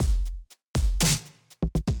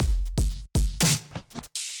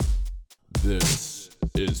This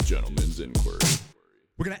is Gentleman's Inquiry.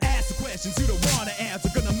 We're gonna ask the questions you don't wanna answer.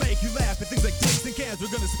 Gonna make you laugh at things like dicks and cans.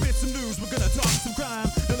 We're gonna spit some news, we're gonna talk some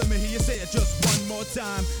crime. Now let me hear you say it just one more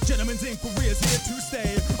time. Gentleman's Inquiry is here to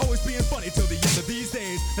stay. Always being funny till the end of these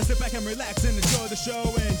days. Now sit back and relax and enjoy the show.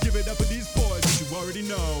 And give it up for these boys that you already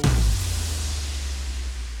know.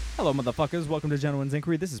 Hello, motherfuckers. Welcome to Gentleman's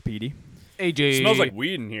Inquiry. This is Petey. AJ. Smells like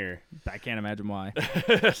weed in here. I can't imagine why.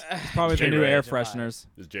 It's probably the new J-Rad. air fresheners.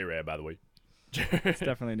 This is J-Rad, by the way. It's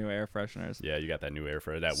definitely new air fresheners. Yeah, you got that new air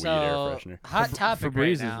freshener, that So, weed air freshener. hot topic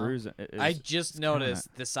Febreze right now. is I just noticed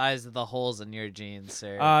the size of the holes in your jeans,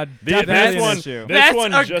 sir. definitely This an one- issue. this That's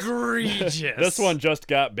one just- egregious. This one just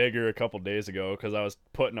got bigger a couple days ago because I was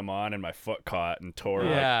putting them on and my foot caught and tore.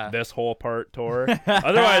 Yeah. Like, this whole part tore.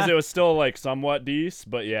 Otherwise, it was still like somewhat decent,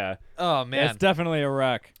 but yeah. Oh man. It's definitely a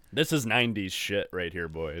wreck. This is 90s shit right here,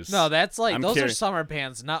 boys. No, that's like I'm those are curious. summer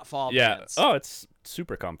pants, not fall Yeah. pants. Oh, it's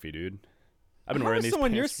super comfy, dude. I've been How wearing is these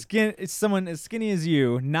someone pants. someone as skinny as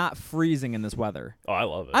you not freezing in this weather? Oh, I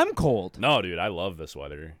love it. I'm cold. No, dude, I love this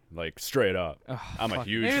weather. Like, straight up. I'm a fuck.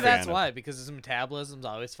 huge Maybe fan that's of- why, because his metabolism's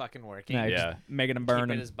always fucking working. Yeah, Yeah. just making them Keeping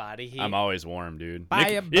burn. his body heat. I'm always warm, dude. Buy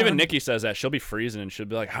a Even bun. Nikki says that. She'll be freezing and she'll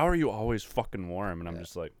be like, "How are you always fucking warm?" And I'm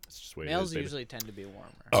just like, "It's just the way it Males is, baby. usually tend to be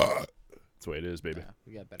warmer. It's the way it is, baby." Yeah,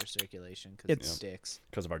 we got better circulation because It's- it's dicks.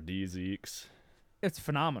 Because of our D-Zeeks. It's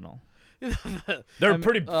phenomenal. They're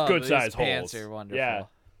pretty Oh, good these size pants holes. are wonderful. Yeah.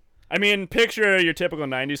 I mean, picture your typical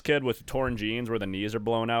 90s kid with torn jeans where the knees are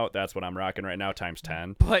blown out. That's what I'm rocking right now, times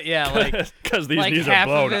 10. But yeah, like Because these like knees half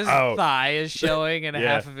are blown of his out. thigh is showing and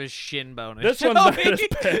Yeah. half of his shin bone is This showing. one's not as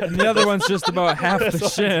bad. And the other one's just about half the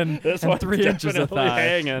This shin This and one's 3 inches of definitely thigh.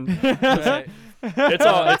 hanging. Right.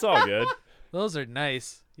 It's all good. Those are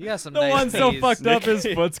nice. You got some The nice one so knees. fucked up his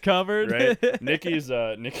Nikki- foot's covered. Right? Nikki,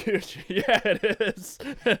 yeah, it is.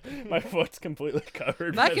 My foot's completely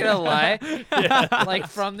covered. I'm not by gonna that. lie. Like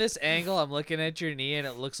from this angle, I'm looking at your knee, and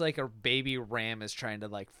it looks like a baby ram is trying to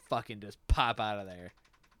like fucking just pop out of there.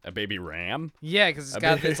 A baby ram? Yeah, because it's A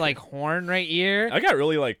got baby- this like horn right here. I got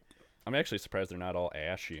really like. I'm actually surprised they're not all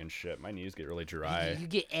ashy and shit. My knees get really dry. You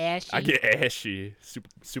get ashy. I get ashy, super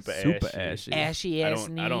ashy. ashy I ass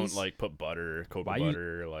don't. knees. I don't like put butter, cocoa Why you-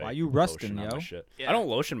 butter. Like why you lotion rusting, on yo? my shit. Yeah. I don't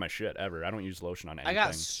lotion my shit ever. I don't use lotion on anything. I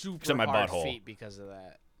got super except my hard butthole. feet because of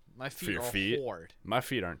that. My feet For your are feet? hard. My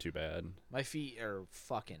feet aren't too bad. My feet are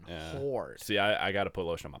fucking Yeah. hard. See, I got to put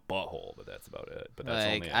lotion on my butthole, but that's about it. But that's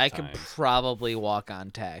Like only at I could times. probably walk on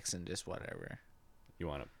tacks and just whatever. You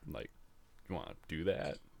want to do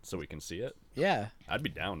that so we can see it? Yeah, I'd be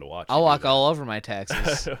down to watch. I'll you do walk that. all over my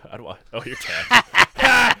taxes. I'd watch. Oh, you're taxed.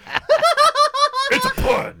 It's a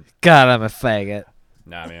pun. God, I'm a faggot.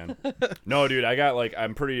 Nah, man. No, dude.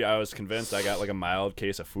 I was convinced I got like a mild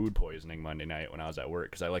case of food poisoning Monday night when I was at work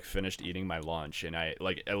because I like finished eating my lunch and I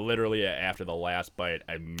literally after the last bite,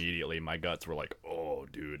 immediately my guts were like, oh,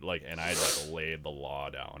 dude, like, and I like laid the law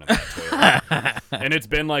down in that toilet. And it's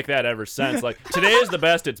been like that ever since. Like today is the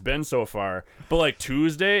best it's been so far, but like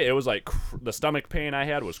Tuesday, it was like the stomach pain I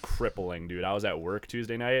had was crippling, dude. I was at work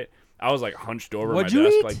Tuesday night. I was like hunched over What'd my you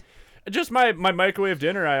desk, eat? like. Just my microwave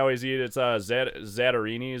dinner I always eat. It's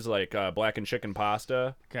Zattarini's, like blackened chicken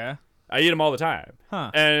pasta. Okay. I eat them all the time. Huh.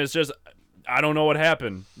 And it's just, I don't know what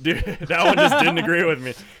happened. Dude, that one just didn't agree with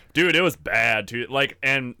me. Dude, it was bad, dude. Like,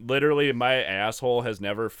 and literally my asshole has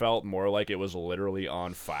never felt more like it was literally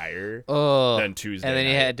on fire Oh, than Tuesday and then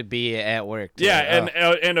you night. had to be at work. Too. Yeah,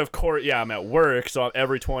 Oh. and of course, yeah, I'm at work, so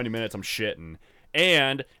every 20 minutes I'm shitting.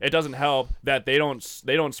 And it doesn't help that they don't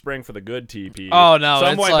spring for the good TP. Oh, no, so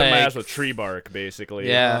I'm it's wiping my like- ass with tree bark, basically.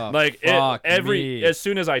 Yeah. Like fuck me. As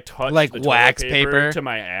soon as I touched Like the toilet wax paper? to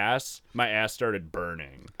my ass started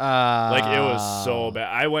burning. Like Like it was so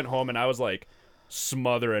bad. I went home and I was like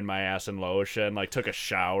smothering my ass in lotion. Like took a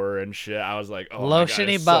shower and shit. I was like, oh, my God,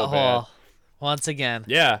 lotiony it's so butthole. bad. Once again.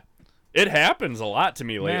 Yeah, it happens a lot to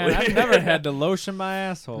me lately. Man, I've never had to lotion my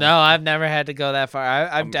asshole. No, I've never had to go that far.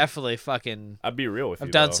 I've definitely fucking. I'd be real with you.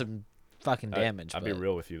 I've done though. some fucking damage. I'd be but-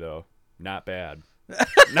 real with you though. Not bad.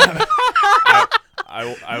 Not,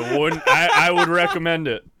 I wouldn't. I would recommend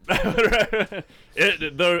it.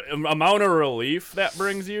 The amount of relief that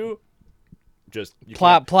brings you, just you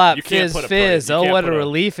Plop, can't- plop, you can't fizz, put a fizz. you Oh, can't what a put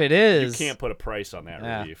relief it is. You can't put a price on that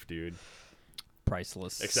Yeah. relief, dude.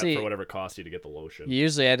 Priceless. Except See- for whatever it costs you to get the lotion.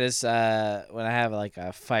 Usually, I just when I have like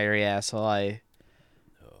a fiery asshole, I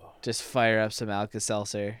just fire up some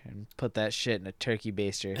Alka-Seltzer and put that shit in a turkey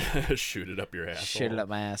baster. Shoot it up your asshole. Shoot it up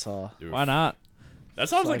my asshole. Dude, Why not? That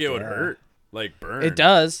sounds like Fuck it would yeah. hurt. Like burn. It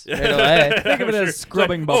does right away, Think of it as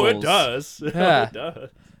scrubbing Oh, it bubbles. does. Yeah. It does.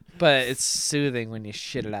 but it's soothing when you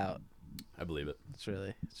shit it out. I believe it. It's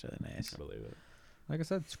really nice. I believe it. Like I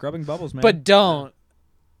said, scrubbing bubbles, man. But don't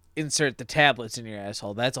insert the tablets in your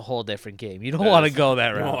asshole. That's a whole different game. You don't want to go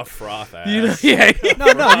that You want route. froth ass. You know, yeah.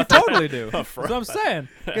 no, you totally do. That's Froth what I'm saying.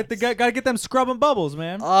 Gotta get them scrubbing bubbles,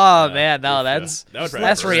 man. Oh Yeah, man, no, yeah. that's That would probably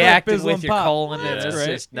that's hurt. reacting Fizzle with and your pop. colon. Yeah. And it's That's great,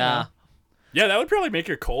 just you know. Yeah, that would probably make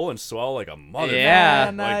your colon swell like a mother.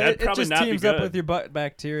 Yeah. Nah, Like, that'd it probably just not be teams up good. with your butt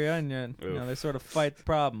bacteria, and you know Oof. they sort of fight the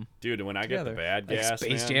problem. Dude, when I get the Together. bad like gas,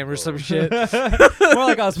 Space man, Jam or oh. some shit. More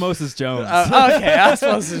like Osmosis Jones. Okay,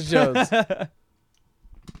 Osmosis Jones.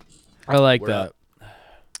 I like Word that. up.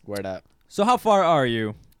 Word up. So how far are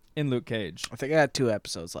you in Luke Cage? I think I got 2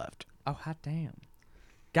 episodes left. Oh, hot damn.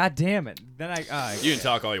 God damn it. Then You can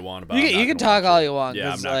talk all you want about. You it. can, I'm you not can gonna talk watch all it. you want. Yeah,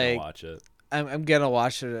 I'm 'cause, not gonna like, watch it. I'm gonna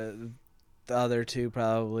watch it, the other 2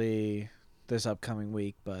 probably this upcoming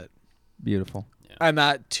week, but Beautiful. I'm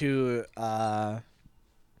not too. Well,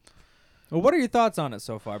 what are your thoughts on it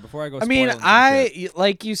so far? Before I go, I mean, spoiling some shit?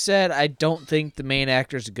 like you said, I don't think the main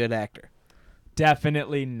actor's a good actor.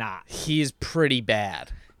 Definitely not. He's pretty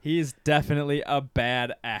bad. He's definitely a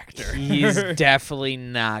bad actor. He's definitely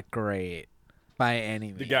not great by any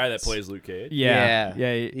means. The guy that plays Luke Cage. Yeah,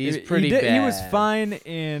 Yeah. yeah. He's pretty He was bad. fine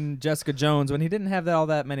in Jessica Jones when he didn't have all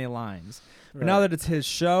that many lines. But now Right. that it's his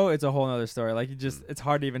show, it's a whole other story. Like it's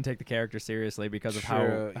hard to even take the character seriously because of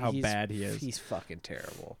True. how He's- bad he is. He's fucking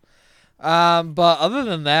terrible. But other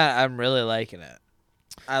than that, I'm really liking it.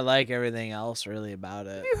 I like everything else really about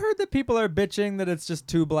it. Have you heard that people are bitching that it's just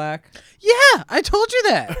too black? Yeah, I told you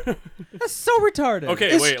that. That's so retarded.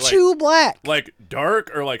 Okay, It's wait, too black. like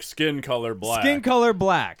dark or like skin color black? Skin color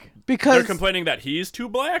black. They're Because complaining that he's too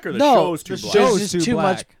black or the No, show's too The black. There's show's just too too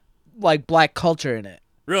black. much like black culture in it.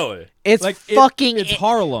 Really? It's Like fucking. it's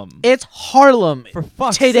Harlem. It's Harlem. For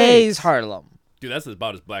fuck's Today's sakes. Harlem. Dude, that's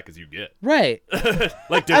about as black as you get. Right.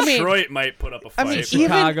 Like I mean- Detroit might put up a I fight. mean, but-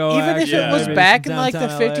 Chicago, even if actually, it was maybe back some in like the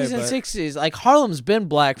downtown 50s LA, and but- 60s, like Harlem's been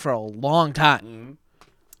black for a long time. Mhm.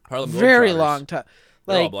 Harlem Very Globetrotters. long time.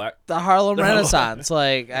 They're all Like black. the Harlem They're all Renaissance.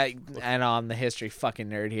 Like I know I'm the history fucking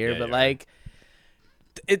nerd here, Yeah, but you are. like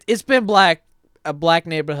it's been a black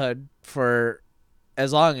neighborhood for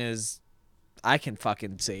as long as I can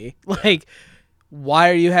fucking see. Like, why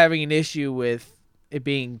are you having an issue with it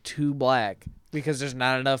being too black? Because there's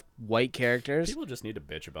not enough white characters. People just need to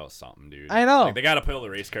bitch about something, dude. I know. Like, they gotta pull the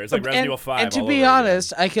race card. It's like Resident Evil 5. And to all be over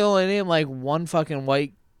honest, I can only name like one fucking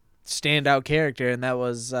white standout character, and that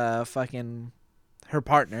was fucking her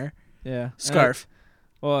partner, Yeah. Scarf.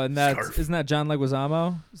 Well, and that's Scarf. isn't that John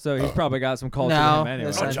Leguizamo? So he's probably got some culture No, in him anyway.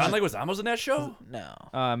 that's Oh, not John Leguizamo's in that show? No,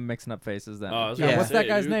 I'm mixing up faces then. Oh, I was Yeah, gonna what's say, that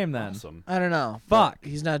guy's dude. name then? Awesome. I don't know. but Fuck.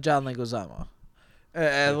 He's not John Leguizamo.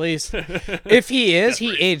 At least, if he is,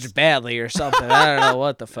 he aged badly or something. I don't know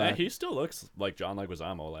what the Yeah, fuck. he still looks like John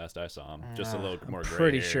Leguizamo last I saw him. Just a little more gray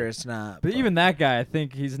Pretty hair. sure it's not. But even that guy, I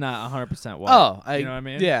think he's not 100% white. Oh, you know what I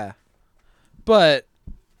mean? Yeah, but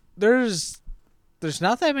there's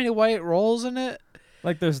not that many white roles in it.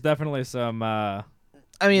 Like there's definitely some. I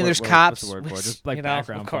mean, there's what's cops. the word for it? which, Just like you know,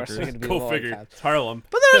 background of course, fuckers. they're gonna be Go white figure. cops. It's Harlem.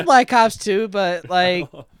 But there's black cops too. But like,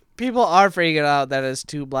 people are freaking out that it's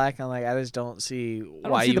too black. I'm like, I just don't see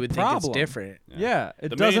why see you the would problem. think it's different. Yeah, it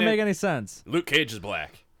The doesn't main- make any sense. Luke Cage is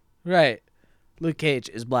black. Right. Luke Cage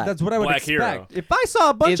is black. That's what I would Black hero. expect. If I saw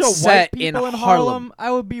a bunch It's of white set in people in Harlem. Harlem, I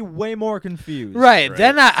would be way more confused. right. Right.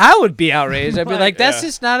 Then I would be outraged. I'd be like, that's Yeah.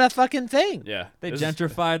 just not a fucking thing. Yeah. They This is-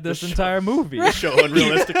 gentrified this show- entire movie. This show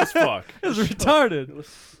unrealistic as fuck. It's retarded.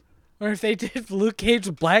 Or if they did Luke Cage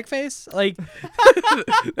with blackface, like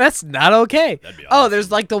that's not okay. That'd be Oh, awesome. there's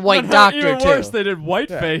like the white Even doctor worse, too. they did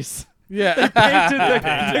whiteface. Yeah, Painted the Painted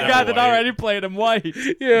guy him that white. already played him white.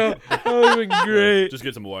 yeah, that would have been great. Just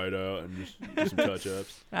get some white out and just do some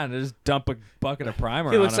touch-ups. And just dump a bucket of primer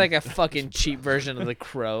He on looks him. like a fucking cheap version of the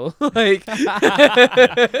Crow. Like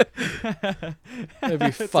that'd be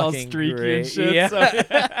It's all fucking streaky great. and shit. Yeah. So,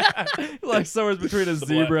 like somewhere between a The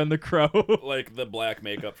zebra black- and the crow. Like the black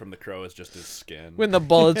makeup from the Crow is just his skin. When the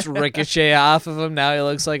bullets ricochet off of him, now he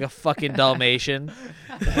looks like a fucking Dalmatian.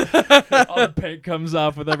 All the paint comes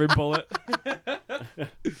off with every bullet.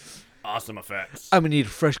 Awesome effects. I'm gonna need a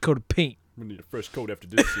fresh coat of paint. We need a fresh coat after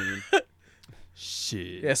this scene.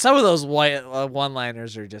 Shit. Yeah, some of those white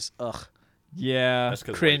one-liners are just ugh. Yeah. That's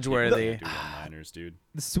because Cringeworthy. Do one-liners, dude.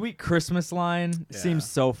 The sweet Christmas line Yeah. seems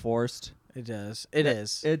so forced. It does. It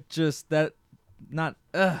is. It just that not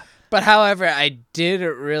But however, I did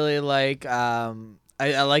really like I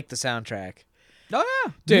like the soundtrack. Oh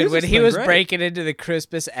yeah. Dude, when Music's he been was great. breaking into the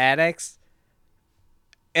Crispus Attics,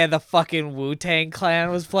 and the fucking Wu-Tang Clan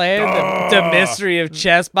was playing, the Mystery of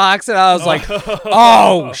Chess Box, and I was like,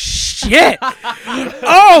 oh shit.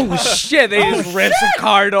 Oh shit. They just ripped the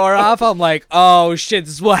car door off. I'm like, oh shit,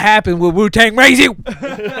 this is what happened when Wu-Tang raised you.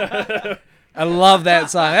 I love that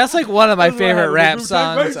song. That's like one of my favorite rap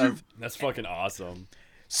songs. That's fucking awesome.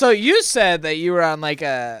 So you said that you were on like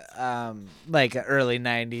a early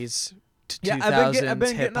 90s to 2000s I've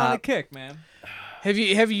been getting on a hip-hop. kick, man. Have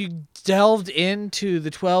you delved into the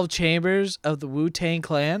 12 chambers of the Wu-Tang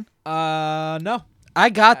Clan? No. I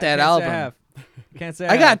got that Can't album. Say I have. Can't say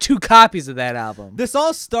I got 2 copies of that album. This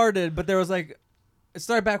all started, but there was like, it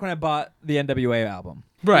started back when I bought the NWA album.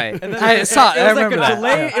 Right. And then I saw it. I was like remember a that.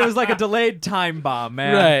 delay. It was like a delayed time bomb,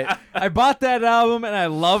 man. Right. I bought that album and I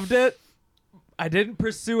loved it. I didn't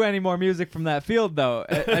pursue any more music from that field though.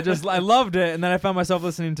 I loved it, and then I found myself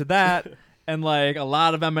listening to that and like a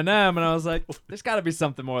lot of Eminem, and I was like, there's got to be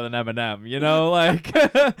something more than Eminem, you know? Like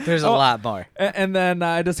There's a lot more. And then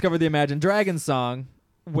I discovered the Imagine Dragons song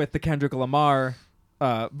with the Kendrick Lamar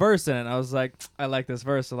verse in it. And I was like, I like this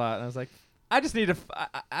verse a lot, and I was like, I just need to.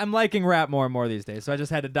 I'm liking rap more and more these days, so I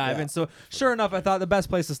just had to dive in. So sure enough, I thought the best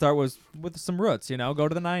place to start was with some roots. You know, go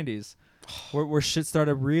to the '90s, where shit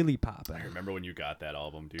started really popping. I remember when you got that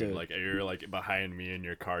album, dude. Dude. Like you're like behind me in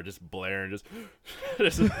your car, just blaring, just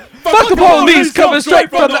Fuck the police coming straight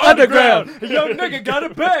from the underground. Young nigga got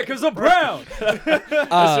it back because I'm brown.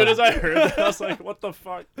 As soon as I heard that, I was like, "What the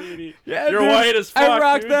fuck, dude? Yeah, You're dude, white as fuck." I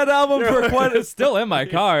rocked dude. that album You're for quite. white It's still in my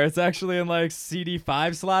car. It's actually in like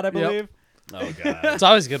CD5 slot, I believe. Oh god. It's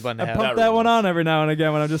always a good one to I have. pump That that one rules. on every now and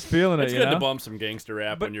again when I'm just feeling It's it. good You to know? bump some gangster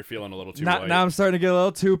rap when you're feeling a little too white. Now I'm starting to get a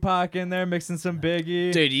little Tupac in there, mixing some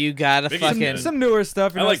Biggie. Dude, you gotta Biggie's fucking. good. Some newer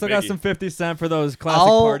stuff. You I know, like still got Biggie. some 50 Cent for those classic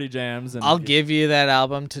I'll- party jams. And I'll give you that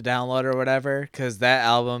album to download or whatever, because that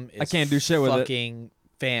album is I can't do shit with it. fucking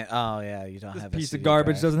Oh yeah, you don't this have piece a CD of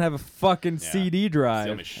garbage drive. doesn't have a fucking Yeah. CD It's drive.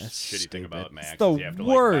 the only That's shitty thing stupid. about Mac It's the is you have to like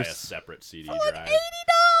buy a worst. separate CD For like drive.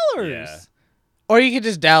 $80. Yeah. Or you could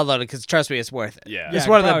just download it, because trust me, it's worth it. Yeah. It's Yeah,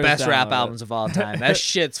 one of the probably just best rap download it. albums of all time. That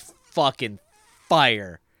shit's fucking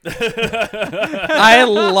fire. I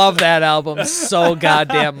love that album so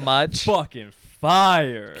goddamn much. Fucking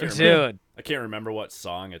fire. Dude. I can't remember what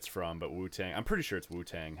song it's from, but Wu-Tang. I'm pretty sure it's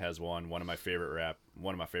Wu-Tang has one of my favorite rap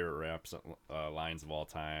lines of all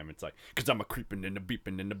time. It's like, "Cause I'm a creeping and a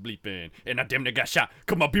beeping and a bleeping, and I damn near got shot.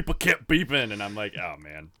 'Cause my people kept beeping," and I'm like, oh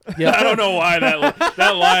man, Yeah. I don't know why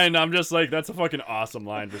that line. I'm just like, that's a fucking awesome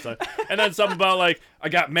line for something. And then something about like, I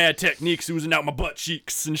got mad techniques oozing out my butt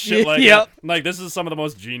cheeks and shit like Yep. that. Like this is some of the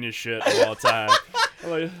most genius shit of all time.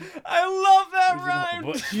 Like, I love that oozing out my rhyme.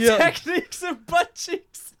 butt- Yeah. Techniques and butt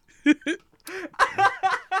cheeks.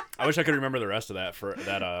 I wish I could remember the rest of that for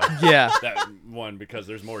that Yeah. that one, because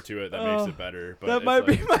there's more to it that makes it better. But That it's might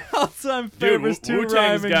like, be my all-time dude, favorite. Two Wu-Tang's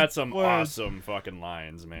rhyming got some words. awesome fucking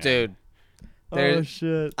lines, man. Dude. Oh There's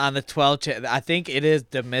shit. on the 12 I think it is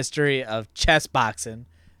The Mystery of Chess Boxing.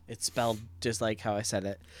 It's spelled just like how I said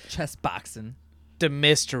it. Chess boxing. The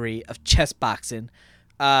Mystery of Chess Boxing.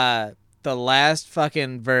 The last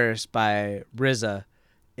fucking verse by RZA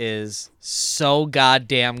is so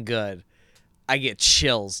goddamn good. I get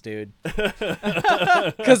chills, dude.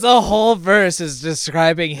 Because the whole verse is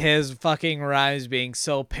describing his fucking rhymes being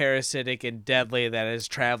so parasitic and deadly that it's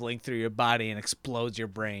traveling through your body and explodes your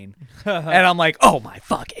brain. And I'm like, oh my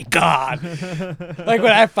fucking God. Like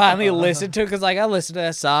when I finally listened to it, because like I listened to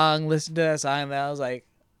that song, and I was like,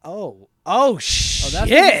 oh shit. Oh, that's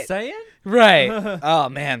what he's saying? Right. Oh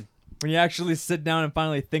man. When you actually sit down and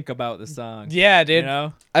finally think about the song. Yeah, dude. You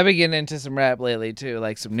know? I've been getting into some rap lately too,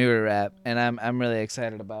 like some newer rap, and I'm really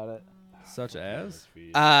excited about it. Such as?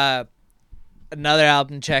 Another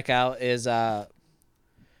album to check out is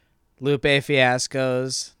Lupe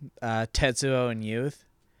Fiasco's Tetsuo and Youth.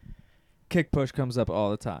 Kick Push comes up all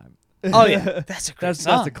the time. Oh yeah, that's a great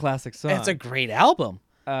song. That's a classic song. It's a great album.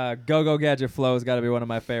 Go Go Gadget Flow has got to be one of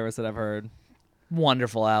my favorites that I've heard.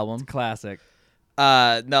 Wonderful album. Classic.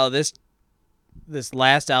 No, this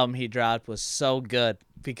last album he dropped was so good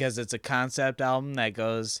because it's a concept album that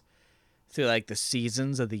goes through like the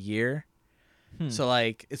seasons of the year. So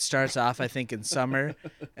like it starts off I think in summer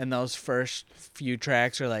and those first few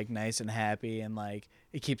tracks are like nice and happy and like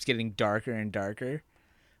it keeps getting darker and darker.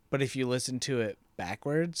 But if you listen to it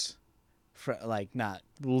backwards, like not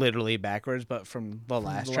literally backwards, but from the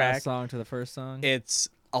last the track, last song to the first song. it's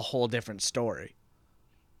a whole different story.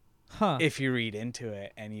 Huh. If you read into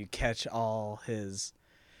it and you catch all his,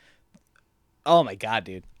 oh my God,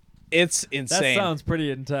 dude, it's that insane. sounds pretty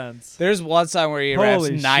intense. There's one song where he raps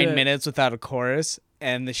Holy 9 shit. minutes without a chorus,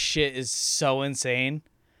 and the shit is so insane.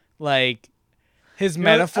 Like His You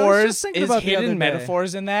know, I was just metaphors, thinking his about the other hidden day.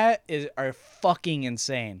 metaphors in that are fucking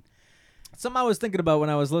insane. Something I was thinking about when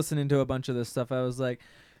I was listening to a bunch of this stuff. I was like,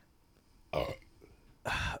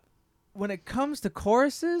 when it comes to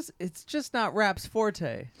choruses, it's just not rap's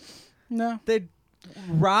forte. No. They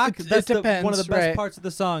rock. It That's one of depends, the best right. parts of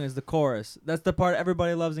the song is the chorus. That's the part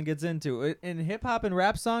everybody loves and gets into. In hip hop and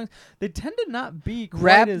rap songs, they tend to not be quite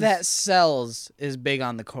Rap as, that sells is big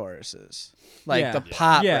on the choruses. Like Yeah. the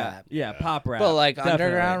pop yeah, rap. yeah, pop rap. But like definitely.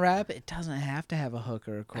 underground rap, it doesn't have to have a hook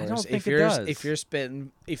or a chorus. don't think if it you're does. if you're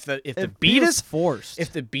spitting if the It beat feels is forced.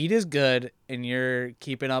 if the beat is good and you're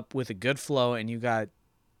keeping up with a good flow and you got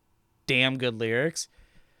damn good lyrics,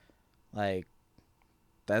 like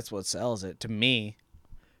that's what sells it to me.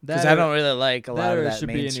 Because I don't really like a lot of or it that should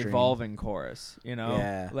mainstream. be an evolving chorus, you know?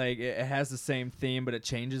 Yeah. Like it has the same theme, but it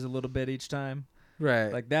changes a little bit each time.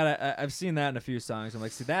 Right. Like that, I've seen that in a few songs. I'm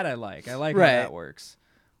like, see, that I like. I like Right. how that works.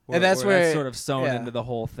 And that's where- that's sort of sewn yeah. into the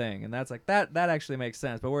whole thing, and that's like that. That actually makes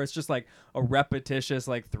sense. But where it's just like a repetitious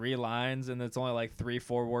like 3 lines, and it's only like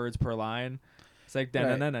 3-4 words per line. It's like na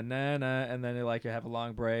Right. na na na na, and then you like you have a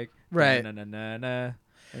long break. Right. Na na na na.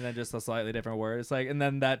 And then just a slightly different word. It's like, and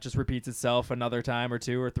then that just repeats itself another time or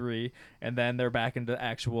 2 or 3, and then they're back into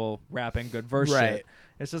actual rapping good verse Right. shit.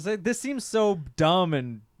 It's just like this seems so dumb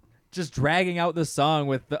and just dragging out the song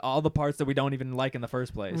with all the parts that we don't even like in the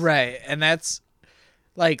first place. Right, and that's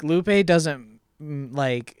like Lupe doesn't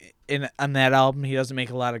like on that album. He doesn't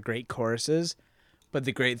make a lot of great choruses, but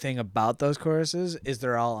the great thing about those choruses is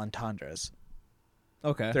they're all entendres.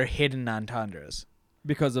 Okay. They're hidden entendres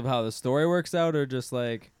Because of how the story works out, or just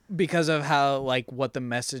like because of how like what the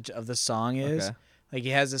message of the song is. Okay. Like he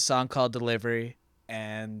has a song called "Delivery,"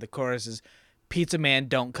 and the chorus is "Pizza Man,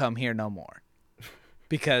 don't come here no more,"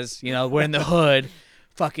 because we're in the hood,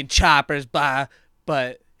 fucking choppers, blah.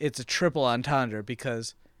 But it's a triple entendre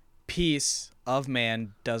because peace of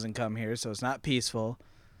man doesn't come here, so it's not peaceful.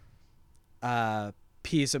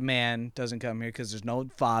 Peace of man doesn't come here because there's no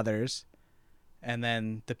fathers, and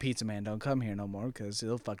then the pizza man don't come here no more because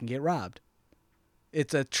he'll fucking get robbed.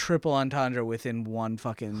 It's a triple entendre within one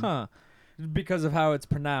fucking. huh? Because of how it's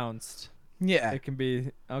pronounced, Yeah. it can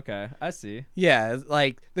be okay. I see. Yeah,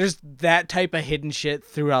 like there's that type of hidden shit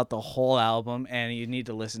throughout the whole album, and you need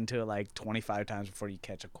to listen to it like 25 times before you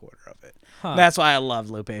catch a quarter of it. Huh. That's why I love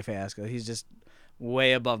Lupe Fiasco. He's just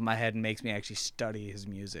way above my head and makes me actually study his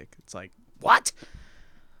music. It's like, what?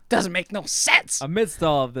 Doesn't make no sense. Amidst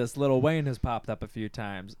all of this, Lil Wayne has popped up a few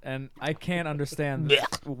times, and I can't understand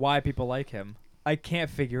why people like him. I can't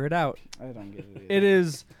figure it out. I don't get it. It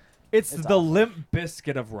is, it's the awful. Limp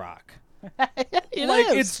Biscuit of rock. It Like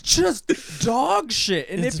is. it's just dog shit,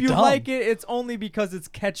 and It's if you dumb. like it, it's only because it's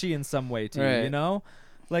catchy in some way to you, Right. you know,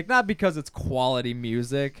 like not because it's quality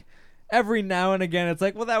music. Every now and again, it's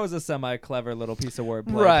like, well, that was a semi-clever little piece of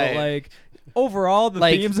wordplay, Right. but like overall, the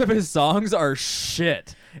Like- themes of his songs are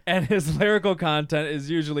shit, and his lyrical content is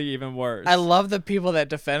usually even worse. I love the people that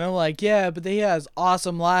defend him. Like, yeah, but he has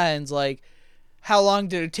awesome lines. Like, how long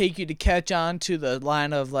did it take you to catch on to the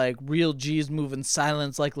line of like real G's moving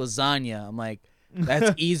silence like lasagna? I'm like,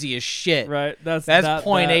 that's easy as shit. right. That's That's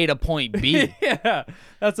point A to point B. yeah,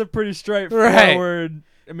 that's a pretty straightforward.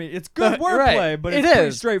 I mean, it's good wordplay, right. but It it's pretty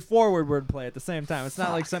is. straightforward wordplay at the same time. It's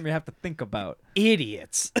not like something you have to think about.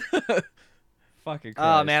 Idiots. Fucking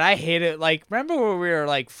Christ. Oh man, I hate it. Like, remember when we were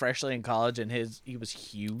like freshly in college and he was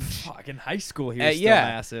huge. Fucking high school, he was still yeah.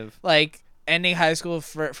 massive. Like ending high school,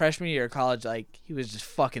 freshman year of college, like he was just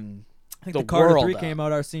fucking I think the the Carter world 3 up. came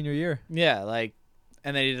out our senior year. Yeah, like,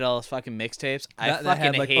 and then he did all his fucking mixtapes. I That fucking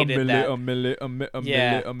had like hated that. a milli,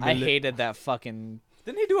 Yeah, a I milli. hated that fucking.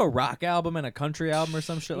 Didn't he do a rock album and a country album or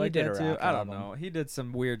some shit He like did that a too? rock I don't album. know. He did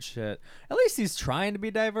some weird shit. At least he's trying to be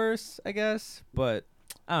diverse, I guess. But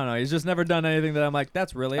I don't know. He's just never done anything that I'm like,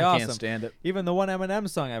 that's really I awesome. can't stand it. Even the one Eminem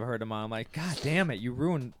song I've heard him on, I'm like, God damn it, you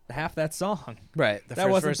ruined half that song. Right, the that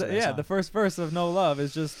first wasn't verse of that yeah, song. the first verse of No Love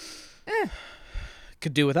is just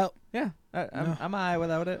Could do without. yeah. I'm alright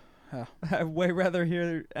without it. Oh. I'd way rather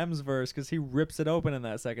hear M's verse because he rips it open in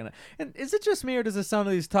that second. And is it just me or does it sound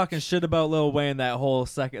like he's talking shit about Lil Wayne that whole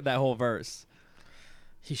verse?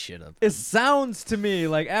 He should have. It sounds to me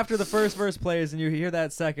like after the first verse plays and you hear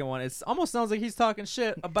that second one, it almost sounds like he's talking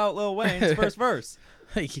shit about Lil Wayne's first verse.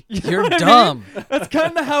 Like, You know you're what I mean? dumb. That's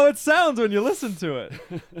kind of how it sounds when you listen to it.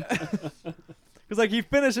 Because like he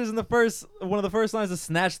finishes in one of the first lines to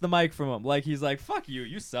snatch the mic from him. Like he's like, "Fuck you,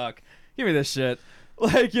 you suck. Give me this shit."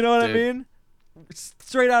 Like, you know what I Dude. mean?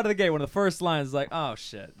 Straight out of the gate, one of the first lines is like, "Oh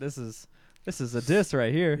shit, this is a diss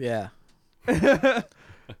right here." Yeah. But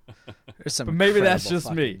There's some maybe that's incredible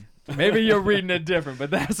just me. fucking- Maybe you're reading it different, but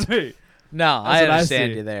that's me. No, That's I what I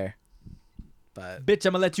understand see. you there. But Bitch,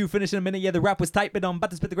 I'm gonna let you finish in a minute. Yeah, the rap was tight, but I'm about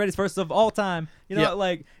to spit the greatest verse of all time. You know, Yep.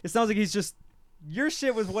 like it sounds like he's just your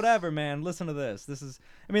shit was whatever, man. Listen to this. This is,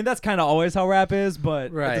 I mean, that's kind of always how rap is, but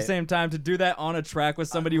at the Right. same time, to do that on a track with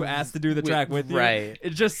somebody who asked to do the track with you, right. it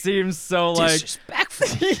just seems so like, disrespectful.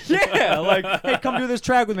 yeah, like, hey, come do this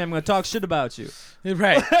track with me. I'm gonna talk shit about you.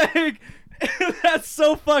 Right. Like, that's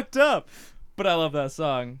so fucked up. But I love that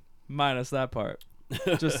song, minus that part.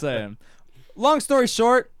 Just saying. Long story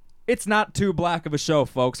short, it's not too black of a show,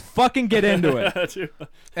 folks. Fucking get into it.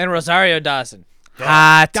 And Rosario Dawson.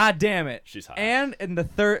 Hot. God damn it. She's hot. And in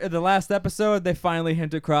the last episode, they finally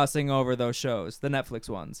hinted crossing over those shows, the Netflix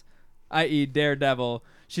ones, i.e. Daredevil.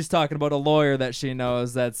 She's talking about a lawyer that she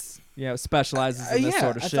knows that's, you know, specializes in this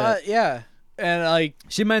sort of shit. Yeah. And like,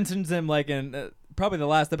 She mentions him like in probably the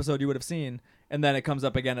last episode you would have seen, and then it comes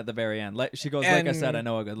up again at the very end. Like she goes, like I said, I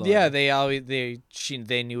know a good lawyer. yeah,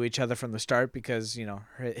 they knew each other from the start because, you know,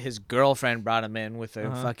 his girlfriend brought him in with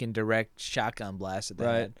a fucking direct shotgun blast at the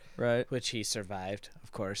head, right. which he survived,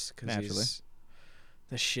 of course, because Naturally. he's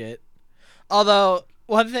the shit. Although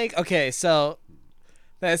one thing, okay, so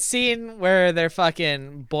that scene where they're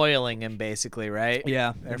fucking boiling him, basically, right?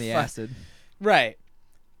 Yeah, They're and the fu- acid. Right.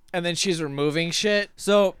 And then she's removing shit.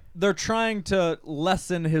 So they're trying to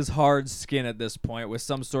lessen his hard skin at this point with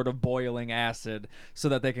some sort of boiling acid so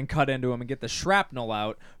that they can cut into him and get the shrapnel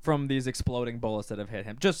out from these exploding bullets that have hit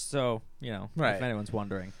him. Just so, you know, Right. if anyone's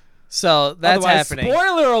wondering. So that's Otherwise, happening.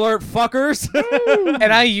 Spoiler alert, fuckers!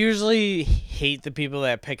 And I usually hate the people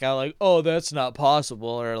that pick out like, oh, that's not possible,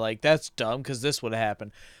 or like, that's dumb because this would have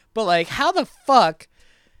happened. But like, how the fuck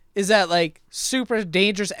is that like super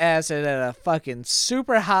dangerous acid at a fucking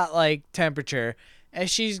super hot like temperature, and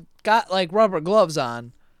she's got like rubber gloves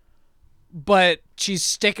on, but she's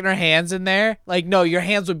sticking her hands in there? Like, no, your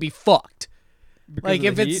hands would be fucked. Because Like of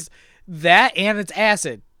if the it's heat. that and it's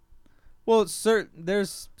acid. Well,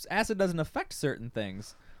 there's acid doesn't affect certain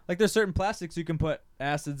things. Like there's certain plastics you can put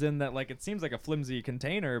acids in that like it seems like a flimsy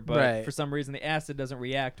container, but Right. for some reason the acid doesn't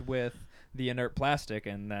react with the inert plastic,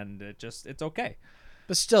 and then it's okay.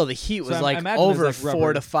 But still, the heat was So I like imagine there's, over like, 400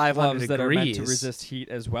 rubber to 500 gloves degrees. that are meant to resist heat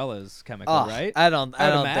as well as chemical, Oh, right? I don't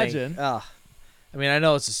I'd think. imagine. Oh. I mean, I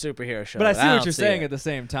know it's a superhero show, But I see what don't you're see saying it. at the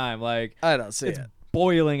same time. Like I don't see it's it.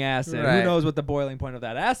 boiling acid. Who Right. knows what the boiling point of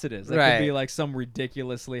that acid is? That Right. could be like some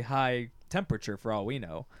ridiculously high temperature for all we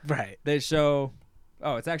know. Right. They show,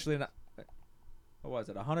 oh, it's actually not. What was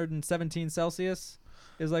it? 117 Celsius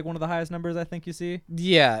is like one of the highest numbers I think you see.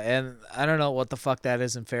 Yeah, and I don't know what the fuck that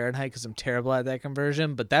is in Fahrenheit because I'm terrible at that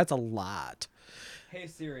conversion, but that's a lot. Hey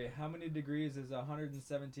Siri, how many degrees is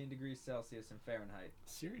 117 degrees Celsius in Fahrenheit?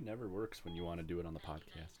 Siri never works when you want to do it on the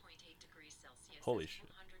podcast. Holy shit.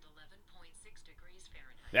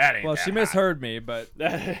 That ain't Well, that she hot. misheard me, but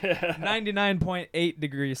 99.8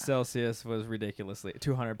 degrees Celsius was ridiculously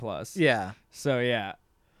 200 plus. Yeah. So yeah,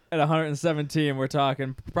 at 117, we're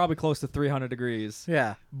talking probably close to 300 degrees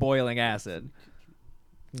Yeah. boiling acid.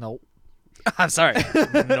 Nope. I'm sorry.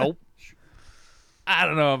 Nope. I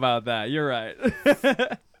don't know about that. You're right.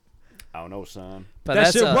 I don't know, son. But that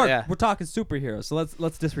that's shit worked. yeah. We're talking superheroes, so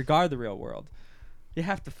let's disregard the real world. You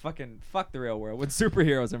have to fucking fuck the real world with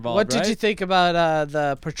superheroes involved. What did right? you think about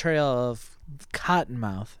the portrayal of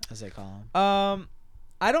Cottonmouth, as they call him?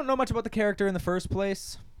 I don't know much about the character in the first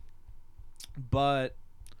place, but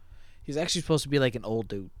He's actually supposed to be like an old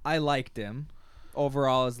dude. I liked him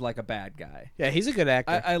overall as like a bad guy. Yeah, he's a good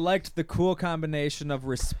actor. I liked the cool combination of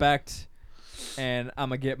respect and I'm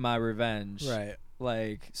gonna get my revenge. Right.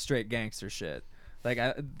 Like straight gangster shit. Like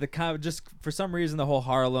just for some reason the whole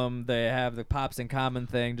Harlem, they have the pops in common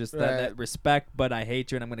thing, just Right. that respect, but I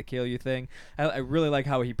hate you and I'm gonna kill you thing. I really like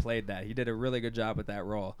how he played that. He did a really good job with that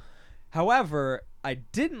role. However, I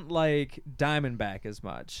didn't like Diamondback as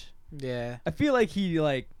much. Yeah. I feel like he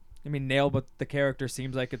nailed what the character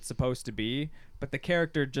seems like it's supposed to be, but the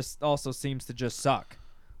character just also seems to just suck.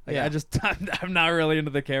 Like Yeah. I'm not really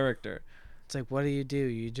into the character. It's like, what do?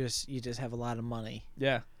 You just have a lot of money,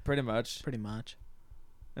 Yeah, pretty much. pretty much.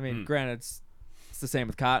 I mean, granted, it's the same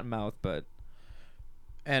with Cottonmouth, but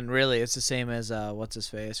And really, it's the same as what's his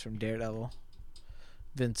face from Daredevil,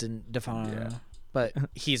 Vincent D'Onofrio. Yeah. But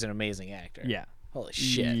he's an amazing actor. yeah, Holy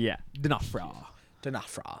shit. yeah, D'Onofrio.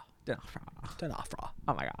 D'Onofrio. D'Onofrio. D'Onofrio.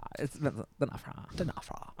 Oh my god, it's D'Onofrio.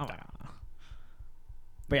 D'Onofrio. Oh my god.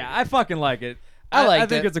 But yeah, I fucking like it. I liked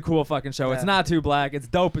think it. it's a cool fucking show. It's Yeah. not too black. It's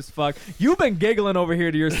dope as fuck. You've been giggling over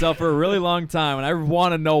here to yourself for a really long time, and I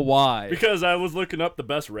want to know why. Because I was looking up the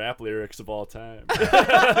best rap lyrics of all time,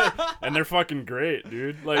 and they're fucking great,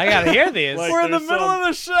 dude. Like I gotta hear these. Like, We're in the there's middle some- of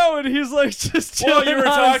the show, and he's like just Well, chilling you were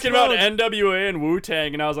on his talking about phone. NWA and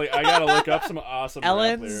Wu-Tang, and I was like, I gotta look up some awesome rap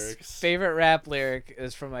Ellen's lyrics. favorite rap lyric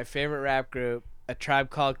is from my favorite rap group, A Tribe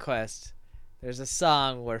Called Quest. There's a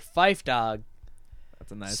song where Fife Dog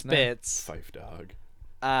That's a nice name. spits, Fife Dog.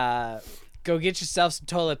 go get yourself some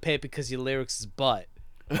toilet paper because your lyrics is butt.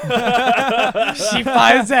 She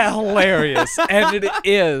finds that hilarious, and it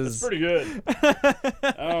is. Pretty good.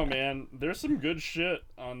 Oh man, there's some good shit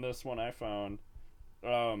on this one I found.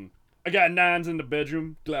 I got 9s in the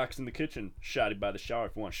bedroom, Glocks in the kitchen, shotty by the shower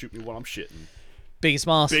if you want to shoot me while I'm shitting. Biggie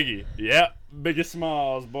Smalls. Biggie, yeah, Biggie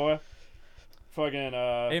Smalls, boy. Fucking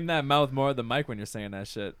Aim that mouth more at the mic when you're saying that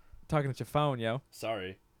shit. Talking at your phone, yo.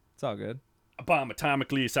 sorry. It's all good. I bomb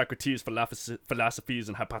atomically, Socrates' philosophies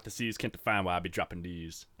and hypotheses can't define why I be dropping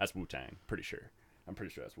these. That's Wu-Tang, pretty sure. I'm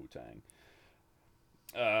pretty sure that's Wu-Tang.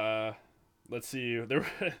 Let's see.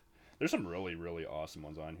 There's some really, really awesome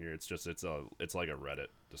ones on here. It's like a Reddit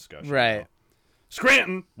discussion. Right. Now.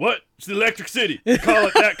 Scranton, what? It's the Electric City. We call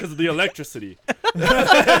it that because of the electricity.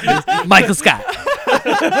 Michael Scott.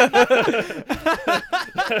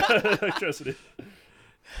 Electricity.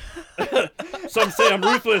 Some say I'm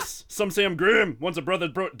ruthless. Some say I'm grim. Once a brother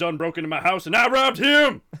done broke into my house and I robbed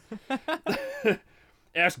him.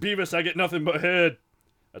 Ask Beavis, I get nothing but head.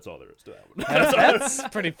 That's all there is to that one. That's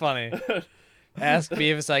pretty funny. Ask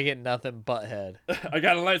Beavis, I get nothing but head. I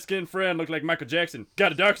got a light-skinned friend, look like Michael Jackson.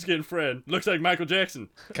 Got a dark-skinned friend, looks like Michael Jackson.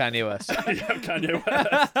 Kanye West. Yeah, Kanye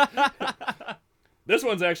West. This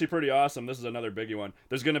one's actually pretty awesome. This is another biggie one.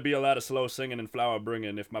 There's gonna be a lot of slow singing and flower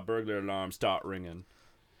bringing if my burglar alarms start ringing.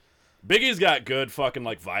 Biggie's got good fucking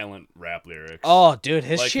like violent rap lyrics. Oh, dude,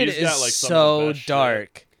 his Like, shit he's is got, like, some of the so best shit.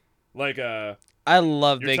 dark. Like I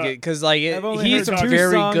love You're Biggie ta- because like I've only he's heard a 2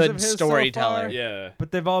 very songs of good his so storyteller. far. yeah.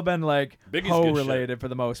 But they've all been like Biggie's Poe good shit. related for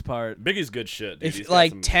the most part. Biggie's good shit, dude. He's If got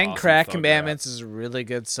like some 10 awesome Crack thug Commandments is a really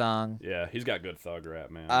good song. rap. Yeah, he's got good thug rap,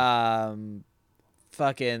 man.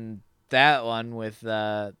 Fucking that one with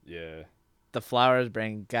Yeah. the flowers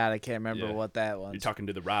bring. God, I can't remember Yeah. what that was. You're talking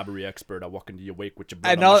to the robbery expert. I walk into your wake with your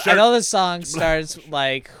I blood on know. my I shirt. know the song starts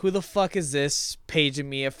like, "Who the fuck is this paging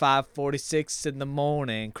me at 5:46 in the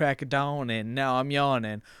morning, crack of dawn, and now I'm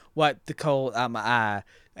yawning. Wipe the cold out my eye.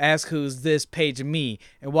 Ask who's this paging me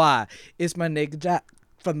and why? It's my nigga Jack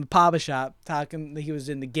from the barber shop talking. He was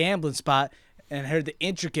in the gambling spot and heard the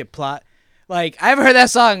intricate plot. Like I haven't heard that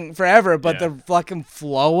song forever, but Yeah. the fucking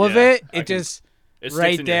flow of Yeah, it, I it can- just It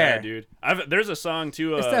right sticks in your head, there. dude. There's a song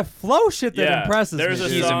too. It's that flow shit that yeah, impresses there's me. a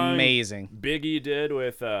dude. he's song- amazing. Biggie did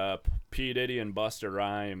with P. Diddy and Busta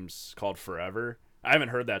Rhymes called Forever. I haven't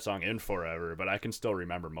heard that song in forever, but I can still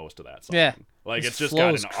remember most of that song. Yeah. Like, His it's just got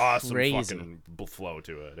flow's an awesome crazy. fucking flow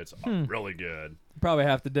to it. It's really good. Probably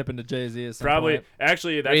have to dip into Jay-Z at some Probably, point.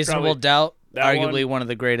 actually, that's Reasonable probably, Doubt, that arguably one of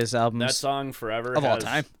the greatest albums. that song Forever Of all has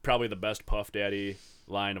time. probably the best Puff Daddy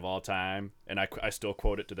line of all time, and I still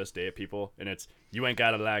quote it to this day at people, and it's, "You ain't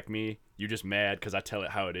gotta like me, you just mad because I tell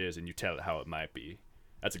it how it is and you tell it how it might be."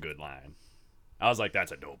 That's a good line. I was like,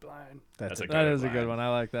 that's a dope line. That's a- That is a line. good one. I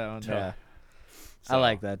like that one. Yeah. I So,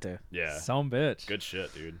 like that too. Yeah. Some bitch. Good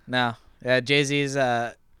shit, dude. No, yeah, Jay-Z's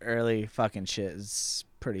early fucking shit is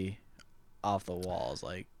pretty off the walls,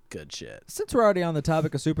 like good shit. Since we're already on the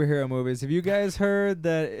topic of superhero movies, have you guys heard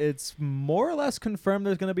that it's more or less confirmed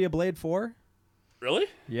there's going to be a Blade 4? Really?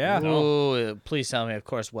 Yeah. Ooh, please tell me, of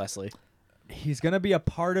course, Wesley. He's going to be a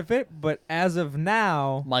part of it, but as of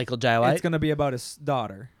now, Michael Jai White. it's going to be about his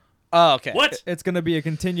daughter. Oh, okay. What? It's going to be a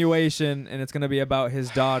continuation, and it's going to be about his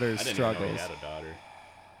daughter's I didn't even know struggles. he had a daughter.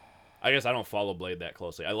 I guess I don't follow Blade that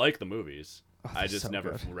closely. I like the movies. I they're just so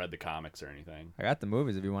never good. read the comics or anything. I got the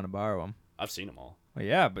movies if you want to borrow them. I've seen them all. Well,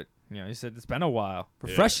 yeah, but you said it's been a while. Yeah.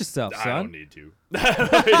 Refresh yourself, I don't son. need to. I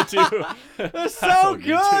don't need to. They're I so don't need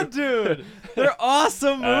good, to. dude. They're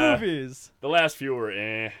awesome Uh, movies. The last few were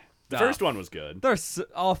eh. The Nah. first one was good. They're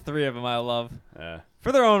all three of them I love Yeah.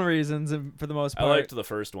 for their own reasons and for the most I part. liked the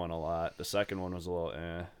first one a lot. The second one was a little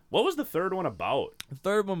eh. What was the third one about? The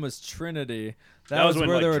third one was Trinity. That, That was when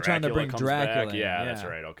where like, they were trying to Dracula bring comes Dracula. back. in, Yeah, that's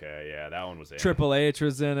right. Okay, yeah, that one was eh. Triple H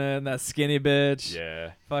was in it, and that skinny bitch.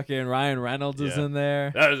 Yeah. Fucking Ryan Reynolds is Yeah. in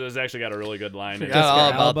there. That was actually got a really good line in Forgot all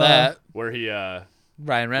Jessica about Alba. that. where he Ryan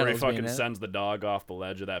where he Reynolds. fucking being it. sends the dog off the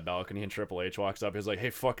ledge of that balcony, and Triple H walks up. He's like, "Hey,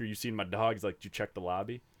 fucker, you seen my dog?" He's like, "Did you check the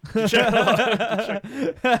lobby?" Did you check the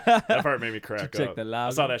lobby? That part made me crack check up. the I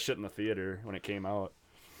lobby? saw that shit in the theater when it came out.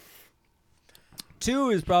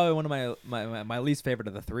 2 is probably one of my least favorite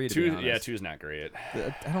of the 3. To be Two, honest. yeah, 2's not great.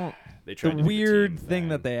 I don't. They The tried to do weird team thing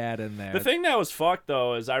that they add in there. The thing that was fucked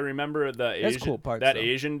though is I remember the That's Asian cool parts, that though.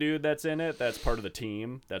 Asian dude that's in it. That's part of the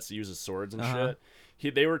team. That's uses swords and Uh-huh.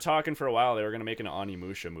 shit. They were talking for a while. They were gonna make an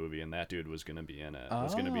Onimusha movie, and that dude was gonna be in it. It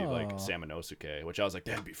was gonna be like Oh. Samanosuke, which I was like,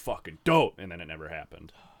 that'd be fucking dope. And then it never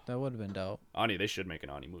happened. That would have been dope. They should make an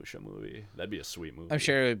Onimusha movie. That'd be a sweet movie. I'm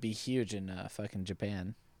sure it would be huge in fucking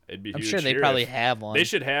Japan. It'd be. I'm huge sure they here probably if- have one. They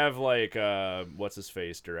should have like what's his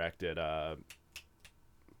face directed.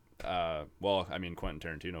 Well, I mean Quentin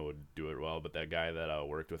Tarantino would do it well, but that guy that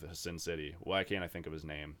worked with Sin City. Why can't I think of his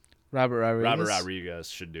name? Robert Rodriguez. Robert Rodriguez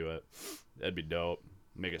should do it. That'd be dope.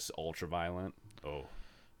 Make it ultra violent. Oh.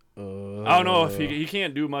 I don't know if he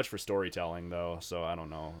can't do much for storytelling though, so I don't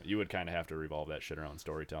know. You would kind of have to revolve that shit around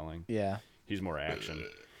storytelling. Yeah. He's more action.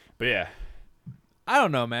 But yeah. I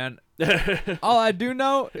don't know, man. All I do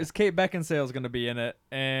know is Kate Beckinsale is going to be in it,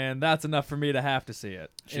 and that's enough for me to have to see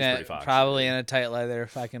it. She's In a- pretty foxy. probably in a tight leather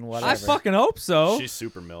fucking whatever. I fucking hope so. She's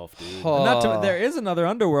super MILF, dude. Oh. Not to, there is another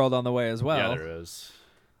Underworld on the way as well. Yeah, there is.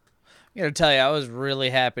 I gotta tell you, I was really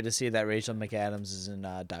happy to see that Rachel McAdams is in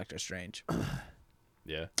Doctor Strange.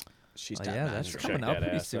 Yeah. She's Oh, top yeah, notch. that's Check coming out that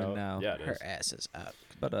pretty ass soon out. now. Yeah, it Her is. ass is out.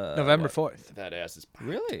 But November what? 4th. That ass is.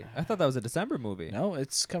 really, I thought that was a December movie. No,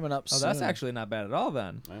 it's coming up Oh, soon. that's actually not bad at all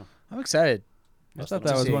then. I'm excited. I Must thought have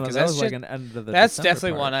that was seen, one of 'cause those that's like shit- an end of the. That's December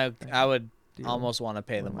definitely part. one I would Deal. almost want to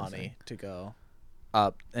pay the What am I saying? money to go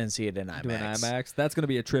up and see it in IMAX. Do an IMAX. That's gonna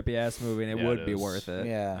be a trippy ass movie, and it Yeah, would it be is. worth it.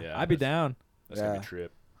 Yeah. Yeah, I'd be down. That's gonna Yeah. be a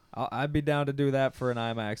trip. I'd be down to do that for an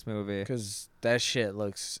IMAX movie. Because that shit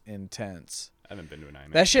looks intense. I haven't been to an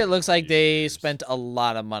IMAX. That shit movie looks in like they years. spent a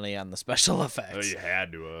lot of money on the special Oh, effects. you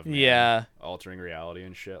had to have. Man. Yeah. Altering reality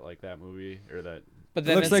and shit like that movie or that. But It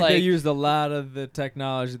then looks it's like they used a lot of the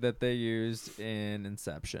technology that they used in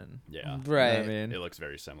Inception. Yeah. You know what right. I mean, It looks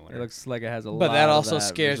very similar. it looks like it has a lot. But that of also that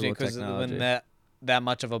scares me visual because technology. when that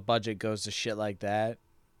much of a budget goes to shit like that,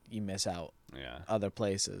 you miss out Yeah. other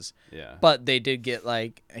places. Yeah. But they did get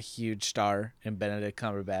like a huge star in Benedict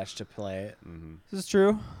Cumberbatch to play it. Mm-hmm. This is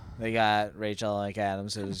true. They got Rachel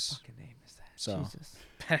McAdams, What who's fucking name is that? So- Jesus.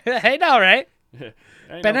 hey, no, right?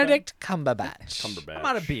 Ain't Benedict Cumberbatch. no Cumberbatch. I'm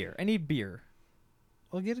out of beer. I need beer.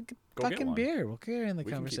 We'll get a Go get fucking one. beer. We'll carry in the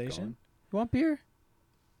We can keep conversation. going. You want beer?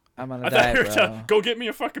 I'm on a I thought you diet, were bro. telling, go get me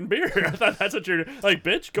a fucking beer. I thought that's what you're like,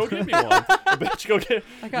 bitch. Go get me one. Bitch, go get.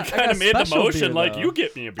 I got you kind of made the special motion beer, like though. you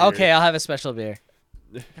get me a beer. Okay, I'll have a special beer.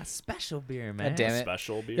 Got special beer, man. God damn it.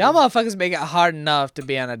 Special beer. Y'all motherfuckers make it hard enough to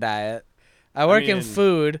be on a diet. I work in mean-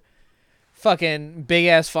 food. Fucking big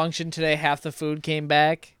ass function today. Half the food came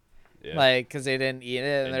back, Yeah. like, because they didn't eat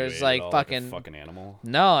it. And you there's ate it like all fucking. a fucking animal.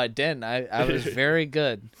 No, I didn't. I was very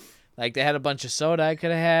good. Like, they had a bunch of soda I could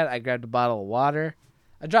have had. I grabbed a bottle of water.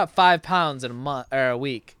 I dropped 5 pounds in a month or a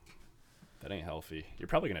week. That ain't healthy. You're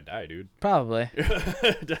probably gonna die, dude. Probably.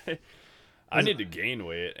 I need to gain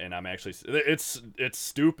weight, and I'm actually. It's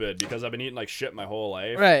stupid because I've been eating like shit my whole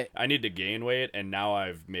life. Right. I need to gain weight, and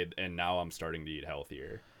now now I'm starting to eat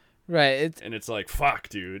healthier, Right. and it's like fuck,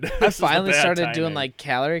 dude. I This is the finally bad started doing timing. like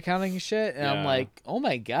calorie counting and shit, and I'm Yeah. like, oh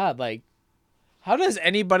my god, like, how does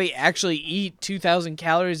anybody actually eat 2,000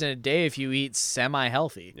 calories in a day if you eat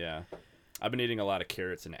semi-healthy? Yeah. I've been eating a lot of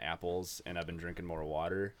carrots and apples, and I've been drinking more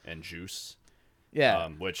water and juice. Yeah.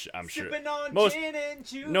 Which I'm sure. on most- gin and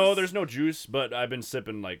juice. No, there's no juice, but I've been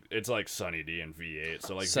sipping like it's like Sunny D and V8,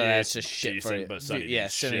 so like So V8's that's just shit for decent, you. but Sunny Yeah,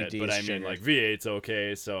 D's Sunny shit. D But is I mean sugar. like V8's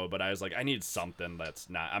okay. So, but I was like, I need something that's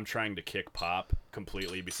not. I'm trying to kick pop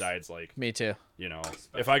completely. Besides like Me too. you know,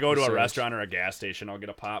 if I go to a Surge. restaurant or a gas station, I'll get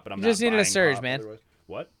a pop. But I'm You not just needed a buying surge, pop man. otherwise.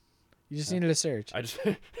 What? You just needed a surge. I just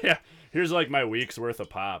yeah. Here's like my week's worth of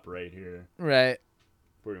pop right here, Right.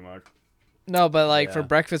 pretty much. No, but like for Yeah.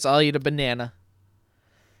 breakfast, I'll eat a banana.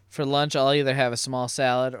 For lunch, I'll either have a small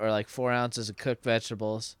salad or like 4 ounces of cooked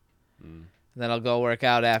vegetables. Mm. Then I'll go work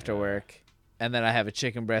out after Yeah. work, and then I have a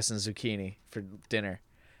chicken breast and zucchini for dinner,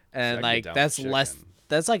 I and can like get down that's with less. chicken.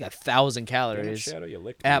 That's like 1,000 Damn it, calories Shadow, you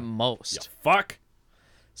licked at me. most. You fuck.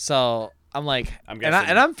 So I'm like, I'm and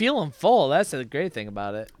guessing- I'm feeling full. That's the great thing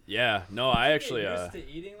about it. Yeah. No, I actually.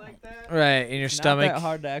 eating like that. Right in your It's stomach. Not that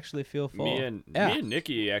hard to actually feel full. Me and Yeah.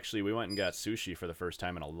 Nikki actually we went and got sushi for the first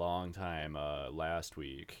time in a long time last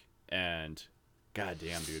week, and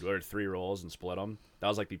goddamn, dude, we ordered 3 rolls and split them. That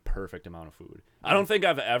was like the perfect amount of food. I don't think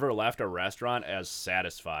I've ever left a restaurant as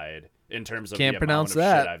satisfied in terms of Can't the pronounce amount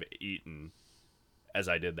of that. shit I've eaten as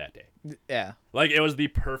I did that day. Yeah. Like it was the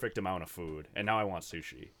perfect amount of food, and now I want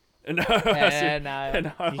sushi. And now, And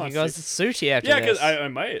now I you want can go sushi. sushi after Yeah, this. because I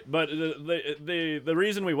might. But the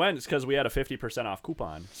reason we went is because we had a 50% off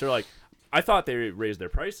coupon. So like, I thought they raised their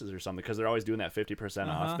prices or something because they're always doing that 50%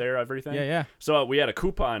 off there everything. Yeah, yeah. So we had a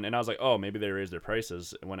coupon, and I was like, oh, maybe they raised their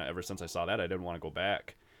prices. And ever since I saw that, I didn't want to go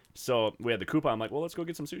back. So we had the coupon. I'm like, well, let's go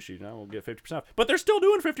get some sushi. Now we'll get 50% off. But they're still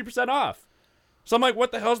doing 50% off. So I'm like,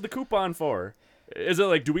 what the hell's the coupon for? Is it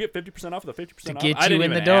like, do we get 50% off of the 50% off? get I you didn't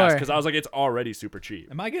in even the door. because I was like, it's already super cheap.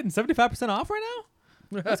 Am I getting 75% off right now?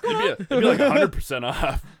 It'd be like 100%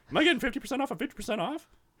 off. Am I getting 50% off of 50% off?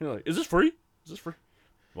 You're like, is this free? Is this free?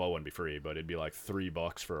 Well, it wouldn't be free, but it'd be like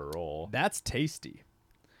 $3 for a roll. That's tasty.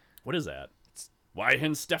 What is that?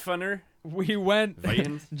 Weihenstephaner? We went,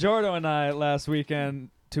 Weihen? Jordo and I last weekend,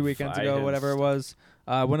 2 weekends ago, whatever it was,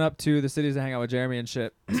 went up to the cities to hang out with Jeremy and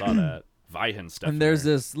shit. I saw that. Weihenstephaner. And there's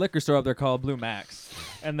this liquor store up there called Blue Max.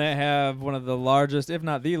 And they have one of the largest, if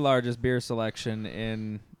not the largest, beer selection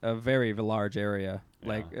in a very large area,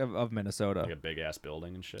 like of Minnesota. Like a big ass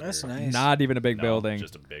building and shit. That's or- nice. Not even a big No, building.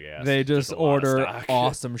 Just a big ass. They just a lot of order stock.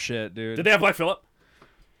 awesome shit, dude. Did they have Black Phillip?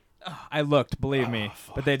 I looked, believe me,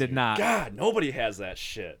 but they did not. God, nobody has that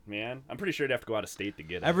shit, man. I'm pretty sure you'd have to go out of state to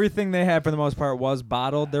get it. Everything they had for the most part was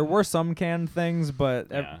bottled. There were some canned things, but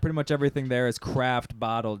Yeah. pretty much everything there is craft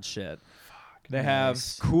bottled shit. They have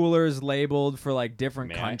Nice. coolers labeled for like different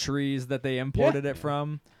May I? countries that they imported it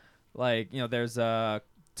from. Like, there's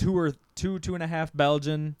two and a half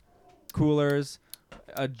Belgian coolers,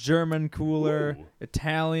 a German cooler, Ooh.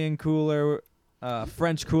 Italian cooler,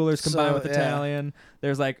 French coolers combined So, with yeah. Italian.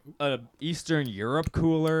 There's like a Eastern Europe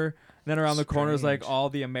cooler. Then around the corner is like Strange. all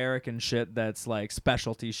the American shit that's like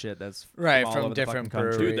specialty shit that's Right, all from over the fucking different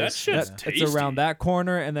country. Dude, that breweries. shit's That- tasty. It's around that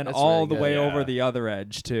corner and then That's all really the way good. over Yeah. the other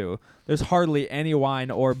edge too. There's hardly any wine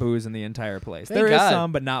or booze in the entire place. Thank There is God.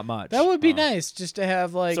 some, but not much. That would be nice just to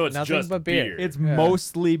have like So it's nothing just but beer. beer. It's Yeah.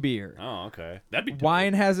 mostly beer. Oh, okay. That'd be dope.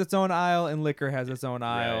 Wine has its own aisle and liquor has its own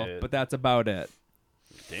aisle, Right. but that's about it.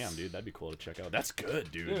 Damn, dude, that'd be cool to check out. That's good,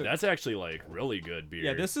 dude. That's actually like really good beer.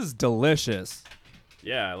 Yeah, this is delicious.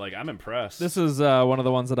 Yeah, like I'm impressed. This is one of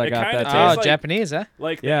the ones that I It got kinda that tastes tastes. Oh, like- Japanese, huh?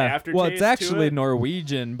 like the Yeah. aftertaste. Well, it's to actually it.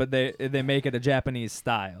 Norwegian, but they make it a Japanese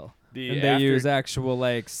style. The And they after- use actual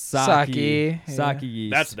like Sake, sake yeah.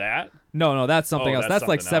 yeast. That's that. No, that's something Oh, else. that's That's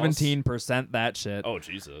like something else? 17% that shit. Oh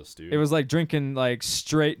Jesus, dude. It was like drinking like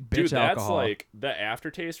straight bitch dude. That's alcohol. like the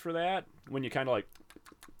aftertaste for that when you kind of like,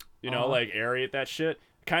 Uh-huh. like aerate that shit.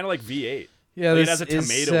 Kind of like V8. Yeah, Like, it this has a is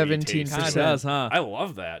tomato-y 17%. taste. Kind of does, huh? I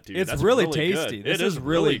love that, dude. It's That's really good. tasty. This It is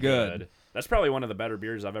really good. That's probably one of the better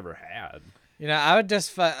beers I've ever had. You know, I would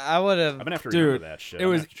just, I would I'm have. gonna have to remember Dude, that shit. it I'm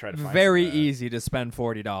gonna was have to try to find very some of that. easy to spend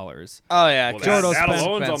 $40. Oh yeah, Well, 'cause Jordo that spent-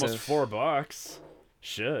 alone's expensive. almost $4.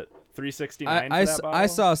 Shit, $3.69 I, for I, that s- bottle. I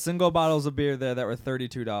saw single bottles of beer there that were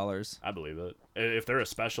 $32. I believe it. If they're a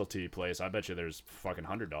specialty place, I bet you there's fucking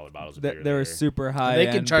 $100 bottles of They beer were there. super high. They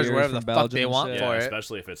can charge whatever the fuck they want Yeah, for it.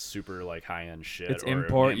 especially if it's super like high end shit. It's or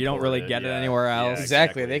import. You don't really imported. get it Yeah, anywhere yeah, else.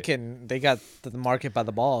 Exactly. They got the market by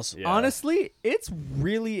the balls. Yeah. Honestly, it's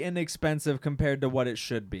really inexpensive compared to what it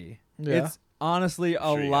should be. Yeah. It's honestly a Sure,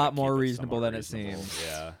 you gotta lot keep more it reasonable somewhat than it reasonable. seems.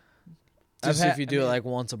 Yeah. Just I've if had- you do I it mean- like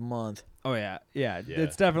once a month. Oh yeah. Yeah.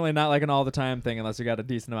 It's definitely not like an all the time thing unless you got a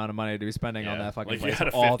decent amount of money to be spending on Yeah. that fucking Like, you place had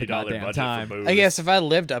a all the $50 goddamn budget time. for booze. I guess if I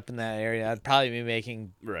lived up in that area, I'd probably be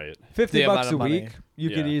making. Right. 50 the bucks amount a of money. week you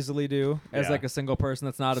could Yeah. easily do as Yeah. like a single person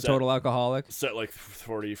that's not a Set- total alcoholic. Set like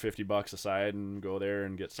 40, 50 bucks aside and go there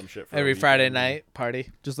and get some shit for a Every Friday weekend. night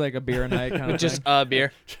party Just like a beer night kind of just thing. a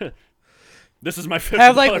beer. This is my $50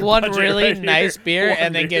 Have like one budget really right here. nice beer One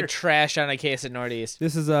and then beer. get trashed on a case of Northeast.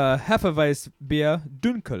 This is a Hefeweiss beer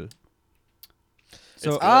Dunkel. So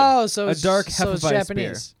It's good. Oh, so A it's, dark so it's Hefeweiss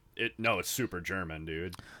Japanese. No, it's super German,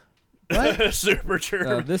 dude. What? Super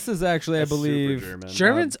German. this is actually, I That's super believe, German.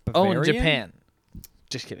 Germans own Bavarian? Japan.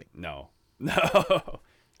 Just kidding. No. No.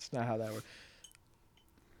 It's not how that works.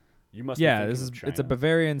 You must. be Yeah, thinking this of is China. it's a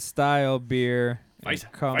Bavarian style beer. Weiss-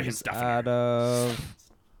 It comes Weihenstephaner. out of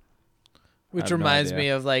Which have no reminds idea. me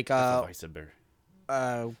of like Weissenberg.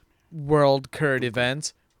 world current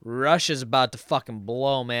events. Russia's about to fucking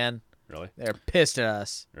blow, man. Really? They're pissed at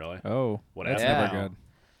us. Really? oh, What that's happened never now? good.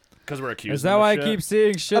 Because we're accused. Is that why I keep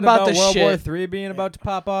seeing shit About about, the World War shit. III being about to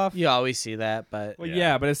pop off? You always see that, but Well, Yeah.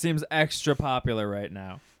 yeah, but it seems extra popular right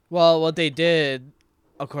now. well, what they did,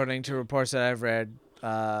 according to reports that I've read,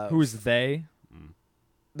 Who's they?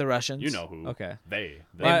 the Russians? You know who? Okay. They.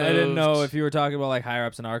 I didn't know moved- if you were talking about like higher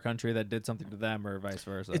ups in our country that did something to them or vice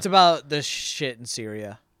versa. It's about the shit in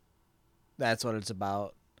Syria. That's what it's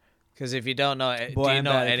about. Because if you don't know, Boy, do you I'm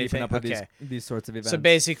know bad at anything? keeping up with Okay. these sorts of events. So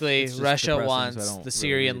basically, It's just Russia depressing, so I wants don't the really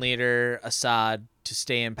Syrian read. leader Assad to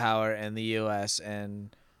stay in power, and the U.S.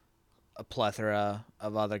 and a plethora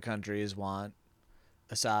of other countries want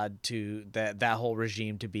Assad to that whole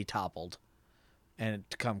regime to be toppled, and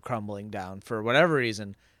to come crumbling down for whatever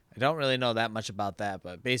reason. I don't really know that much about that,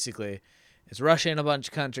 but basically it's Russia and a bunch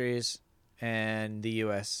of countries and the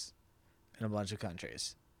US and a bunch of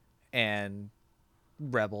countries and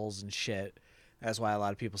rebels and shit. That's why a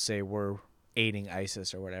lot of people say we're aiding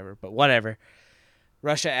ISIS or whatever, but whatever.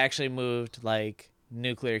 Russia actually moved like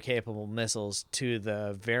nuclear capable missiles to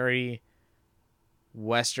the very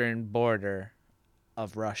western border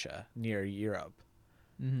of Russia near Europe.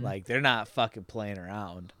 Like, they're not fucking playing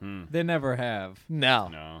around. They never have. No.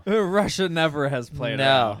 No. Russia never has played No.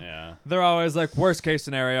 around. Yeah. They're always like, worst case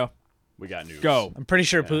scenario, We got news. go. I'm pretty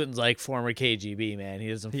sure Putin's like former KGB, man. He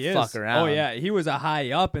doesn't He fuck is. around. Oh, yeah. He was a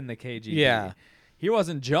high up in the KGB. Yeah. He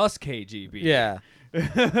wasn't just KGB. Yeah.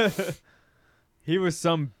 He was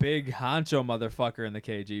some big honcho motherfucker in the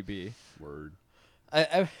KGB. Word.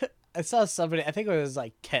 I saw somebody, I think it was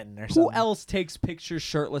like Kenton or something. Who else takes pictures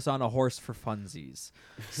shirtless on a horse for funsies?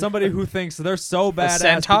 Somebody who thinks they're so badass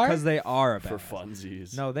centaur? because they are a For badass.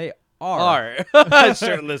 funsies. No, they are.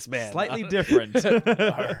 Shirtless man. Slightly different.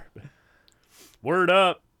 Word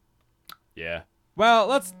up. Yeah. Well,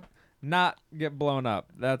 let's not get blown up.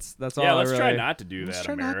 That's all. Yeah, I let's really, try not to do Let's that,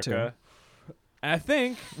 try not to. America. I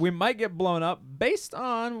think we might get blown up based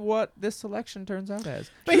on what this election turns out as.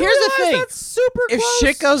 But You here's the realize thing. that's super If close?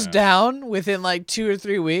 shit goes down within like 2 or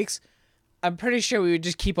 3 weeks, I'm pretty sure we would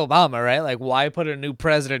just keep Obama, right? Like, why put a new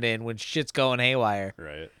president in when shit's going haywire?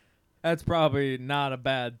 Right. That's probably not a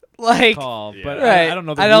bad Like, call, Yeah. but Right. I don't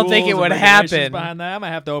know. The I don't think rules it would and regulations happen. behind that. I might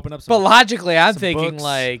have to open up some. but logically, I'm some thinking books.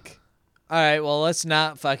 like, all right, well, let's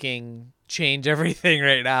not fucking change everything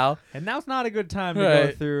right now. And now's not a good time to go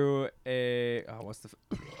Right. through a. Oh, what's the?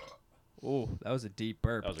 Oh, that was a deep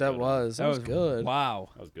burp. That was, a That good one. was good. Wow,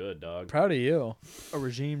 That was good, dog. Proud of you. a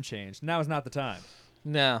regime change. Now is not the time.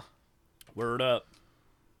 No. Word up.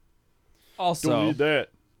 Don't Also, need that.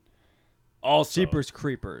 Also. Jeepers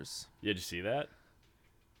Creepers. Yeah, did you see that?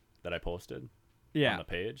 That I posted? Yeah, On the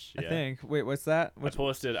page? I Yeah. think. Wait, what's that? I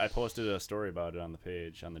posted a story about it on the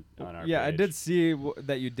page on our Yeah, I page. did see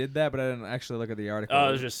that you did that, but I didn't actually look at the article. I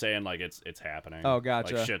was just saying like it's happening. Oh,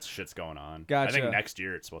 gotcha. Like shit's going on. I Gotcha. think next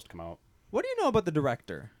year it's supposed to come out. What do you know about the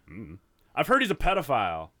director? I've heard he's a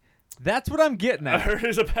pedophile. That's what I'm getting I at. heard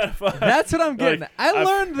he's a pedophile. That's what I'm getting Like, at. I I've-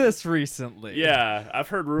 learned this recently. Yeah, I've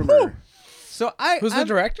heard rumor. So Who's the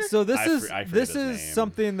director? So this I is forget this his is name.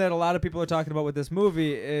 something that a lot of people are talking about with this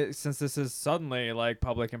movie. Since this is suddenly like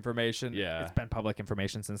public information. Yeah. It's been public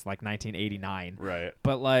information since like 1989. Right.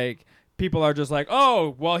 But like people are just like,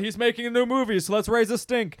 oh, well, he's making a new movie, so let's raise a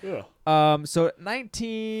stink. Yeah. So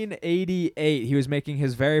 1988, he was making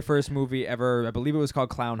his very first movie ever. I believe it was called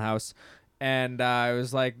Clown House, and it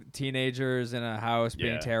was like teenagers in a house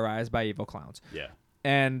being Yeah. terrorized by evil clowns. Yeah.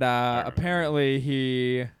 And remember apparently,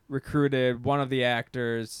 he recruited one of the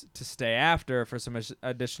actors to stay after for some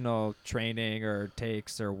additional training or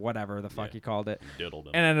takes or whatever the fuck Yeah. he called it. Diddled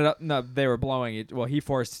him. And ended up, no, they were blowing it. Well, he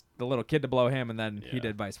forced the little kid to blow him, and then he Yeah.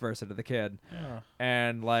 did vice versa to the kid. Yeah.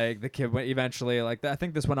 And like the kid went eventually, like I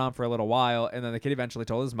think this went on for a little while, and then the kid eventually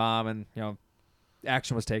told his mom, and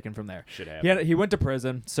action was taken from there. Shit happened. He went to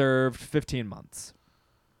prison, served 15 months.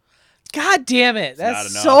 God damn it. not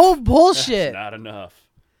That's enough. so bullshit. Not enough.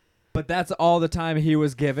 But that's all the time he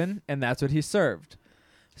was given, and that's what he served.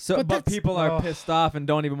 So, But but that's- people are ugh. pissed off and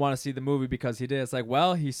don't even want to see the movie because he did. It's like,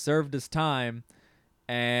 well, he served his time,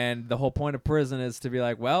 and the whole point of prison is to be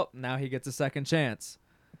like, well, now he gets a second chance.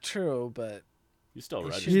 True, but He's still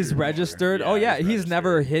registered. He's registered. Oh yeah, he's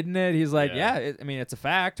never registered. hidden it. He's like, Yeah. I mean, it's a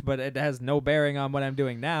fact, but it has no bearing on what I'm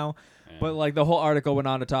doing now. Yeah. But like the whole article went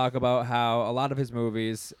on to talk about how a lot of his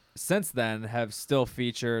movies since then have still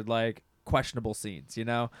featured like questionable scenes.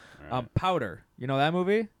 Right. Powder. You know that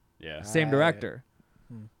movie? Yeah. Same director.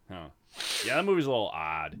 Huh. Yeah, that movie's a little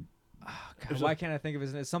odd. God, why can't I think of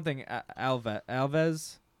his name? Something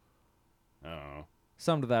Alves. I don't know.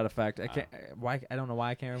 Something to that effect. I can't. Why? I don't know why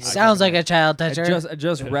I can't remember. sounds like a child I toucher.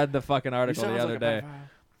 just read the fucking article the other day.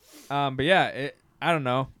 But yeah, I don't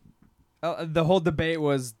know. The whole debate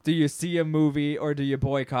was: do you see a movie or do you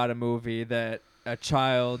boycott a movie that a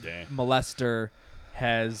child Dang. molester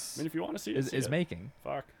I mean, if you want to see it, see is it. making?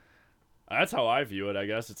 Fuck. That's how I view it, I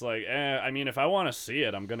guess. It's like, I mean, if I want to see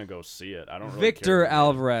it, I'm going to go see it. I don't really Victor care.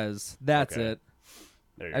 Alvarez. That's Okay. it.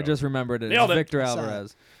 There you I go. just remembered it. Nailed It's it. Victor What's up?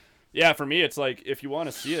 Alvarez. Yeah, for me, it's like, if you want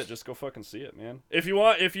to see it, just go fucking see it, man. If you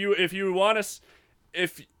want to,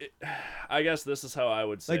 I guess this is how I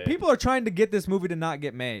would say Like people are trying to get this movie to not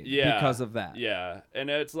get made Yeah, because of that. Yeah, and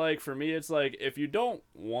it's like, for me, it's like, if you don't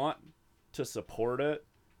want to support it,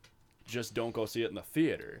 just don't go see it in the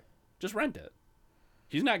theater. Just rent it.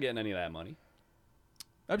 He's not getting any of that money.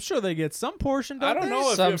 I'm sure they get some portion. Don't I don't they? know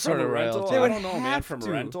if Some from sort a of rental. royalty. I They don't would know, man. have From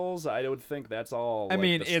to. rentals, I would think that's all. I like,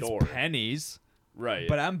 mean, the it's store. pennies, Right.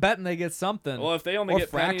 but I'm betting they get something. well, if they only or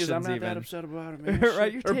get pennies, I'm fractions not even. that upset about it, man.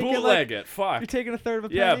 Right, Shit. you're Or taking, bootleg like- it. Fuck. You're taking a third of a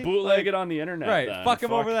penny. Yeah, bootleg Like, it on the internet. Right, then. fuck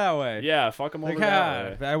them over that way. Yeah, fuck them over Like,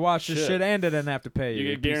 that way. I watched this Shit. shit and didn't have to pay you. You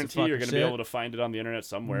you can piece of guarantee you're fucking going to be shit. able to find it on the internet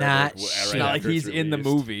somewhere. Not right shit. It's not like after it's he's in the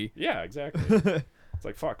released. movie. Yeah, exactly. It's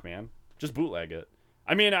like fuck, man. Just bootleg it.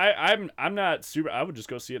 I mean, I'm not super. I would just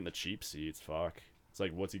go see it in the cheap seats. Fuck. It's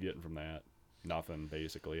like, what's he getting from that? Nothing,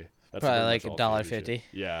 basically. That's Probably pretty like much all $1.50. shit.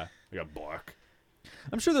 Yeah, like a buck.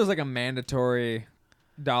 I'm sure there's like a mandatory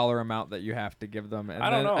dollar amount that you have to give them. And I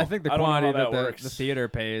don't then know. I think the I don't know how quantity that that works. the theater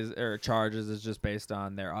pays or charges is just based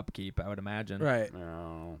on their upkeep, I would imagine. Right.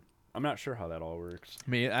 No, I'm not sure how that all works. I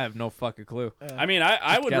mean, I have no fucking clue. I mean,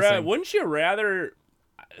 I would guessing. wouldn't you rather?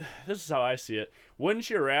 This is how I see it. Wouldn't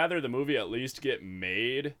you rather the movie at least get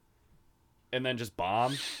made and then just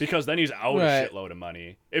bomb? Because then he's out Right. a shitload of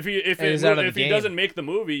money. If he's out of the if he game. doesn't make the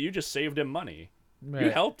movie, you just saved him money. You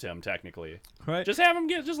Right. helped him technically. Right. Just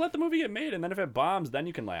let the movie get made, and then if it bombs, then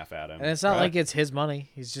you can laugh at him. And it's not Right. like it's his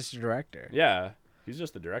money. He's just a director. Yeah, he's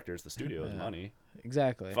just the director. It's the studio's Yeah. money.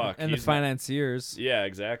 Exactly. Fuck. and the he's not- financiers. Yeah,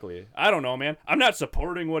 exactly. I don't know, man. I'm not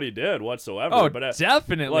supporting what he did whatsoever. Oh, but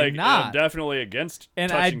definitely like, not. I'm definitely against.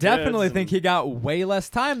 And I touching definitely kids think and- he got way less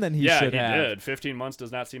time than he yeah, should he have. did. 15 months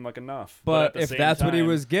does not seem like enough. But at the if same that's what he time-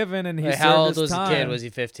 was given and he Wait, served how old his was the time, kid? Was he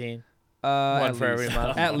 15? One One for every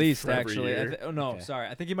month? At least, For every actually. year. No, Okay. sorry.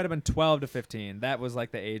 I think he might have been 12 to 15. That was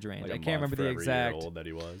like the age range. Like a I can't month remember for the every exact. year old that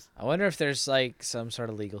he was. I wonder if there's like some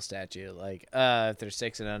sort of legal statute, like if they're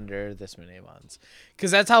 6 and under, this many months,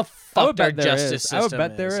 because that's how I would fucked our bet there justice is. system I would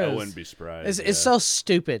bet there I is. wouldn't be surprised. It's yeah. so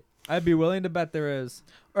stupid. I'd be willing to bet there is.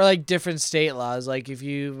 Or like different state laws, like if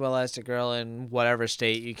you molest a girl in whatever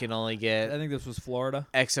state, you can only I get think this was Florida.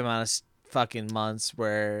 X amount of fucking months.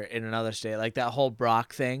 Where in another state, like that whole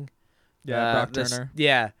Brock thing. Yeah, Brock this- Turner.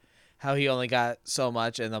 Yeah, how he only got so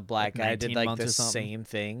much, and the black Like guy did 19 like months the or something. same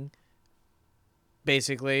thing.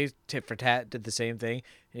 Basically, tit for tat, did the same thing,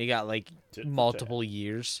 and he got like Tit for multiple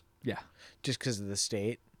years Yeah. just because of the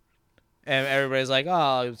state. And everybody's like,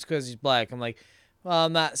 "Oh, it's because he's black." I'm like, "Well,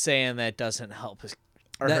 I'm not saying that doesn't help his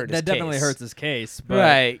or hurt his That definitely case. hurts his case. But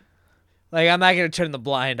Right. Like, I'm not going to turn the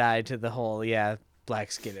blind eye to the whole, yeah,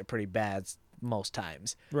 blacks get it pretty bad most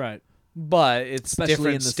times. Right. But it's Especially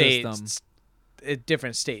different in the states. system.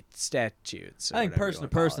 Different state statutes. or I think whatever you person to wanna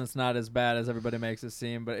call person, it's not as bad as everybody makes it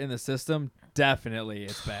seem, but in the system, definitely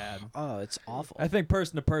it's bad. it. Oh, it's awful. I think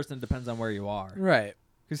person to person depends on where you are. Right.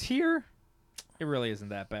 Because here, it really isn't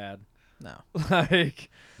that bad. No. Like,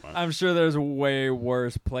 Wow. I'm sure there's way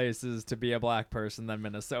worse places to be a black person than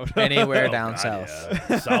Minnesota. Anywhere Oh, down God, south.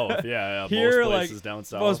 Yeah. South, yeah. Here, most like, places down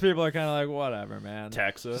south. Most people are kind of like, whatever, man.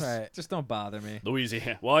 Texas. Right. Just don't bother me.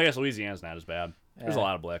 Louisiana. Well, I guess Louisiana's not as bad. There's a Yeah.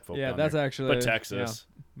 lot of black folk Yeah, down that's there. actually. But Texas.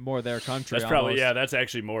 More their country. That's probably, almost. yeah, that's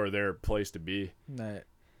actually more their place to be, Right.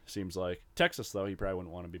 seems like. Texas, though, you probably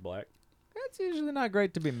wouldn't want to be black. That's usually not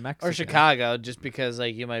great to be Mexican. Or Chicago, just because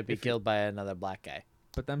like you might be killed by another black guy.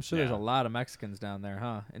 But I'm sure there's Yeah. a lot of Mexicans down there,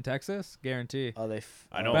 huh? In Texas, guarantee. Oh,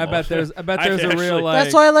 I know. But I bet most- there's. I bet I there's a real actually- like.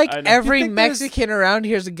 That's why like I know. every You think there's- Mexican around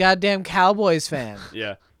here is a goddamn Cowboys fan.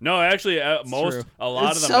 Yeah. No, actually, most true. a lot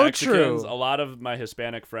It's of the so Mexicans, true. a lot of my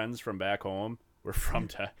Hispanic friends from back home were from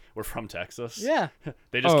Texas. Yeah.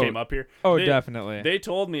 They just Oh. came up here. Oh, They- definitely. They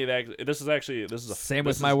told me that this is a Same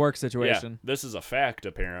this with my is- work Yeah, situation. this is a fact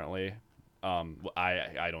apparently.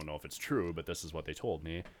 I don't know if it's true, but this is what they told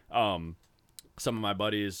me. Some of my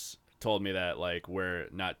buddies told me that like we're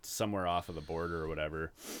not somewhere off of the border or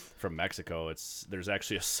whatever from Mexico, there's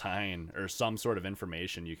actually a sign or some sort of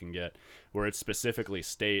information you can get where it specifically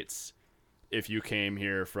states if you came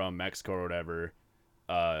here from Mexico or whatever,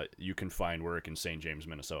 you can find work in St. James,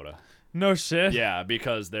 Minnesota. No shit. Yeah,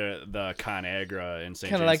 because the ConAgra in St. James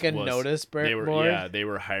Kind of like a was- notice they were, board. yeah, they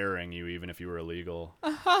were hiring you even if you were illegal,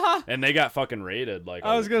 and they got fucking raided. Like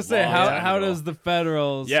I was gonna say, long how time how ago. does the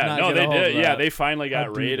federals? Yeah, not no, get they a hold did. of Yeah, that? they finally How got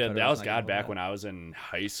do the raided. That federals was not God get a hold back of when I was in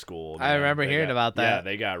high school. I remember hearing about Yeah, that.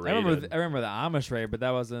 they got I raided. remember the Amish raid, but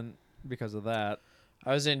that wasn't because of that.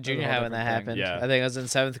 I was in junior whole high when that different thing. happened. Yeah. I think I was in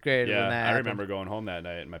 7th grade when Yeah, that I happened. remember going home that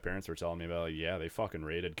night and my parents were telling me about like, yeah, they fucking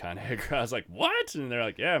raided ConAgra. I was like, what? And they're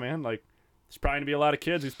like, yeah, man, like there's probably gonna be a lot of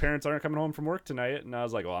kids whose parents aren't coming home from work tonight. And I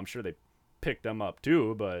was like, well, I'm sure they picked them up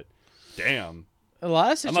too, but damn, A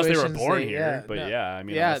lot of unless situations. they were born they- here. yeah, But no. yeah, I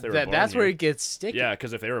mean, yeah, unless they were born that's here. where it gets sticky. Yeah,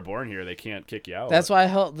 because if they were born here, they can't kick you out. That's why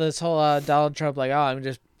this whole Donald Trump, like, oh, I'm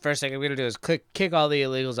just first thing I'm gonna do is kick all the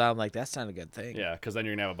illegals out. I'm like, that's not a good thing. Yeah, because then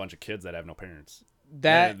you're gonna have a bunch of kids that have no parents.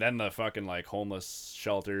 that then the fucking like homeless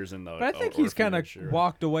shelters and the. But I think he's kind of orphanage or-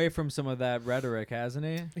 walked away from some of that rhetoric, hasn't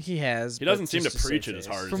he? he has. He doesn't but seem to just preach save it as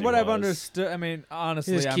face. hard as From he what I've was. understood, I mean,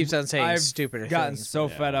 honestly, just keeps on saying I've stupider gotten things. so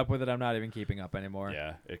Yeah. fed up with it, I'm not even keeping up anymore.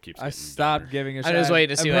 Yeah, it keeps. I getting stopped dumber. giving a I'm shit. just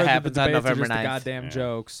waiting to see I've what heard that happens the on debates are November just a 9th. goddamn Yeah.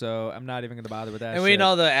 joke, so I'm not even gonna bother with that. And we shit.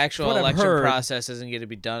 know the actual what I've election heard. process isn't going to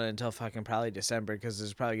be done until fucking probably December because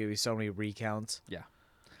there's probably going to be so many recounts.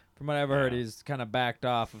 From what I've heard, Yeah. he's kind of backed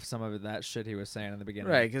off of some of that shit he was saying in the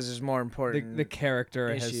beginning. Right, because there's more The, important. the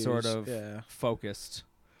character has sort issues, of yeah. focused.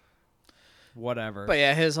 Whatever. But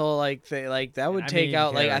yeah, his whole like thing, like that would I take mean,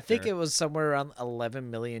 out like I think character. it was somewhere around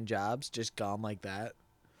 11 million jobs just gone like that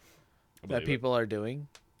I that believe it. people are doing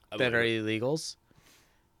I that are believe it. illegals.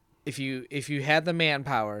 If you had the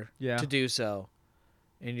manpower Yeah. to do so,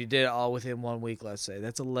 and you did it all within 1 week, let's say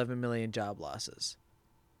that's 11 million job losses,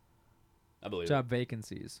 I believe job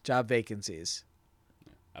vacancies. job vacancies,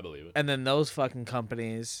 it. I believe it. and then those fucking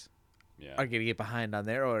companies Yeah. are gonna get behind on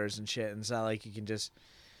their orders and shit. And it's not like you can just,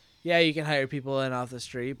 yeah, you can hire people in off the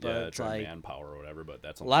street, but Yeah, it's try like manpower or whatever, but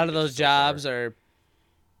that's a lot of those jobs are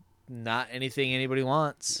not anything anybody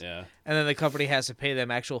wants. Yeah. And then the company has to pay them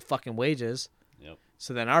actual fucking wages. Yep.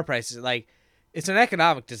 So then our prices, like, it's an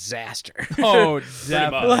economic disaster. Oh, much.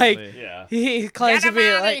 definitely. Like- Yeah. He claims to be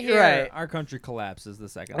like, right. Our country collapses the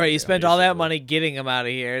second. Right, I you do. spend all that basically. money getting them out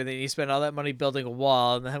of here, and then you spend all that money building a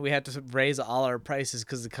wall, and then we have to raise all our prices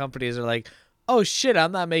because the companies are like, oh shit,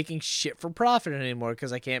 I'm not making shit for profit anymore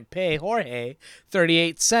because I can't pay Jorge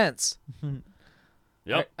 38 cents.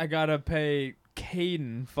 Yep. I gotta pay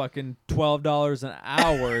Caden fucking $12 an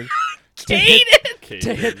hour Okay,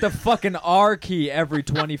 to hit the fucking R key every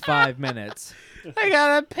 25 minutes. I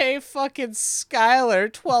gotta pay fucking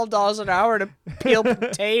Skylar $12 an hour to peel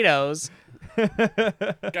potatoes,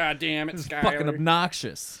 God damn it, It's Skyler. fucking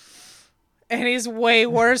obnoxious. and he's way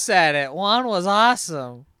worse at it. Juan was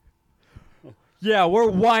awesome. Yeah, we're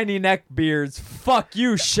whiny neckbeards. Fuck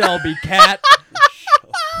you, Shelby Cat.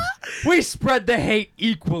 We spread the hate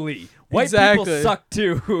equally. White Exactly. people suck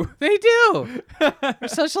too. They do. They're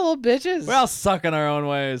such little bitches. We all suck in our own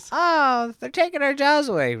ways. oh, they're taking our jobs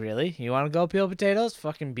away. Really? You want to go peel potatoes?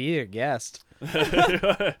 Fucking be a guest.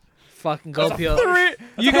 Fucking go peel.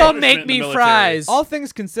 You go punishment make in the me military. fries. All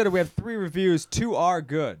things considered, we have 3 reviews. 2 are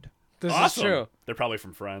good. This Awesome. is true. They're probably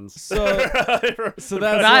from friends. So They're that's Not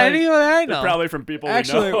like- anyone I know. probably from people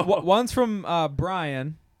actually, we know. one's from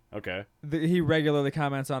Brian. Okay. He regularly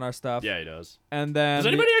comments on our stuff. Yeah, he does. And then Does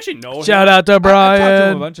anybody actually know Shout him? out to I've talked to him a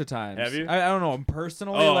Brian. bunch of times. Have you? I don't know him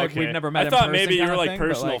personally. Oh, like okay. we've never met I in thought person. maybe you kinda were like thing, but,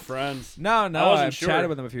 personal like, friends. No, I wasn't I've sure. chatted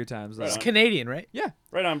with him a few times. Though. Right He's on. Canadian, right? Yeah.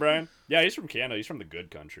 Right on, Brian. Yeah, he's from Canada. He's from the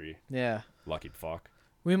good country. Yeah. Lucky fuck.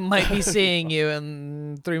 We might be seeing you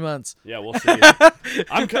in 3 months. Yeah, we'll see.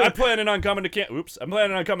 I'm planning on coming to I'm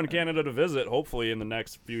planning on coming to Canada to visit. Hopefully in the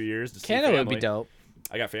next few years. To see Canada would be family. dope.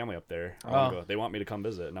 I got family up there. I Oh. wanna go. They want me to come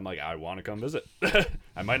visit, and I'm like, I want to come visit.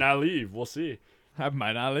 I might not leave. We'll see. I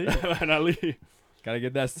might not leave. I might not leave. Gotta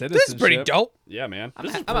get that citizenship. This is pretty dope. Yeah, man.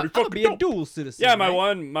 This is I'm pretty gonna fucking be a dope. dual citizen. Yeah, my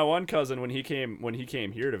right? one cousin when he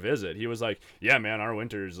came here to visit, he was like, "Yeah, man, our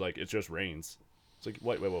winters like it just rains." It's like,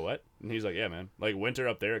 wait, what? And he's like, "Yeah, man, like winter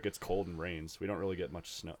up there, it gets cold and rains. We don't really get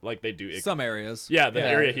much snow. Like they do." Some areas. Yeah, the Yeah.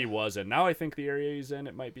 area he was in. Now I think the area he's in,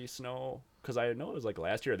 it might be snow. Because I know it was like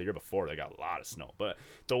last year or the year before they got a lot of snow. But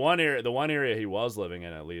the one area he was living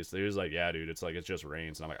in, at least, he was like, "Yeah, dude, it's like it just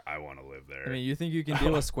rains." And I'm like, "I want to live there." I mean, you think you can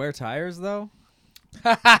deal with square tires though?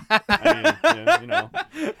 yeah, you know.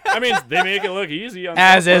 I mean, they make it look easy. On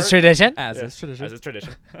As some is part. tradition. As Yeah, is tradition. As is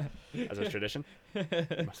tradition. As is tradition.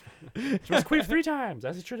 She must queef 3 times.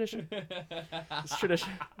 As is tradition. It's tradition.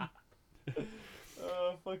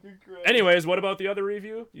 fucking great. Anyways, what about the other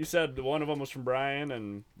review? You said one of them was from Brian,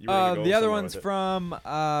 and you were gonna go The other somewhere one's with it.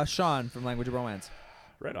 from Sean from Language of Romance.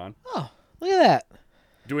 Right on. Oh, look at that.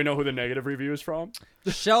 Do we know who the negative review is from?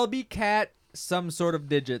 Shelby Cat, some sort of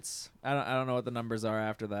digits. I don't know what the numbers are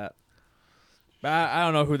after that. But I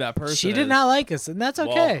don't know who that person She is. did not like us, and that's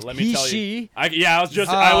okay. Well, let me He, tell you. she. I was just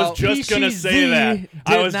he, gonna she, say ze that.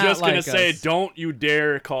 I did was not just gonna like say, us. don't you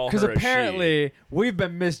dare call her Because a apparently we've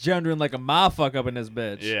been misgendering like a motherfucker up in this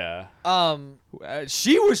bitch. she. Yeah.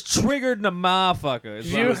 She was triggered in a motherfucker.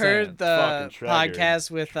 is what You I'm saying. heard the Fucking triggered. podcast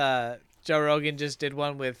with Joe Rogan just did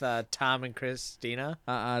one with Tom and Christina.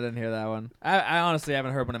 I didn't hear that one. I honestly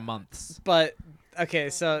haven't heard one in months. But okay,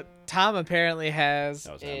 so Tom apparently has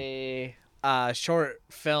That was him. a short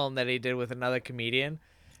film that he did with another comedian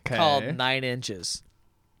called 9 Inches.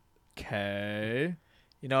 Okay.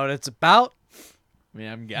 You know what it's about? I mean,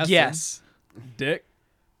 I'm guessing. Yes. Dick.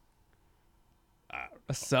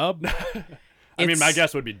 A sub. I mean, my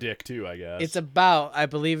guess would be Dick too. I guess It's about, I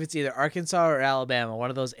believe it's either Arkansas or Alabama, one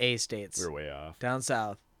of those A states we're way off. down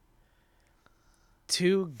south.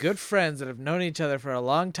 Two good friends that have known each other for a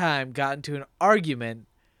long time got into an argument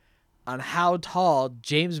on how tall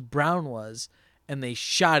James Brown was, and they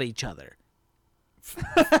shot each other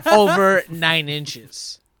over 9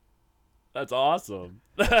 inches. That's awesome.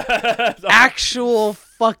 Actual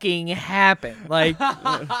fucking happened. Like,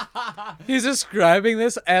 he's describing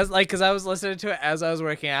this as, like, because I was listening to it as I was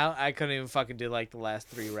working out. I couldn't even fucking do, like, the last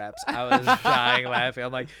 3 reps. I was dying laughing.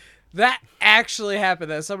 I'm like, that actually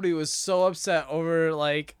happened. That somebody was so upset over,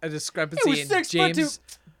 like, a discrepancy He was in 6'2". James.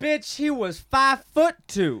 Bitch, he was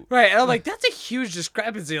 5'2". Right. And I'm like, that's a huge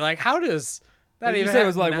discrepancy. Like, how does that You even said it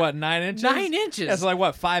was happen? like what, 9 inches? 9 inches. That's like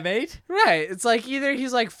what, 5'8"? Right. It's like either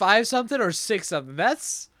he's like 5 something or 6 something.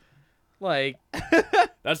 That's like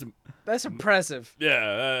That's impressive. yeah.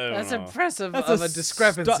 I don't That's know. impressive That's of a a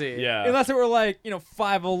discrepancy. Yeah. Unless it were like,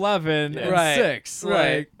 5'11" and Right. 6.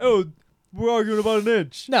 Right. Like, oh, we're arguing about an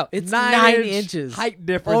inch. No, it's 9 9 inch inches. height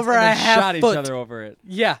difference Over and a then half shot foot. each other over it.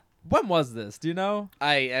 Yeah. When was this? Do you know?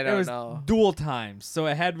 I It don't was know. dual times, so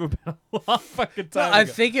it had to have been a long fucking Well, time I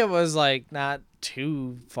ago. think it was like not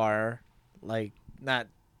too far, like not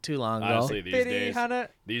too long ago. Honestly,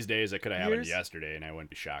 these days it could have happened years? yesterday, and I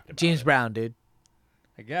wouldn't be shocked about James it. Brown, dude.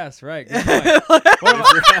 I guess, right. Good point.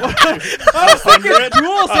 I was thinking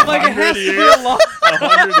dual, so like it has to be a long.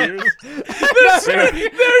 100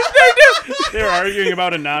 years. They're arguing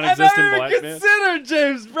about a I non-existent never black even man. considered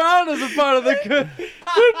James Brown as a part of the.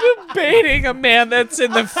 We're debating a man that's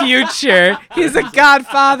in the future. He's the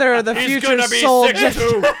godfather of the He's future gonna be soldier.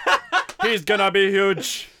 6'2". He's gonna be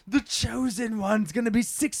huge. The chosen one's gonna be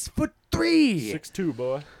 6'3". 6'2",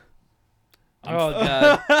 boy. Oh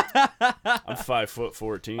god. I'm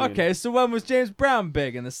 5'14". Okay, so when was James Brown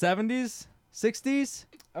big? In the 70s, 60s?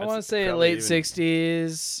 I want to That's say probably late even-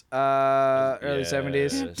 60s, early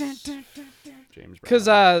 70s. James Because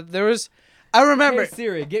Brown. there was, I remember, Hey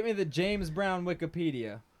Siri, get me the James Brown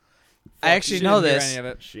Wikipedia. I actually She know didn't hear this any of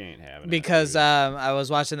it. She ain't having because it. I was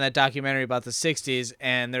watching that documentary about the 60s,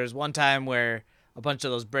 and there was one time where a bunch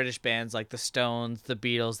of those British bands like the Stones, the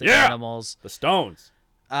Beatles, the Yeah! Animals, The Stones.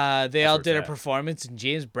 they all where did a it's at. performance, and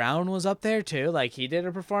James Brown was up there too. Like, he did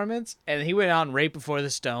a performance, and he went on right before the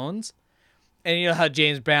Stones. And you know how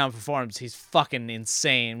James Brown performs? He's fucking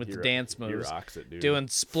insane with the dance He moves. rocks it, dude. Doing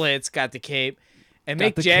splits, got the cape. And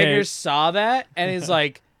Got Mick the Jagger cape. saw that, and he's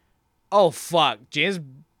like, oh, fuck. James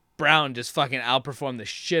Brown just fucking outperformed the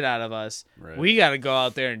shit out of us. Right. We got to go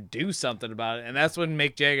out there and do something about it. And that's when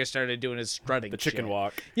Mick Jagger started doing his strutting the chicken shit.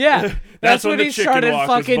 walk. Yeah. That's when when the he chicken started walk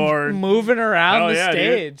was fucking born. moving around Hell the yeah,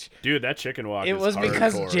 dude. stage. Dude, that chicken walk It is was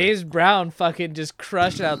because hardcore. James Brown fucking just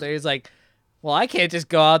crushed it out there. He's like, well, I can't just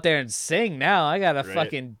go out there and sing now. I got to Right.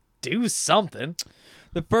 fucking do something.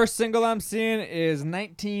 The first single I'm seeing is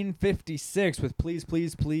 1956 with Please,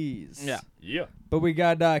 Please, Please. Yeah. Yeah. But we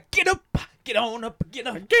got Get Up, Get On Up, Get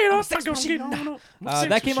Up. Get up, Sex get Machine. on up.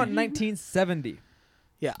 That came out in 1970.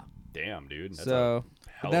 Yeah. Damn, dude. That's So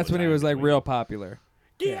hell of that's a when he time was like between. real popular.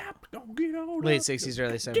 Get up, don't get on Late up. 60s,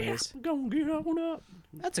 early 70s. Don't get on up.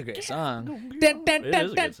 That's a great song. Dun, dun, It dun,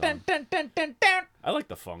 is a dun, good song. dun, dun, dun, dun. I like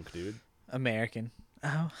the funk, dude. American.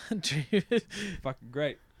 Oh, Fucking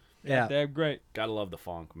great. yeah. Damn great. Gotta love the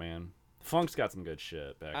funk, man. The funk's got some good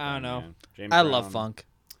shit back I don't then, know. man. James I Brown, love funk.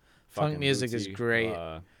 Funk fucking music is Bootsy,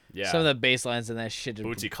 great. Yeah. Some of the bass lines in that shit are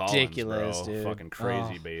Bootsy Collins, ridiculous, bro. dude. Fucking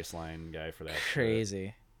crazy Oh, bass line guy for that. shit.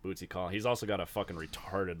 crazy. Bootsy Collins. He's also got a fucking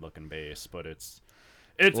retarded looking bass, but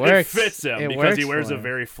it Works. fits him It because he works wears for a him.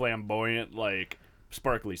 very flamboyant, like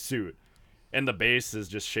sparkly suit. And the bass is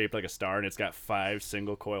just shaped like a star, and it's got 5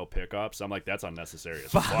 single coil pickups. I'm like, that's unnecessary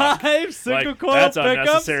as fuck. 5 single Like, coil that's pickups.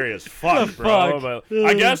 unnecessary as fuck, bro. fuck? But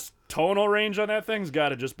I guess tonal range on that thing's got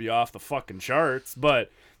to just be off the fucking charts.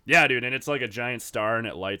 But yeah, dude, and it's like a giant star, and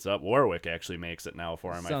it lights up. Warwick actually makes it now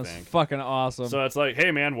for him, Sounds I think. fucking awesome. So it's like,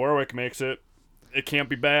 hey man, Warwick makes it. It can't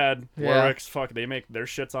be bad. Yeah. Warwick's they make their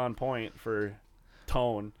shit's on point for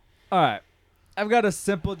tone. All right. I've got a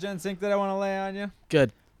simple Gen Sync that I want to lay on you.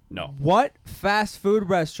 Good. No. What fast food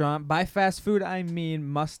restaurant, by fast food I mean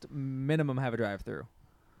must minimum have a drive-through?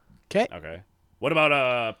 Okay. What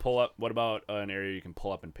about pull up? What about an area you can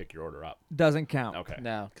pull up and pick your order up? Doesn't count. Okay.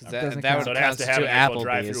 No, because Doesn't that count. would So it has to have constitute an actual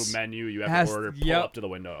drive-through Applebee's. menu. You Has- have to order, pull yep. up to the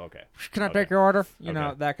window. Okay. Can I Okay. take your order? You know,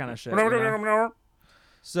 Okay. that kind of shit. you know?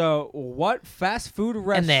 So, what fast food then-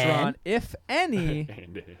 restaurant, if any,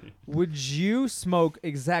 would you smoke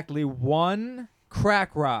exactly one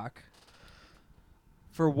crack rock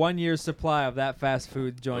for 1 year's supply of that fast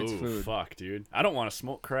food joint's Ooh, food? fuck, dude. I don't want to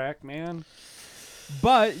smoke crack, man.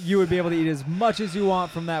 but you would be able to eat as much as you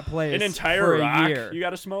want from that place. An entire for a rock year. you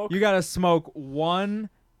got to smoke? You gotta smoke one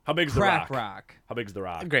How big's the crack rock? rock. How big's the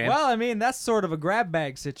rock? Graham. Well, I mean, that's sort of a grab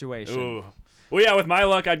bag situation. Ooh. Well, yeah, with my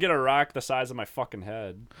luck, I'd get a rock the size of my fucking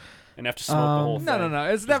head and have to smoke the whole thing. No.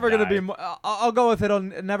 It's Just never gonna be. die. I'll go with it'll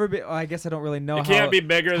never be. Well, I guess I don't really know It how can't be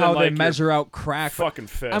bigger how than they like measure out crack. but fucking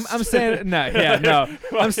fist. I'm saying no.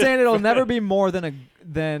 I'm saying it'll never be more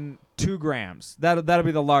than 2 grams. That'll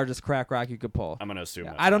be the largest crack rock you could pull. I'm gonna assume.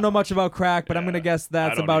 That's I don't not know much about crack, but I'm Yeah, gonna guess I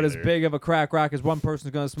that's don't about as either. big of a crack rock as one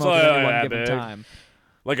person's gonna smoke So, at any one yeah, given big. time.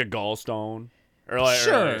 like a gallstone or like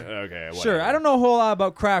Sure. okay. Whatever. Sure, I don't know a whole lot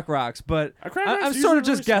about crack rocks, but Are crack I'm rocks sort of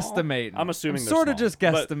usually just really small? guesstimating. I'm assuming I'm they're sort of small, just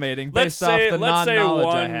but guesstimating Let's based off say the let's say non-knowledge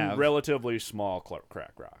I one have. relatively small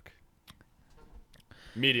crack rock,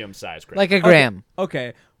 medium sized crack. Like a gram.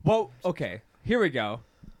 Okay. Well, okay. Here we go.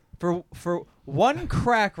 For one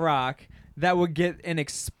crack rock that would get an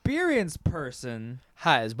experienced person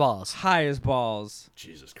High as balls. high as balls.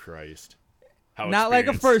 Jesus Christ. How Not like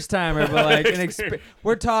a experienced. first timer, but like an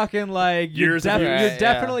we're talking like you're, Years of use. you're Yeah.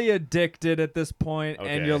 definitely addicted at this point, and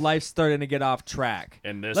Okay. your life's starting to get off track.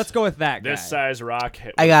 And this. Let's go with that guy. This size rock.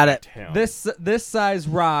 I got it. Him. This size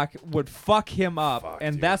rock would fuck him up, Fuck,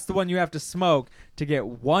 and dude. that's the one you have to smoke to get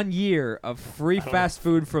 1 year of free fast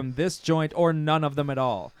food from this joint, or none of them at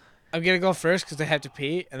all. I'm gonna go first because I have to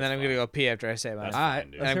pee, and then I'm gonna go pee after I say mine. That's All right,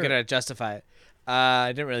 fine, dude. And I'm sure. gonna justify it.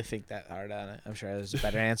 I didn't really think that hard on it. I'm sure there's a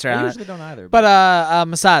better answer I on it. usually don't either. But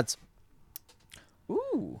Massad's.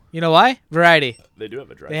 Ooh, You know why? Variety. They do have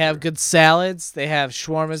a drive. They have good salads. They have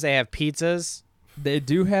shawarmas. They have pizzas. they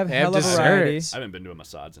do have They have hella variety. desserts. I haven't been to a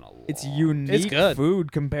Massad's in a long. It's unique good.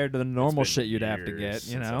 food compared to the normal It's been shit you'd have to years get. You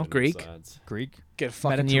since I've know, been to Greek. Massad's. Greek, Get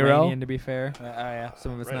fucking Mediterranean. Euro. To be fair, Oh yeah.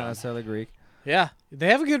 some of it's Right not on. necessarily Greek. Yeah. They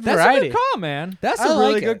have a good That's variety. a good call, man. That's I a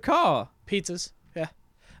really like good it. call. Pizzas. Yeah.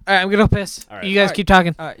 All right. I'm gonna go piss. All right. You guys All right. keep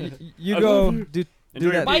talking. You I go love you. do Enjoy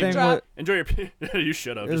your that mic thing. drop. Enjoy your. You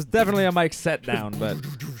should have. It was definitely a mic set down, but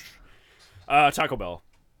Taco Bell.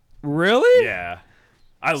 really, Yeah.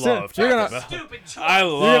 I So love you're Taco gonna- Bell. I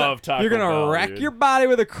love Taco you're gonna Bell. wreck dude. your body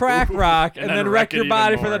with a crack rock, And and then then wreck wreck it your even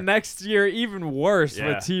body for more. the next year even worse Yeah.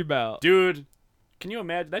 with T-Bell. Dude, can you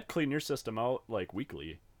imagine that? Clean your system out like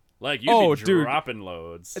weekly. Like you'd Oh, be dude. dropping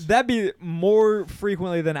loads. That'd be more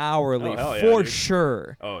frequently than hourly, Oh, hell yeah, for dude.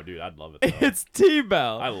 sure. Oh, dude, I'd love it. Though. It's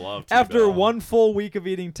T-Bell. I love T-Bell. After one full week of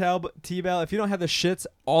eating T-Bell, if you don't have the shits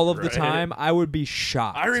all of the Right. time, I would be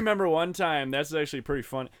shocked. I remember one time. That's actually pretty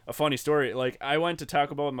fun. A funny story. Like I went to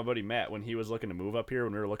Taco Bell with my buddy Matt when he was looking to move up here.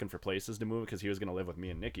 When we were looking for places to move because he was gonna live with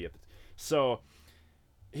me and Nikki. So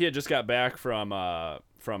he had just got back from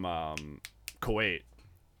Kuwait,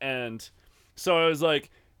 and so I was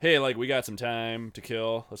like, "Hey, like we got some time to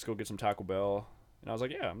kill. Let's go get some Taco Bell." And I was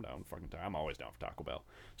like, "Yeah, I'm down. Fucking time. I'm always down for Taco Bell."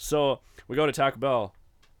 So we go to Taco Bell,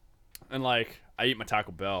 and like I eat my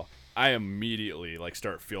Taco Bell. I immediately like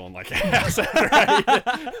start feeling like ass after I eat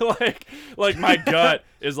it. like my gut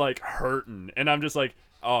is like hurting, and I'm just like,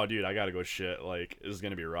 oh dude, I gotta go shit. Like this is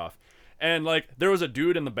gonna be rough. And like there was a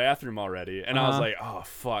dude in the bathroom already, and I was like, oh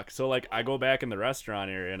fuck. So like I go back in the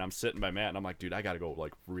restaurant area, and I'm sitting by Matt, and I'm like, dude, I gotta go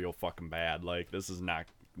like real fucking bad. Like this is not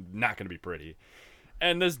gonna be pretty.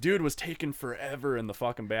 And this dude was taking forever in the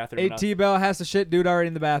fucking bathroom. Hey, and I- T-Bell has the shit dude already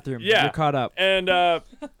in the bathroom. Yeah. You're caught up.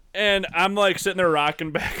 And I'm like sitting there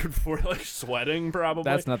rocking back and forth, like sweating probably.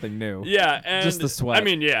 That's nothing new. Yeah, and Just the sweat. I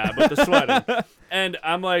mean, yeah, but the sweating. And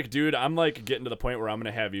I'm like, dude, I'm like getting to the point where I'm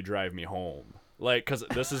gonna have you drive me home, like, cause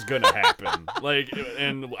this is gonna happen. Like,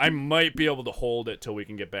 and I might be able to hold it till we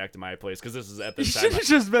can get back to my place, cause this is at You this should time. have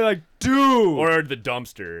just been like, dude. Or the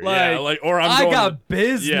dumpster, yeah, Like, or I'm I going. got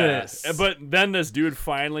business. Yeah, but then this dude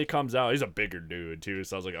finally comes out. He's a bigger dude too,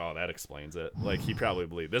 so I was like, oh, that explains it. Like he probably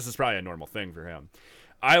believed this is probably a normal thing for him.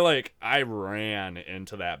 I ran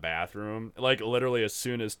into that bathroom like literally as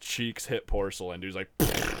soon as cheeks hit porcelain. Dude's like,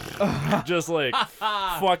 just like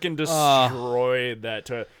fucking destroyed that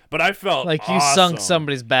toilet. But I felt Like you awesome. sunk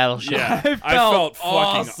somebody's battleship. Yeah, I felt felt fucking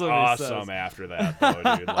awesome, he awesome says. after that, though, dude.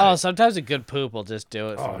 Like, Oh, sometimes a good poop will just do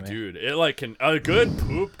it for oh, me. dude, it like can a good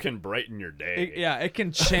poop can brighten your day. It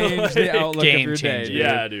can change the outlook Game of your day. changer.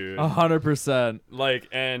 Yeah, dude. 100%. Like,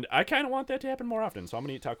 and I kind of want that to happen more often, so I'm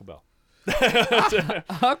gonna eat Taco Bell.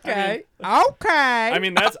 Okay. Okay. I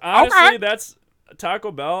mean, that's honestly that's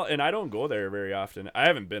Taco Bell, and I don't go there very often. I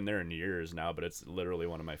haven't been there in years now, but it's literally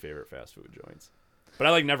one of my favorite fast food joints. But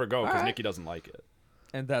I like never go because Alright. Nikki doesn't like it,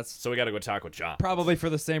 And that's so we got to go Taco John. probably for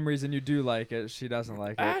the same reason you do like it. She doesn't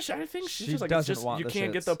like it. Ash, I think she's She just like doesn't it's just, want you the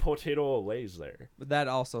can't get shits. the potato Lays there. But that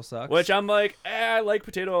also sucks. Which I'm like, I like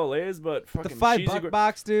potato Lays, but the fucking $5 cheesy,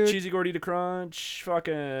 box, dude. cheesy Gordita Crunch,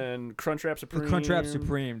 fucking Crunchwrap The Supreme, Crunchwrap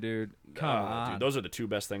Supreme, dude. Come on. Dude, those are the two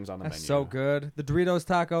best things on the That's menu. so good. The Doritos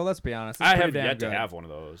taco, let's be honest. It's I pretty have damn yet good. to have one of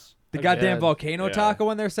those. The They're goddamn good. volcano Yeah. taco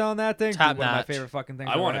when they're selling that thing. Top Dude, one of my notch. favorite fucking things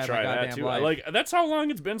I want to try that too. Life. Like that's how long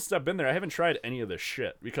it's been since I've been there. I haven't tried any of this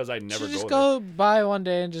shit because I never Just go go buy one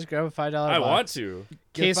day and just grab a $5 there. I box. want to,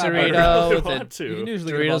 Get $5 I Quesarito really with want it. to. You can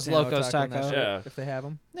usually Doritos get a volcano Locos taco and that taco. shit Yeah. if they have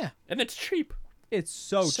them. and it's cheap. It's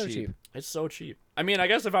so, So cheap. cheap. It's so cheap. I mean, I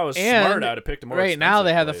guess if I was And smart, I'd have picked a more. Right now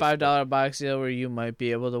they have the expensive place, $5 box deal where you might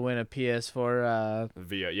be able to win a PS4. but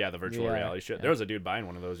the virtual Yeah, reality shit. yeah. There was a dude buying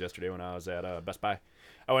one of those yesterday when I was at Best Buy.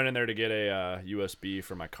 I went in there to get a USB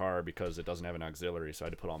for my car because it doesn't have an auxiliary, so I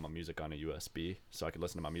had to put all my music on a USB so I could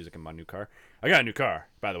listen to my music in my new car. I got a new car,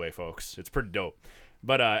 by the way, folks. It's pretty dope.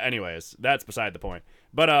 But anyways, that's beside the point.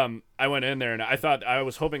 But I went in there and I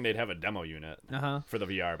was hoping they'd have a demo unit for the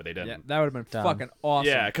VR, but they didn't. Yeah, that would have been Dumb. fucking awesome.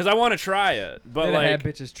 Yeah, because I want to try it, but They'd have like, had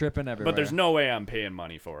bitches tripping everywhere. but there's no way I'm paying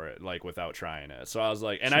money for it, like without trying it. So I was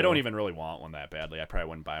like, and I don't even really want one that badly. I probably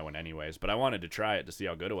wouldn't buy one anyways. But I wanted to try it to see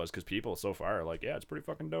how good it was because people so far are like, yeah, it's pretty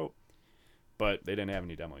fucking dope. But they didn't have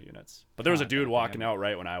any demo units. But there was a dude walking out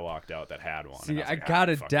right when I walked out that had one. and See, was I like,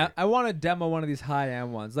 gotta fuck it. I want to demo one of these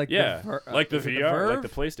high-end ones, like Yeah, like the is it VR, like Verve? the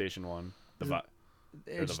PlayStation one. The Vive.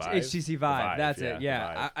 Or the Vive? HTC The Vive. Vive, That's yeah, it. the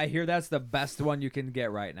Yeah, Vive. I hear that's the best one you can get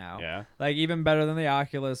right now. Yeah. Like even better than the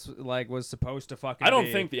Oculus. Like was supposed to fucking. I don't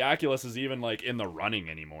be. think the Oculus is even like in the running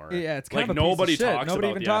anymore. Yeah, it's kind like of a piece of nobody shit. talks Nobody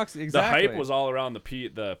about even the talks- The exactly. hype was all around the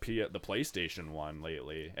PlayStation one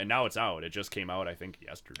lately, and now it's out. It just came out, I think,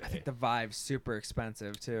 yesterday. I think the Vive's super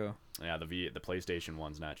expensive too. Yeah, the PlayStation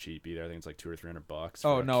one's not cheap either. I think it's like $200 or $300.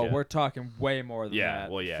 Oh for a no, kit. we're talking way more than Yeah,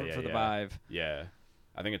 that. well, yeah, for, yeah, for the yeah. Vive. Yeah,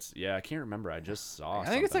 I think it's I can't remember. I just saw. I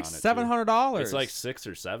think it's like something on it, too. $700. It's like 6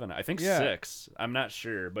 or 7. I think Yeah. 6. I'm not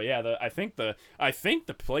sure, but yeah, I think the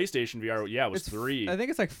PlayStation VR was It's 3. I think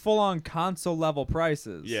it's like full on console level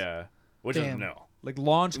prices. Yeah, which Damn. is no. Like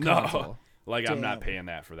launch console. No, like I'm not Damn. paying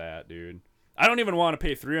that for that, dude. I don't even want to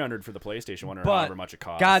pay $300 for the PlayStation one or But however much it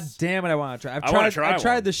costs. God damn it, I want to try. I wanna try I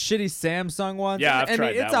tried one. the shitty Samsung ones. Yeah, I've and tried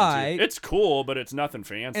it's that one alright. too. It's cool, but it's nothing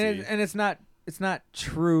fancy. and it's not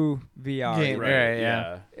true VR. Game, right? Right,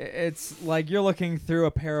 yeah. yeah. It's like you're looking through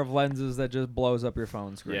a pair of lenses that just blows up your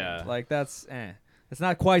phone screen. Yeah. Like that's It's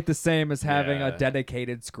not quite the same as having Yeah. a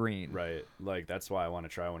dedicated screen. Right. Like that's why I want to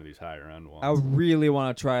try one of these higher end ones. I really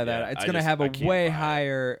want to try that. Yeah, It's I gonna just- have I a can't way buy it.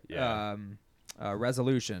 higher Yeah.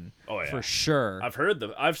 resolution. Oh, yeah. For sure.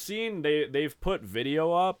 I've seen they've put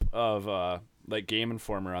video up of like Game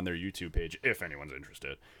Informer on their YouTube page if anyone's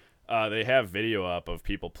interested. They have video up of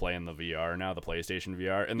people playing the VR now, the PlayStation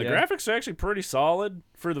VR, and the Yeah. graphics are actually pretty solid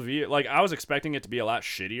for the VR. Like I was expecting it to be a lot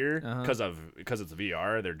shittier Uh-huh. because it's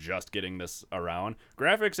VR. They're just getting this around.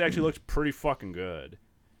 Graphics actually looked pretty fucking good.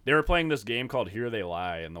 They were playing this game called Here They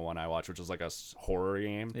Lie in the one I watched, which was like a horror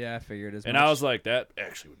game. Yeah, I figured as And much. I was like, that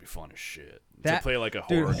actually would be fun as shit. That- to play like a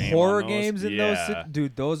dude, horror game. horror on those. games in yeah. those,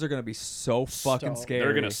 dude, those are gonna be so fucking So- scary.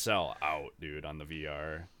 They're gonna sell out, dude, on the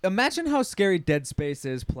VR. Imagine how scary Dead Space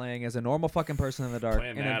is playing as a normal fucking person in the dark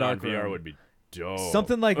Playing in that a dark on VR room. would be dope.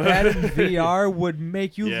 Something like that in VR would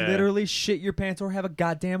make you Yeah. literally shit your pants or have a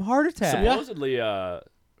goddamn heart attack. Supposedly,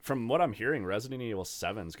 from what I'm hearing, Resident Evil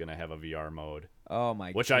 7's gonna have a VR mode, Oh my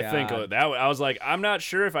god. which I think I was like, I'm not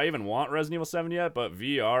sure if I even want Resident Evil 7 yet, but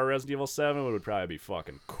VR Resident Evil 7 would probably be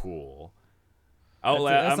fucking cool.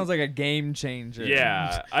 that sounds like a game changer.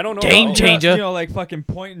 yeah, I don't know. Game how- changer. You know, like fucking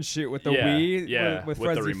point and shoot with the Yeah, Wii yeah, with the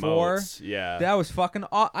Resi 4. remotes. Yeah, That was fucking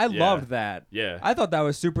I Yeah. loved that. yeah, I thought that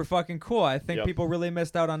was super fucking cool. I think Yep. people really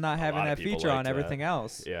missed out on not having lot of that people feature on liked that. everything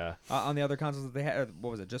else. yeah. On the other consoles that they had,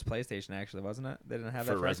 what was it? Just PlayStation actually, wasn't it? They didn't have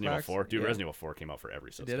that For for Resident Evil Xbox? 4, dude. Yeah. Resident Evil 4 came out for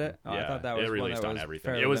every system. Did it? Oh, I yeah, thought that was it one released that on was everything.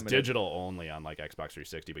 fairly It was limited. digital only on like Xbox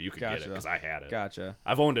 360, but you could get it Gotcha. because I had it. Gotcha.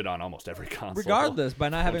 I've owned it on almost every console. Regardless, by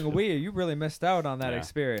not having a Wii, you really missed out on that Yeah.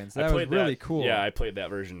 experience. I That was played really cool. Yeah, I played that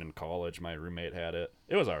version in college. My roommate had it.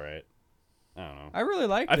 It was all right. I don't know. I really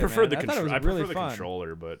liked I it. preferred man. the I thought it was I really prefer the fun.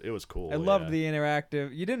 controller, but it was cool. I loved yeah. the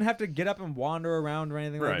interactive. You didn't have to get up and wander around or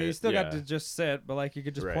anything like that. You Right, still got yeah. to just sit, but like you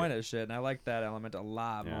could just Right. point at shit, and I liked that element a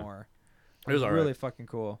lot Yeah. more. It was all right. really fucking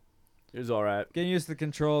cool. It was all right. Getting used to the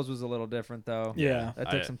controls was a little different though. Yeah.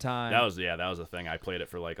 That took some time. That was the thing. I played it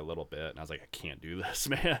for like a little bit, and I was like, I can't do this,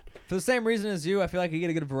 man. For the same reason as you, I feel like you get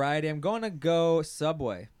a good variety. I'm going to go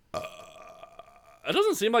Subway. It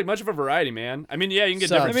doesn't seem like much of a variety, man. I mean, yeah, you can get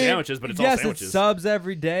Subs. different sandwiches, but it's all yes, sandwiches. it's subs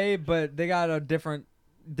every day, but they got a different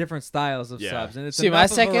styles of Yeah. subs, and it's See, enough my of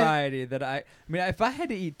second- variety that I mean, if I had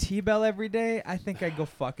to eat T-Bell every day, I think I'd go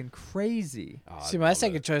fucking crazy. Oh, See, I my love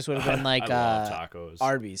second it. choice would have been like I love tacos.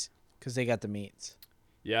 Arby's because they got the meats.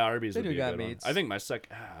 Yeah, Arby's They would do be a got good one. meats. I think my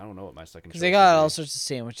second. I don't know what my second. Because choice they got would all be. sorts of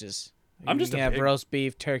sandwiches. I'm You just can a have big- roast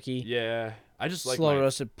beef, turkey. Yeah, I just like Slow my,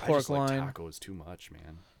 roasted I pork just like line. tacos too much,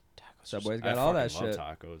 man. Subway's I got all that fucking shit.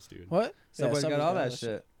 love tacos, dude. What? Subway's Yeah, got all that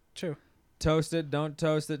shit. True. Toast it, don't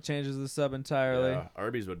toast it, changes the sub entirely. Yeah,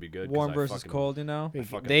 Arby's would be good. 'cause Warm I versus fucking- cold, you know. I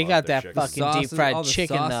fucking They love got their that chicken. fucking deep Sauces, fried all the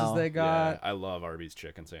chicken sauces though. they Yeah, got. I love Arby's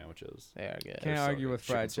chicken sandwiches. They are good. Can't They're so argue good. with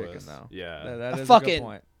fried chicken Swiss. though. Yeah. That is a fucking- good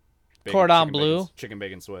point. Cordon chicken bleu? Bacon, chicken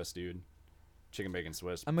bacon Swiss, dude. Chicken bacon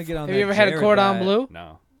Swiss. I'm gonna get on. Have that you ever had a Jared cordon diet. bleu?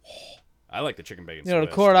 No. I like the chicken bacon You know what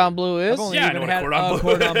Swiss. a cordon dude. bleu is? I've only Yeah, I even know what a had cordon bleu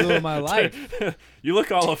cordon is. bleu in my life. You look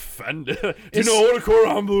all offended. Do you It's- know what a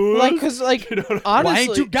cordon bleu is? Like, cause like You know what honestly, Why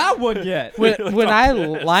ain't you got one yet? when I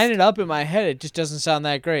line it up in my head, it just doesn't sound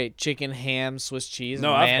that great. Chicken, ham, Swiss cheese,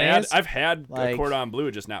 No, and I've mayonnaise. had Like- a cordon bleu,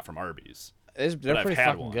 just not from Arby's. They're but I've pretty had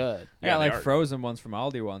fucking one. good. I Yeah, got they like are. frozen ones from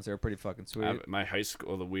Aldi once. They were pretty fucking sweet. My high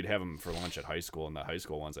school, we'd have them for lunch at high school, and the high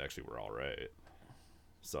school ones actually were all right.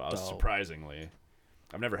 So I was Dope. surprisingly,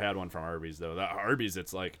 I've never had one from Arby's though. The Arby's,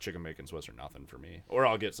 it's like chicken bacon Swiss or nothing for me. Or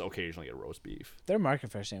I'll get occasionally a roast beef. Their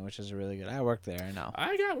market fresh sandwiches are really good. I worked there. I know.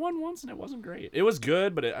 I got one once and it wasn't great. It was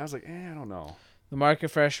good, but I was like, I don't know. The market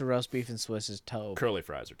fresh roast beef and Swiss is dope. Curly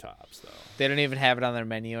fries are tops though. They don't even have it on their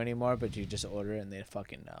menu anymore, but you just order it and they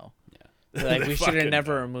fucking know. Yeah. They're like, They we should have fucking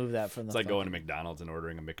never know. removed that from the. It's like going to fucking-" McDonald's and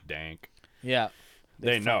ordering a McDank. Yeah.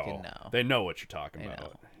 They fucking know. They know what you're talking They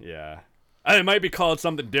about. Yeah. It might be called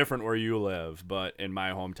something different where you live, but in my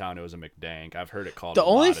hometown it was a McDank. I've heard it called. The a lot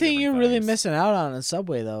only of thing different you're really things. missing out on in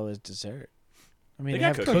Subway though is dessert. I mean, They they,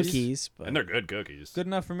 got have cookies. cookies, but And they're good cookies. Good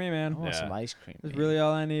enough for me, man. I want Yeah. some ice cream. That's man. really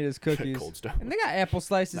all I need is cookies. Cold Stone. And they got apple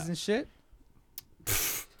slices and shit.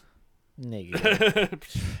 Nigga.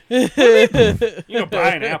 You go buy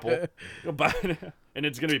an apple. You go buy and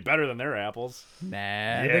it's gonna be better than their apples. Nah,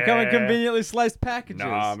 they come in Yeah. conveniently sliced packages.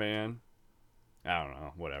 Nah, man. I don't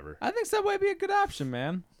know. Whatever. I think Subway would be a good option,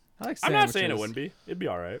 man. I like I'm sandwiches. not saying it wouldn't be. It'd be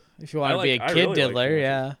all right. If you want to I be like- a I kid really like diddler, sandwiches.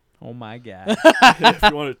 yeah. Oh my god. If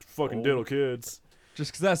you want to fucking diddle kids.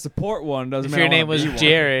 Just because I support one doesn't If mean your I wanna name was be one.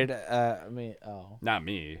 Jared, Not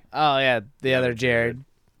me. oh yeah, the other Jared.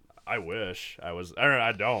 I wish I was. Or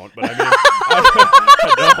I don't. But I mean,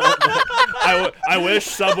 I don't. I wish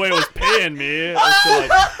Subway was paying me.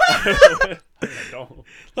 I don't.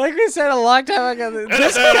 Like we said a long time ago,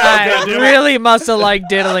 this that out, guy goddamn it. really must have liked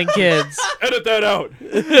diddling kids. Edit that out.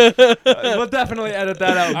 We'll definitely edit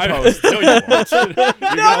that out I in post. No, you won't. You're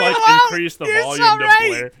gonna like won't. increase the You're volume so to right.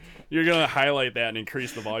 Blair. You're gonna highlight that and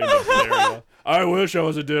increase the volume to Blair. I wish I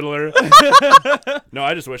was a diddler. No,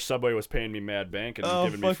 I just wish Subway was paying me mad bank and Oh,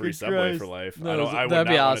 giving me free fucking Subway Christ. for life. No, I don't. I would that'd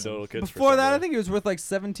not be want awesome. to diddle kids Before for that, I Subway. think he was worth like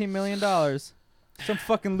 $17 million. Some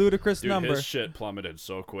fucking ludicrous Dude, number. his shit plummeted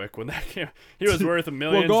so quick when that came. He was worth $1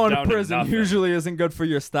 million. Well, going down to prison nothing. usually isn't good for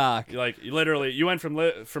your stock. Like literally, you went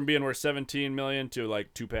from being worth 17 million to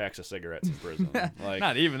like 2 packs of cigarettes in prison. Like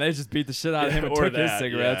Not even. They just beat the shit out of him and or took his that,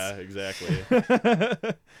 cigarettes. Yeah,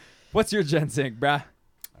 exactly. What's your ginseng, bruh?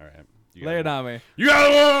 All right, you Lay got it on me. You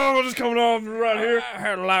got one just coming on right here. I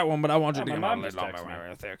heard a light one, but I want you Oh, to my get mom one just little texted me.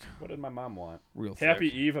 real thick. What did my mom want? Real Happy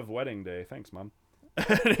thick. Eve of wedding day. Thanks, mom.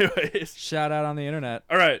 Anyways, Shout out on the internet.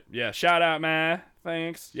 all right, yeah. Shout out, man.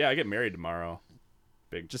 Thanks. Yeah, I get married tomorrow.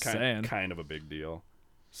 Just saying. kind of a big deal.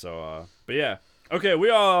 So, but yeah. Okay, we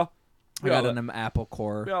all I got an apple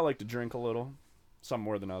core. like to drink a little. Some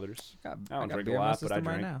more than others. I don't got drink a beer in my lot, but I system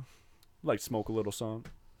right drink. now. Like to smoke a little some.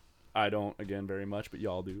 I don't, again, very much, but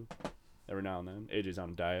y'all do. Every now and then. AJ's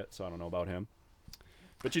on a diet, so I don't know about him.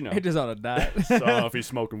 But you know. It is on a diet. So I don't know if he's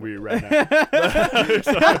smoking weed right now.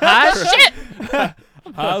 Ah shit!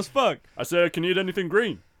 High as fuck. I said I can eat anything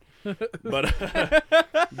green. But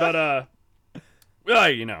well,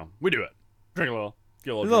 you know, we do it. Drink a little.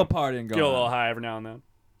 Get a little, There's a little drunk, partying get going a little on. high every now and then.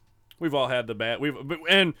 We've all had the bad.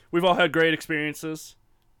 We've all had great experiences.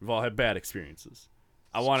 We've all had bad experiences.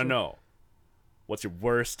 I want to know, what's your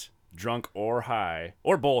worst drunk or high,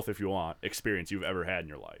 or both if you want, experience you've ever had in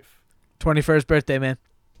your life? 21st birthday, man.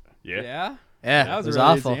 Yeah. Yeah? Yeah, That was it was a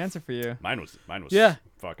really awful. easy answer for you. Mine was Yeah.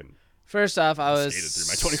 fucking First off, I was skated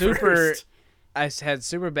through my 21st. I had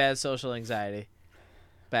super bad social anxiety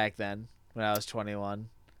back then when I was 21.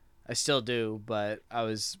 I still do, but I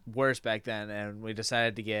was worse back then, and we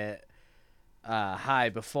decided to get high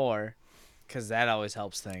before because that always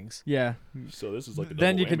helps things. Yeah. So this is like a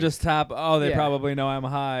Then double you can whammy. just top, oh, they Yeah. probably know I'm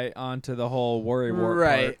high, onto the whole worry wart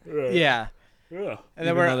Right. part. Yeah. Yeah. And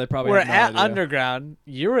then Even though they probably we're have no at idea. Underground.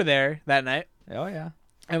 You were there that night. Oh, yeah.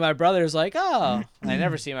 And my brother's like, oh, I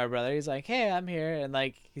never see my brother. He's like, hey, I'm here. And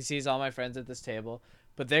like, he sees all my friends at this table,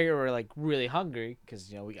 but they were like really hungry because,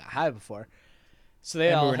 you know, we got high before. So they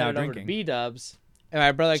And we all were now headed over to drinking. B-dubs. And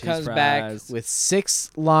my brother Cheese comes back fries. with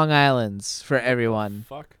 6 Long Islands for everyone.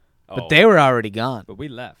 Fuck. But they were already gone. But we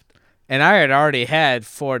left. And I had already had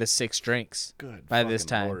 4 to 6 drinks Good by this fucking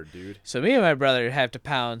time. Lord, dude. So me and my brother have to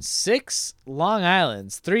pound 6 Long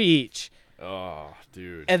Islands, 3 each. Oh,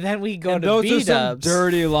 dude. And then we go And to those are some B-dubs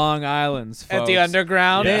dirty Long Islands, folks. at the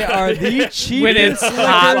underground. They are the cheapest When it's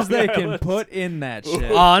hot. liquors they can put in that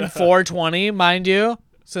shit. On 420, mind you,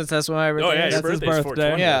 since that's when my birthday Oh yeah, is. your That's his birthday's birthday.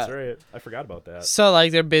 420. Yeah. That's right. I forgot about that. So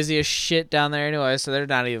like they're busy as shit down there anyway, so they're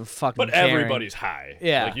not even fucking But caring. everybody's high.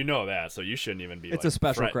 Yeah. Like you know that, so you shouldn't even be. It's like, a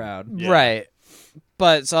special fretting. crowd. Yeah. Right.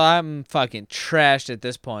 But so I'm fucking trashed at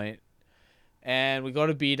this point. And we go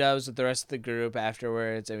to B-dubs with the rest of the group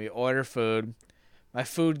afterwards and we order food. My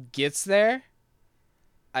food gets there.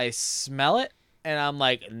 I smell it and I'm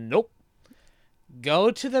like, nope.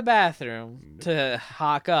 Go to the bathroom to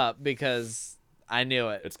hawk up because I knew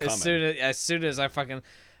it. It's as soon as I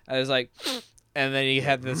was like, and then you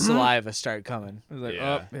had the saliva start coming. It was like,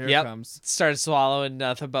 Yeah. oh, here Yep. it comes. Started swallowing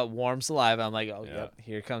nothing but warm saliva. I'm like, oh, Yeah. yep,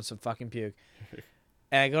 here comes some fucking puke.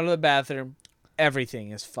 And I go to the bathroom.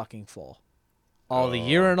 Everything is fucking full. All the Oh.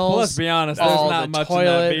 urinals. Well, let's be honest. There's all not the much in that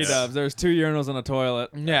toilets. B-dubs. There's 2 urinals and a toilet.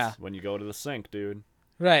 Yeah, When you go to the sink, dude.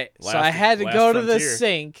 right. So Last- I had to last go to the frontier.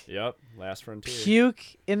 sink, Yep. Last frontier. puke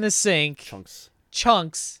in the sink,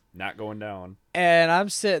 chunks, Not going down. and I'm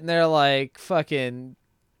sitting there like fucking,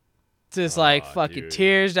 just like Aw, fucking dude.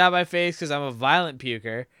 tears down my face because I'm a violent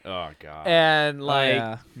puker. Oh god. And like, oh,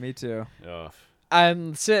 yeah, me too. Ugh.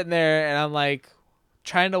 I'm sitting there and I'm like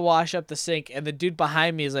trying to wash up the sink, and the dude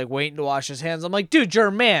behind me is like waiting to wash his hands. I'm like, dude, you're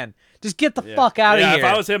a man. Just get the Yeah. fuck out of Yeah, here. if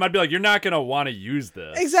I was him, I'd be like, you're not gonna want to use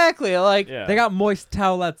this. Exactly. Like, Yeah. They got moist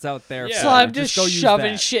towelettes out there. Yeah. for so you. I'm just go use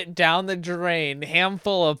shoving that. shit down the drain,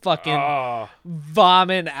 handful of fucking Oh.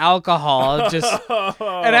 vomit alcohol. Just and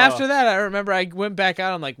and after that, I remember I went back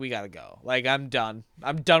out. I'm like, we gotta go. Like, I'm done.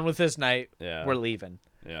 I'm done with this night. Yeah. We're leaving.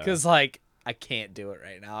 Yeah. Because like I can't do it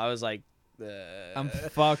right now. I was like, I'm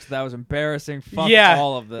fucked. That was embarrassing. Fuck yeah,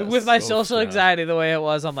 all of this. with my Oh, social yeah. anxiety the way it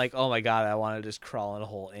was. I'm like, oh my god, I want to just crawl in a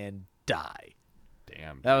hole and die.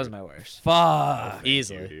 Damn. That dude. was my worst. Fuck. Thank you,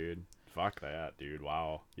 easily. dude. Fuck that, dude.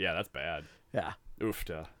 Wow. Yeah, that's bad. Yeah.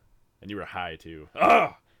 Oofta. And you were high too.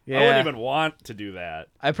 Ugh. I Yeah. wouldn't even want to do that.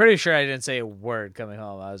 I'm pretty sure I didn't say a word coming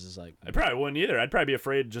home. I was just like, I probably wouldn't either. I'd probably be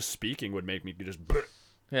afraid just speaking would make me just.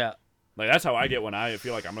 yeah. Like that's how I get when I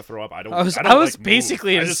feel like I'm gonna throw up. I don't. I was don't, like, move.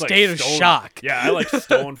 basically I in a just, like, state of stone- shock. Yeah, I like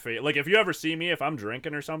stone face. Like if you ever see me, if I'm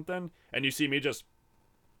drinking or something, and you see me just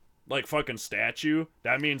like fucking statue,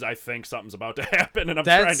 that means I think something's about to happen, and I'm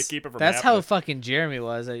trying to keep it from. That's how happening. fucking Jeremy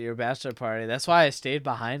was at your bachelor party. That's why I stayed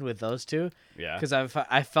behind with those two. Yeah. Because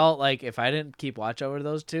I felt like if I didn't keep watch over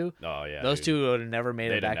those two, Oh yeah. those dude. two would have never made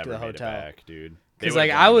They'd it have back to the never made it hotel. back, dude. They Because would've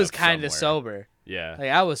like I wound was up kind of somewhere. sober. Yeah. Like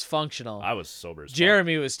I was functional. I was sober as fuck.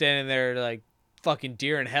 Jeremy was standing there like fucking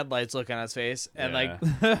deer in headlights look on his face, and Yeah.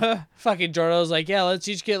 like fucking Jordan was like, yeah, let's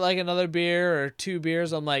each get like another beer or 2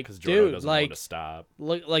 beers. I'm like, Because Jordan dude, doesn't want like to stop.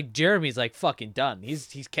 look, like Jeremy's like fucking done. He's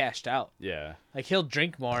cashed out. Yeah. Like he'll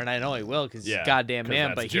drink more, and I know he will because he's Yeah, a goddamn 'cause man.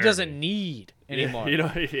 that's But he Jeremy. doesn't need anymore. You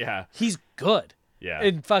know. Yeah. He's good. Yeah.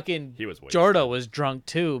 And fucking He was wasted. Jordan was drunk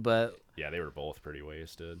too, but Yeah, they were both pretty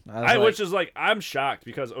wasted. I was like- Which is like I'm shocked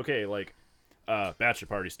because okay, like bachelor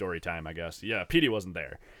party story time, I guess. Yeah, Petey wasn't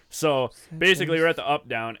there. So basically we're at the up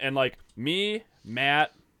down and like me,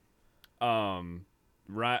 Matt, Ryan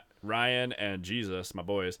and Jesus, my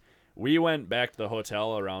boys, we went back to the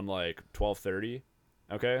hotel around like 12:30.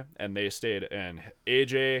 Okay? And they stayed and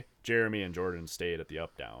AJ, Jeremy and Jordan stayed at the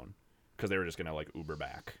up down cuz they were just going to like Uber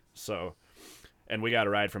back. So and we got a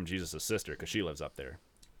ride from Jesus' sister cuz she lives up there.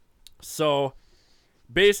 So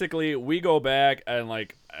basically we go back and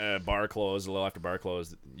like bar closed, a little after bar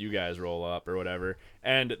closed, you guys roll up or whatever,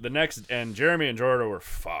 and Jeremy and Jordan were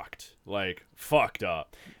fucked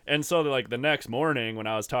up. And so like the next morning when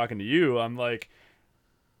I was talking to you, I'm like,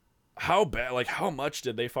 how much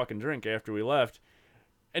did they fucking drink after we left?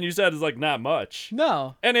 And you said it's like not much.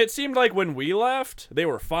 no, And it seemed like when we left they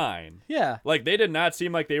were fine. yeah. Like they did not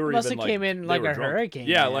seem like they were Must even have like came in they like were a drunk. hurricane,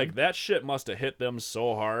 Yeah, man. like that shit must have hit them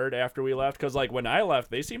so hard after we left. Because like when I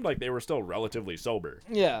left, they seemed like they were still relatively sober.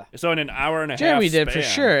 Yeah. So in an hour and a Jeremy half, did for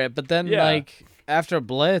span- sure, but then Yeah. like after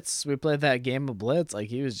Blitz, we played that game of Blitz. Like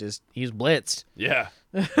he was blitzed. Yeah,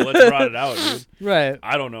 let's brought it out, dude. Right.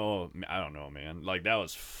 I don't know, man. Like that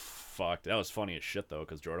was fucked. That was funny as shit though,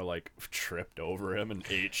 because Jordan like tripped over him and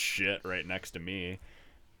ate shit right next to me.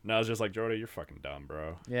 And I was just like, Jordan, you're fucking dumb,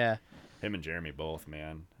 bro. Yeah. Him and Jeremy both,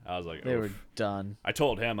 man. I was like, They oof. were done. I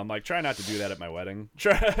told him, I'm like, try not to do that at my wedding.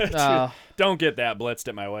 Try, Oh. don't get that blitzed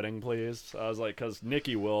at my wedding, please. I was like, because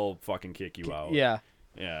Nikki will fucking kick you out. Yeah.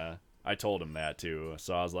 Yeah. I told him that too.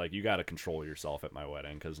 So I was like, you got to control yourself at my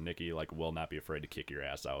wedding, because Nikki like will not be afraid to kick your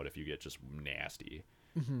ass out if you get just nasty.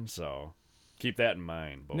 So keep that in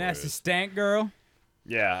mind, boys. Nasty stank girl.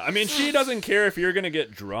 Yeah, I mean, she doesn't care if you're gonna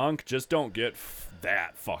get drunk. Just don't get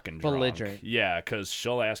that fucking drunk. Belligerent. Yeah, because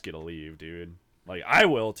she'll ask you to leave, dude. Like, I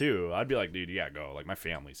will too. I'd be like, dude, you gotta go. Like, my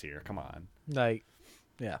family's here. Come on. Like,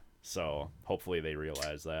 yeah. So hopefully they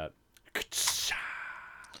realize that.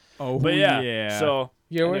 Oh, But yeah. So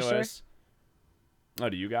Your worst anyways. Oh,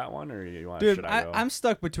 do you got one, or you want? Dude, Should I go? I'm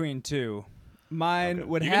stuck between two. Mine Okay.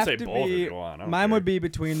 would You can have say to both if be. you want. I don't Mine care. would be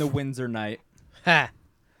between the Windsor night. Ha.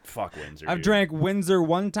 Fuck Windsor. I've dude. drank Windsor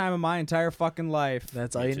one time in my entire fucking life.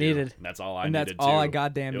 That's all Me you too. needed. That's all I And needed. that's all I too.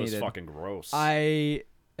 goddamn It was needed. fucking gross. I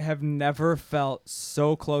have never felt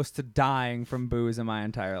so close to dying from booze in my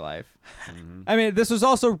entire life. Mhm. I mean, this was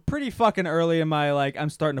also pretty fucking early in my, like, I'm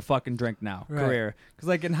starting to fucking drink now Right. career. Because,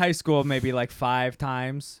 like, in high school, maybe, like, 5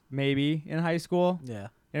 times, maybe, in high school. Yeah.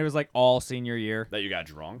 And it was, like, all senior year That you got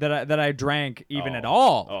drunk. that I drank even Oh. at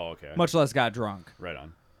all. Oh, okay. Much less got drunk. Right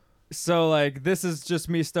on. So, like, this is just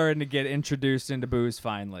me starting to get introduced into booze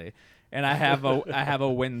finally. And I have a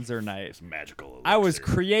Windsor night. It's magical. I was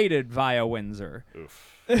elixir. created via Windsor. Oof.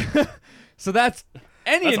 So that's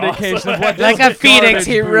any That's indication awesome. of what Like this a phoenix, garbage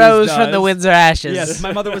he booze rose from the does. Windsor ashes. Yes,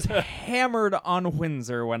 my mother was hammered on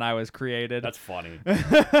Windsor when I was created. That's funny.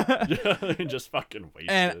 Just fucking wasted.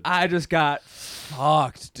 And I just got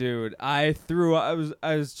fucked, dude. I threw. I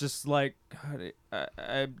was just like, God,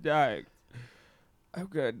 I'm dying. I'm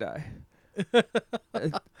gonna die.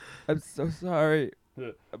 I'm so sorry,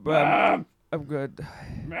 but I'm gonna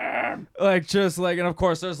die. Like, just like, and of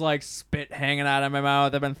course, there's like spit hanging out of my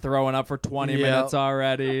mouth. I've been throwing up for 20 Yep. minutes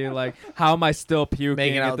already. Like, how am I still puking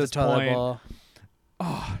Making at out this the toilet point? bowl.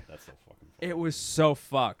 That's so fucking funny. It was so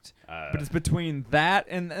fucked. But it's between that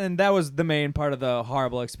and that was the main part of the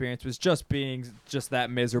horrible experience, was just being just that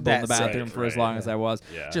miserable in the That's it. bathroom for as Right, long as I was.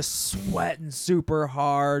 Yeah. Just sweating super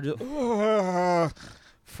hard.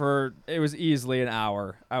 For it was easily an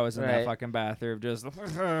hour. I was in that Right. fucking bathroom just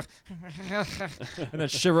and then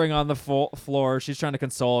shivering on the floor. She's trying to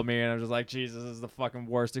console me, and I'm just like, Jesus, this is the fucking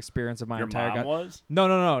worst experience of my Your entire mom was?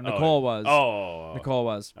 No. Nicole was. Oh. Nicole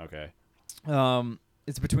was. Okay.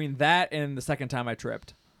 It's between that and the second time I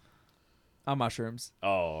tripped on mushrooms.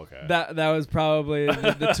 Oh, okay. That was probably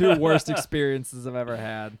the two worst experiences I've ever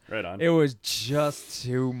had. Right on. It was just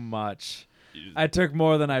too much. I took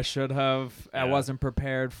more than I should have. I Yeah. wasn't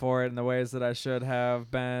prepared for it in the ways that I should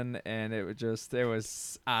have been, and it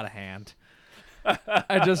was out of hand.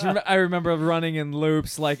 I remember running in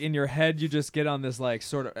loops. Like, in your head, you just get on this, like,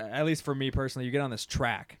 sort of, at least for me personally, you get on this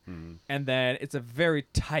track, Mhm. and then it's a very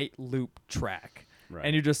tight loop track. Right.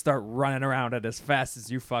 And you just start running around it as fast as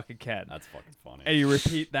you fucking can. That's fucking funny. And you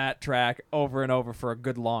repeat that track over and over for a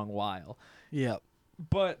good long while. Yep.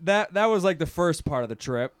 But that was like the first part of the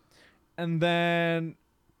trip. And then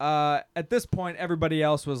at this point, everybody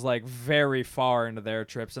else was like very far into their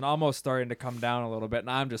trips and almost starting to come down a little bit. And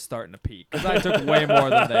I'm just starting to peak because I took way more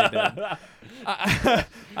than they did.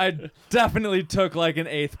 I definitely took like an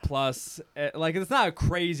eighth plus. Like, it's not a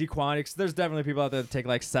crazy quantity, 'cause there's definitely people out there that take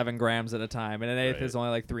like 7 grams at a time, and an eighth Right. is only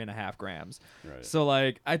like 3.5 grams. Right. So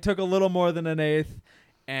like I took a little more than an eighth,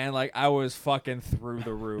 and like I was fucking through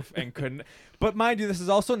the roof and couldn't. But mind you, this is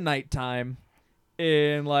also nighttime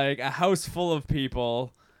in like a house full of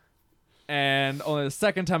people. And only the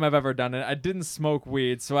second time I've ever done it. I didn't smoke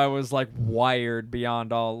weed, so I was like wired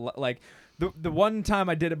beyond all. Like the one time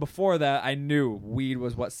I did it before that, I knew weed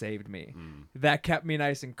was what saved me. That kept me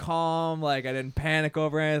nice and calm. Like, I didn't panic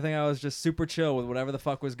over anything. I was just super chill with whatever the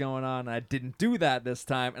fuck was going on. And I didn't do that this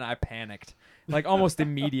time, and I panicked like almost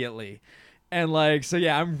immediately. And like, so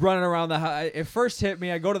yeah, I'm running around the house. It first hit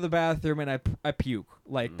me. I go to the bathroom and I puke.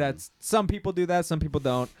 Like, that's, some people do that, some people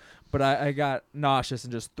don't. But I got nauseous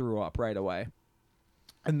and just threw up right away.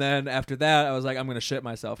 And then after that, I was like, I'm going to shit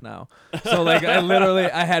myself now. So like,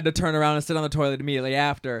 I had to turn around and sit on the toilet immediately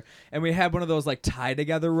after. And we had one of those like tie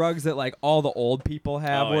together rugs that like all the old people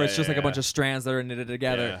have, Oh, where yeah, it's just yeah, like a bunch yeah. of strands that are knitted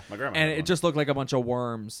together. Yeah, my grandma And had it one. just looked like a bunch of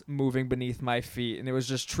worms moving beneath my feet. And it was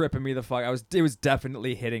just tripping me the fuck. It was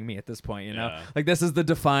definitely hitting me at this point, you know? Yeah. Like, this is the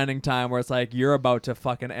defining time where it's like, you're about to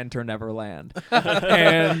fucking enter Neverland.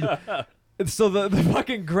 And so the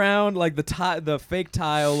fucking ground, like the fake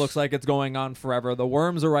tile looks like it's going on forever. The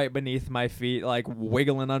worms are right beneath my feet, like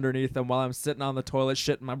wiggling underneath them while I'm sitting on the toilet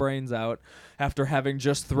shitting my brains out after having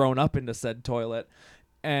just thrown up into said toilet.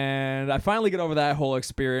 And I finally get over that whole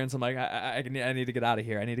experience. I'm like, I need to get out of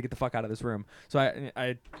here. I need to get the fuck out of this room. So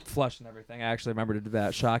I flushed and everything. I actually remember to do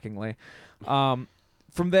that, shockingly.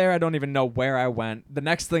 From there, I don't even know where I went. The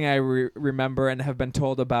next thing I remember and have been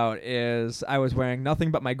told about is I was wearing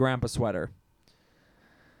nothing but my grandpa sweater,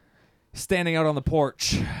 standing out on the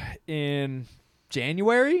porch in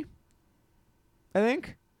January, I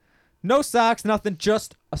think. No socks, nothing,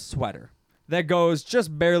 just a sweater that goes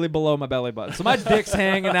just barely below my belly button. So my dick's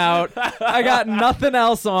hanging out. I got nothing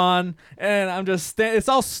else on, and I'm just it's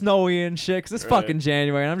all snowy and shit 'cause it's fucking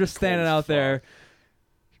January, and I'm just standing out there,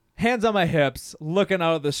 hands on my hips, looking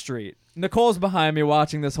out of the street. Nicole's behind me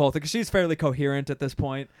watching this whole thing 'cause she's fairly coherent at this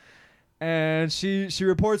point. And she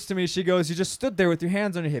reports to me, she goes, you just stood there with your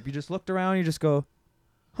hands on your hip. You just looked around, you just go,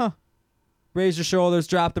 huh. Raised your shoulders,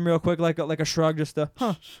 dropped them real quick like a shrug, just a,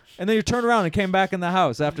 huh. And then you turned around and came back in the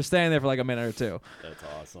house after staying there for like a minute or two. That's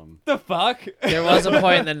awesome. The fuck? There was a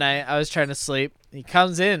point in the night I was trying to sleep. He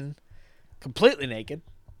comes in completely naked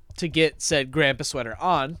to get said grandpa sweater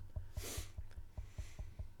on.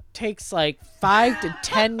 Takes like 5 to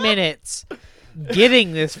 10 minutes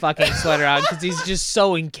getting this fucking sweater on because he's just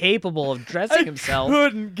so incapable of dressing himself. I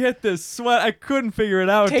couldn't get this sweat. I couldn't figure it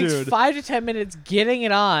out, Takes dude. 5 to 10 minutes getting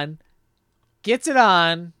it on, gets it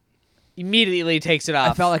on, immediately takes it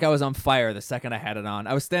off. I felt like I was on fire the second I had it on.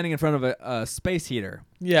 I was standing in front of a space heater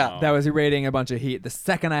yeah. that was irradiating a bunch of heat. The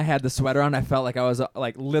second I had the sweater on, I felt like I was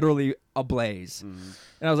like literally ablaze.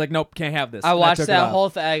 And I was like, nope, can't have this. I And watched took it that off. whole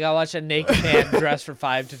thing. I watched a naked man dressed for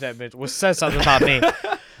 5 to 10 minutes, which says something about me.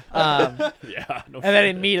 Yeah. No And then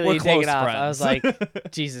shit. immediately We're take it close off. friends. I was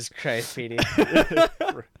like, Jesus Christ, Petey.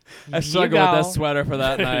 I struggled with that go. sweater for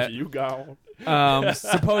that night. You go.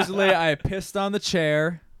 Supposedly, I pissed on the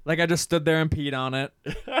chair. Like, I just stood there and peed on it.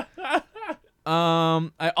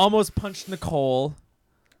 I almost punched Nicole.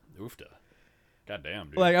 Oofta. God damn,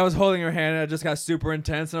 dude. Like, I was holding her hand, and it just got super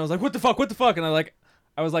intense, and I was like, what the fuck? And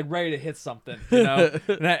I was like ready to hit something, you know?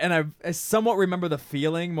 and I somewhat remember the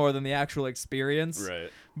feeling more than the actual experience. Right.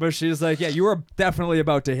 But she's like, yeah, you were definitely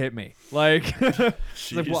about to hit me. Like,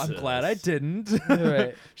 she's like, well, I'm Jesus. glad I didn't.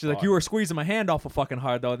 Right. She's like, you were squeezing my hand awful fucking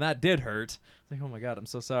hard, though, and that did hurt. Like, oh my God, I'm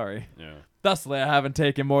so sorry. Yeah. Thusly, I haven't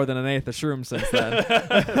taken more than an eighth of shroom since then.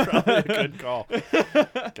 Probably a good call.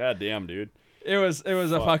 God damn, dude. It was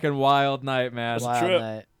a fucking wild night, man. That's a Wild trip.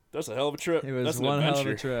 night. That's a hell of a trip. It was That's an one hell of a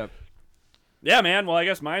adventure. trip. Yeah, man. Well, I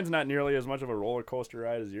guess mine's not nearly as much of a roller coaster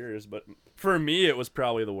ride as yours, but for me, it was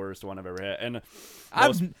probably the worst one I've ever had. And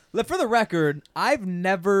For the record, I've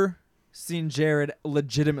never seen Jared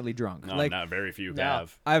legitimately drunk. no, like, not very few No.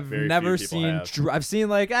 have. I've Very never few people seen. have. I've seen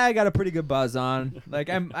like I got a pretty good buzz on. Like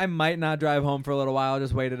I might not drive home for a little while.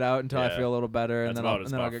 Just wait it out until I Yeah. feel a little better, and That's then about I'll,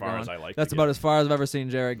 as and then I'll about get far going. as I like to That's get. about as far as I've ever seen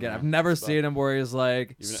Jared get. Yeah, I've never that's seen him where he's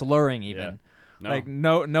like Even- slurring Yeah. even. No. Like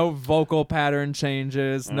no vocal pattern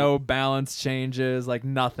changes, no balance changes, like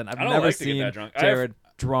nothing. I've I don't never like to get seen that drunk. Jared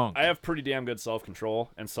drunk. I have pretty damn good self-control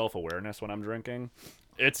and self-awareness when I'm drinking.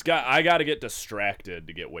 I got to get distracted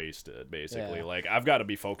to get wasted, basically. Yeah. Like, I've got to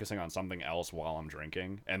be focusing on something else while I'm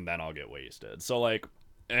drinking, and then I'll get wasted. So, like,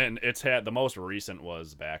 and the most recent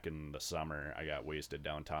was back in the summer. I got wasted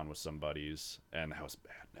downtown with some buddies, and that was a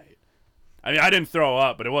bad night. I mean, I didn't throw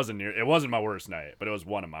up, but it wasn't my worst night, but it was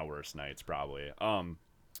one of my worst nights, probably.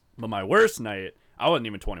 But my worst night, I wasn't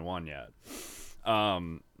even 21 yet.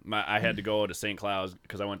 I had to go to St. Cloud's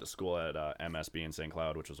because I went to school at MSB in St.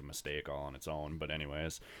 Cloud, which was a mistake all on its own. But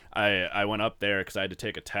anyways, I went up there because I had to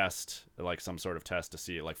take a test, like some sort of test to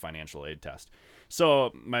see, like financial aid test.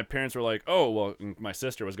 So my parents were like, oh, well, my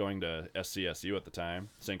sister was going to SCSU at the time,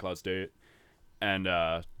 St. Cloud State. And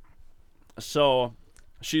so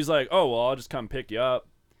she's like, oh, well, I'll just come pick you up.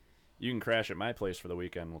 You can crash at my place for the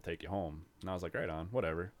weekend. We'll take you home. And I was like, right on,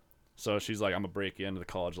 whatever. So she's like, I'm going to break you into the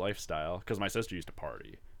college lifestyle because my sister used to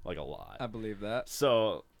party, like a lot. I believe that.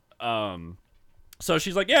 So, so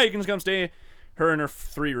she's like, yeah, you can just come stay. Her and her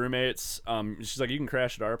 3 roommates. She's like, you can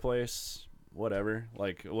crash at our place, whatever.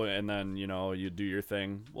 Like, and then you do your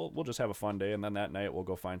thing. We'll just have a fun day, and then that night we'll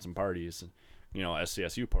go find some parties,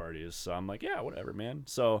 SCSU parties. So I'm like, yeah, whatever, man.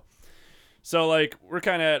 So like we're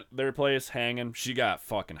kind of at their place hanging. She got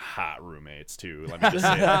fucking hot roommates too. Let me just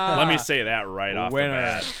say that. Let me say that right off the Winner.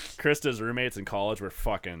 bat. Krista's roommates in college were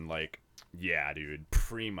fucking like, yeah, dude,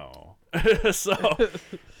 primo. So,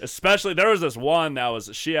 especially there was this one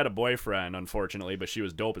she had a boyfriend, unfortunately, but she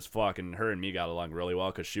was dope as fuck, and her and me got along really well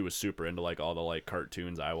because she was super into like all the like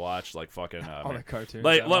cartoons I watched, like fucking All the cartoons.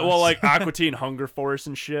 like I well, watched. like Aqua Teen Hunger Force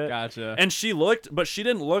and shit. Gotcha. And she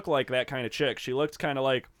didn't look like that kind of chick. She looked kind of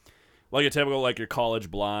like a typical like your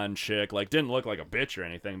college blonde chick. Like didn't look like a bitch or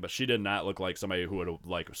anything, but she did not look like somebody who would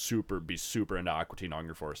like be super into Aqua Teen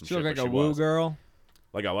Hunger Force and She shit. looked but like a she woo was. girl.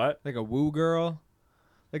 Like a what? Like a woo girl.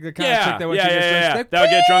 Like the kind of chick that when she gets drunk, she's like, that would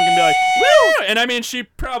get drunk and be like, woo! And I mean, she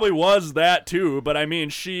probably was that too, but I mean,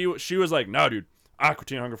 she was like, no, dude, Aqua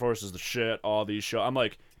Teen Hunger Force is the shit. All these shows. I'm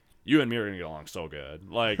like, you and me are gonna get along so good.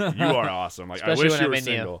 Like, you are awesome. Like, Especially I wish when you I'm were in you.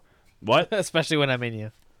 single. What? Especially when I'm in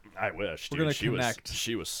you. I wish, dude. We're gonna she connect.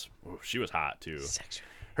 she was hot too. Sexually.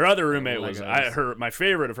 Her other roommate Legos. my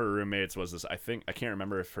favorite of her roommates was this. I can't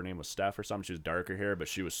remember if her name was Steph or something. She was darker hair, but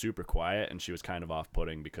she was super quiet, and she was kind of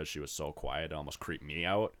off-putting because she was so quiet. It almost creeped me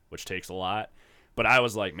out, which takes a lot. But I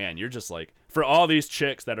was like, man, you're just like, for all these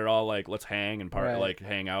chicks that are all like, let's hang and party, Right. like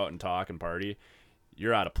hang out and talk and party,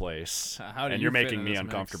 you're out of place. How do and you you're fit making in me this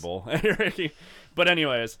mix? uncomfortable. But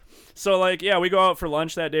anyways, so like, yeah, we go out for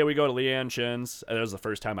lunch that day. We go to Leanne Chin's. That was the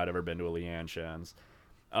first time I'd ever been to a Leanne Chin's.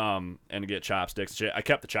 And get chopsticks. I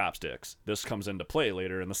kept the chopsticks. This comes into play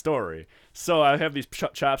later in the story. So I have these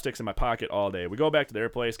chopsticks in my pocket all day. We go back to their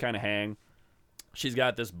place, kind of hang. She's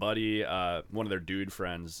got this buddy, one of their dude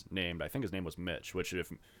friends named, I think his name was Mitch, which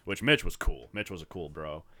Mitch was cool. Mitch was a cool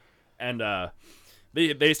bro. And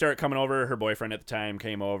they start coming over. Her boyfriend at the time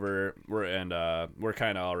came over. We're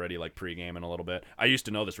kind of already like pre-gaming a little bit. I used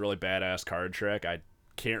to know this really badass card trick. I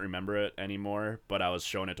can't remember it anymore, but I was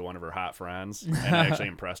showing it to one of her hot friends, and I actually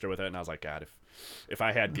impressed her with it. And I was like, God, if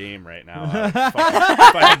I had game right now, if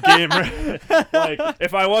I had game, like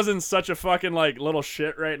if I wasn't such a fucking like little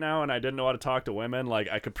shit right now, and I didn't know how to talk to women, like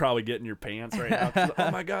I could probably get in your pants right now. 'Cause,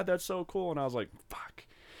 oh my God, that's so cool. And I was like, fuck.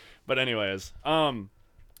 But anyways,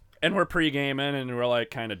 and we're pre-gaming, and we're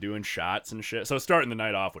like kind of doing shots and shit. So starting the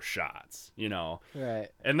night off with shots, you know. Right.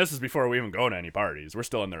 And this is before we even go to any parties. We're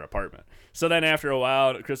still in their apartment. So then after a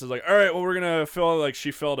while, Chris is like, all right, well, we're going to fill, like,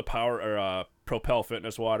 she filled a Propel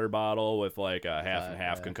Fitness water bottle with, like, a half and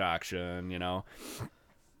half concoction, you know.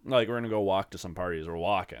 Like, we're going to go walk to some parties. We're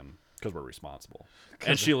walking because we're responsible.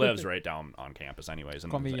 And she lives right down on campus anyways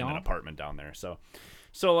in an apartment down there. So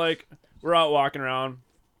like, we're out walking around.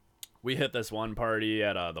 We hit this one party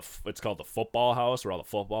at it's called the Football House, where all the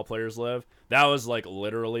football players live. That was like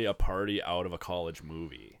literally a party out of a college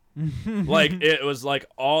movie. Like it was like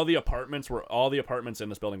all the apartments in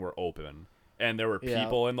this building were open, and there were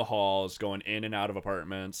people in the halls going in and out of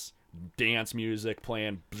apartments, dance music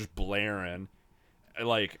playing, just blaring,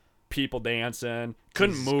 like people dancing.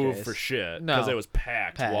 Couldn't move for shit because it was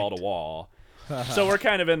packed wall to wall. So we're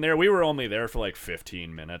kind of in there. We were only there for like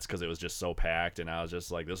 15 minutes because it was just so packed, and I was just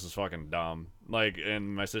like, this is fucking dumb. Like,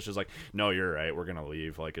 and my sister's like, no, you're right, we're gonna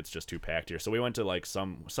leave, like it's just too packed here. So we went to like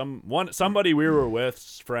somebody we were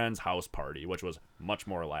with friend's house party, which was much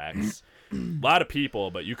more lax. A lot of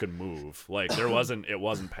people, but you could move. Like it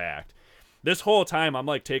wasn't packed. This whole time I'm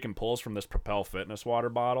like taking pulls from this Propel Fitness water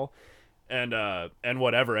bottle, and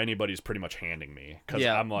whatever anybody's pretty much handing me, because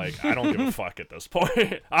I'm like, I don't give a fuck at this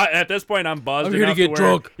point. At this point, I'm buzzed. I'm here to get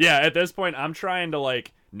drunk. Yeah, at this point, I'm trying to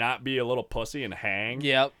like not be a little pussy and hang.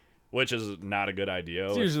 Yep. Which is not a good idea.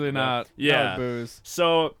 It's usually not. Yeah. Not booze.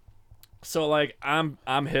 So like I'm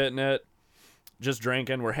hitting it, just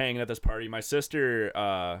drinking. We're hanging at this party. My sister,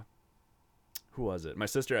 who was it? My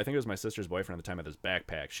sister, I think it was my sister's boyfriend at the time, had this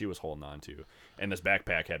backpack she was holding on to, and this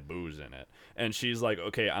backpack had booze in it. And she's like,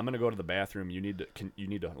 okay, I'm gonna go to the bathroom. You need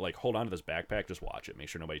to like hold on to this backpack, just watch it, make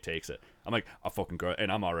sure nobody takes it. I'm like, I'll fucking go,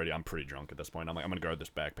 and I'm pretty drunk at this point. I'm like, I'm gonna guard this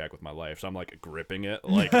backpack with my life. So I'm like gripping it,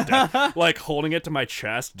 like like holding it to my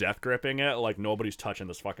chest, death gripping it, like nobody's touching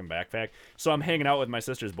this fucking backpack. So I'm hanging out with my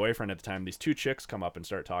sister's boyfriend at the time. These two chicks come up and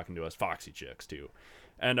start talking to us, foxy chicks too.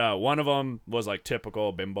 And one of them was like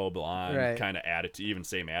typical bimbo blonde kind of attitude, even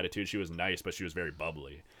same attitude. She was nice, but she was very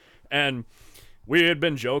bubbly. And we had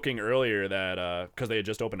been joking earlier that because they had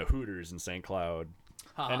just opened a Hooters in St. Cloud,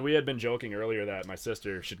 and we had been joking earlier that my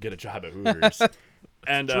sister should get a job at Hooters.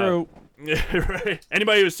 And True. Right.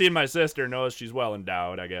 Anybody who's seen my sister knows she's well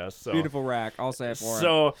endowed, I guess. So Beautiful rack. I'll say it for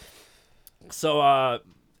her.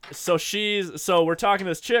 So we're talking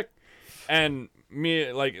to this chick, and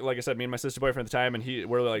me, like I said, me and my sister's boyfriend at the time, and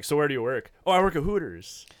we're like, so where do you work? Oh, I work at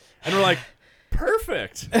Hooters. And we're like,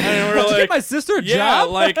 perfect. And we're Did you like, get my sister a yeah, job?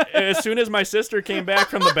 like as soon as my sister came back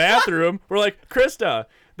from the bathroom, we're like, Krista,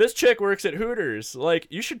 this chick works at Hooters. Like,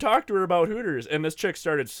 you should talk to her about Hooters. And this chick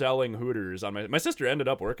started selling Hooters on my sister ended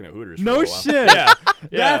up working at Hooters. No for a while. shit. Yeah,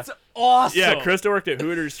 That's awesome. yeah. Krista worked at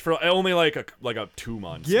Hooters for only like a 2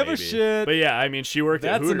 months. Give a maybe. shit. But yeah, I mean, she worked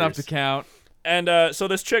at That's Hooters. enough to count. And so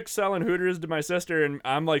this chick's selling Hooters to my sister, and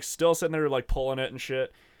I'm like still sitting there like pulling it and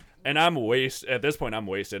shit. And at this point I'm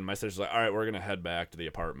wasted. And my sister's like, all right, we're gonna head back to the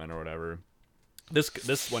apartment or whatever.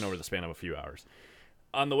 This went over the span of a few hours.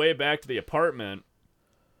 On the way back to the apartment,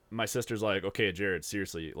 my sister's like, okay, Jared,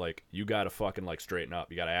 seriously, like you gotta fucking like straighten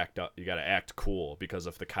up. You gotta act up. You gotta act cool, because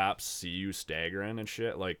if the cops see you staggering and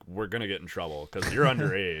shit, like we're gonna get in trouble because you're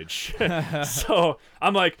underage. So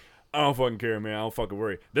I'm like, I don't fucking care, man. I don't fucking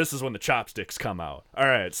worry. This is when the chopsticks come out. All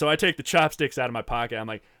right, so I take the chopsticks out of my pocket. I'm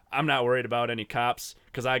like, I'm not worried about any cops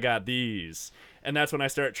because I got these. And that's when I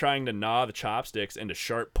start trying to gnaw the chopsticks into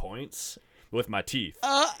sharp points. with my teeth.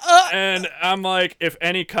 And I'm like, if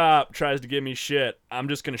any cop tries to give me shit, I'm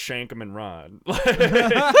just gonna shank him and run.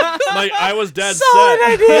 Like I was dead Solid set.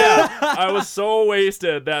 idea. Yeah, I was so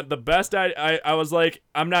wasted that the best I was like,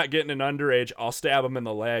 I'm not getting an underage. I'll stab him in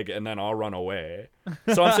the leg and then I'll run away.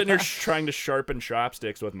 So I'm sitting here trying to sharpen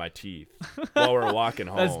chopsticks with my teeth while we're walking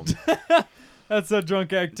home. That's a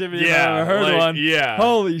drunk activity if Yeah, I ever heard like, one. yeah.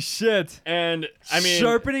 Holy shit. And I mean,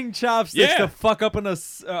 sharpening chopsticks Yeah. to fuck up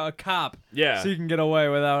a cop. Yeah. So you can get away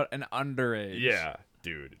without an underage. yeah,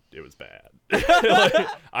 dude, it was bad. Like,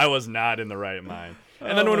 I was not in the right mind.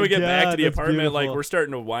 And then Oh when my we get back God, to the that's apartment, like beautiful. we're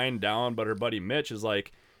starting to wind down, but her buddy Mitch is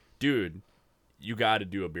like, dude, you got to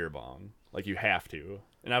do a beer bong. Like you have to.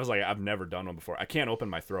 And I was like, I've never done one before. I can't open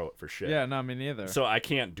my throat for shit. Yeah, no, me neither. So I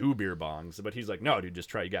can't do beer bongs. But he's like, no, dude, just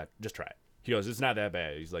try. Just try it. He goes, it's not that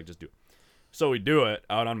bad. He's like, just do it. So we do it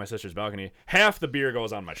out on my sister's balcony. Half the beer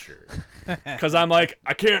goes on my shirt. Because I'm like,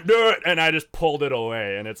 I can't do it. And I just pulled it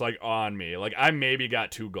away. And it's like on me. Like I maybe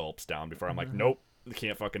got 2 gulps down before I'm like, nope,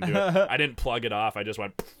 can't fucking do it. I didn't plug it off. I just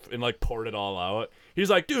went and like poured it all out. He's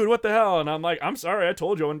like, dude, what the hell? And I'm like, I'm sorry. I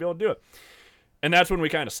told you I wouldn't be able to do it. And that's when we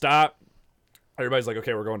kind of stopped. Everybody's like,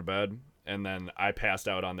 okay, we're going to bed. And then I passed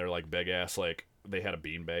out on their like big ass, like, they had a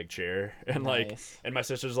beanbag chair, and like, Nice. and my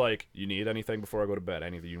sister's like, you need anything before I go to bed?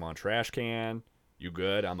 Anything? You want a trash can? You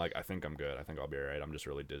good? I'm like, I think I'm good. I think I'll be all right. I'm just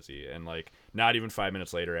really dizzy. And like, not even 5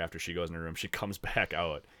 minutes later, after she goes in her room, she comes back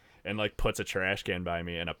out and like puts a trash can by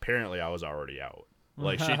me, and apparently I was already out.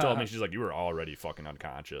 Like she told me, she's like, you were already fucking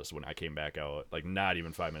unconscious when I came back out. Like not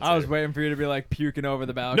even 5 minutes. I was later. waiting for you to be like puking over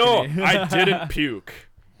the balcony. No, I didn't puke.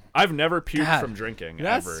 I've never puked God. from drinking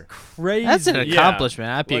That's ever. crazy. That's an Yeah. accomplishment.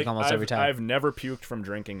 I puke Like, almost I've, every time. I've never puked from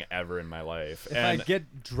drinking ever in my life. If and I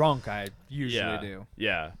get drunk, I usually yeah, do.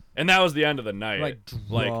 Yeah. And that was the end of the night. Like,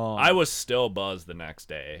 Like, drunk. I was still buzzed the next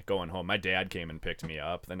day going home. My dad came and picked me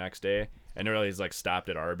up the next day, and really he's like stopped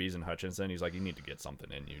at Arby's in Hutchinson. He's like, you need to get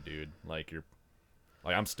something in you, dude. Like you're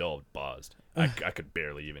like, I'm still buzzed. I could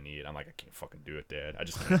barely even eat. I'm like, I can't fucking do it, Dad. I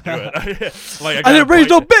just can't do it. Like I got didn't a raise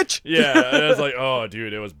no point- bitch. Yeah, and I was like, oh,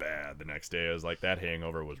 dude, it was bad. The next day, it was like that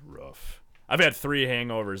hangover was rough. I've had 3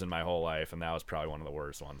 hangovers in my whole life, and that was probably one of the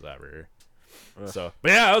worst ones ever. So,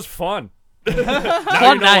 but yeah, it was fun. Now you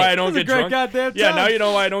know night. why I don't It was a get great drunk. goddamn Yeah, time. now you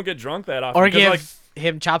know why I don't get drunk that often. Or 'Cause, give like,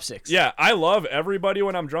 him chopsticks. yeah, I love everybody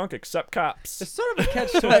when I'm drunk except cops. It's sort of a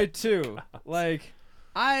catch-22. Like,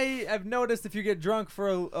 I've noticed if you get drunk for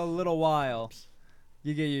a little while,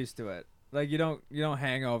 you get used to it. Like you don't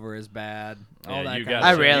hangover as bad. All Yeah, that you kind gotta- of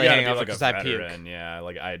I shit. rarely you gotta hang be over like a 'cause I puke. veteran. Yeah,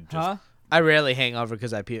 like I just Huh? I rarely hang over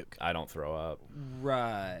because I puke. I don't throw up.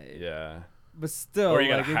 Right. Yeah. But still, Or you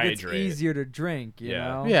gotta like, it gets hydrate. easier to drink, you Yeah.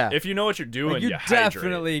 know? Yeah. If you know what you're doing, Like, you hydrate.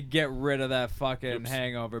 definitely get rid of that fucking Oops.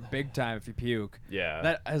 hangover big time if you puke. Yeah.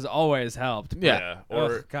 That has always helped. Yeah.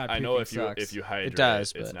 Or Ugh, God, I know puking sucks. if you hydrate,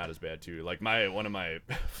 does, it's but- not as bad too. Like one of my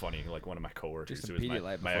coworkers Just who some is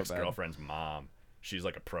Pedialyte my before ex girlfriend's mom. She's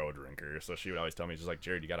like a pro drinker, so she would always tell me, she's like,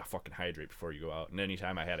 Jared, you gotta fucking hydrate before you go out. And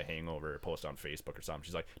anytime I had a hangover or post on Facebook or something,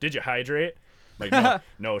 she's like, did you hydrate? I'm like,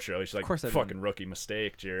 no, Shirley. She's like, course I fucking rookie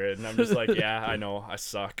mistake, Jared. And I'm just like, yeah, I know, I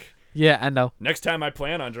suck. Yeah, I know. Next time I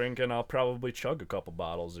plan on drinking, I'll probably chug a couple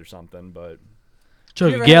bottles or something. But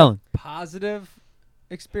Chug You a ever gallon. had a positive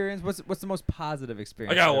experience? What's the most positive I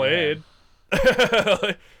experience? got you ever had?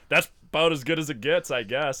 laid. That's about as good as it gets, I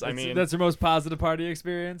guess. I That's- mean, that's your most positive party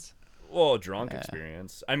experience. well, drunk Yeah.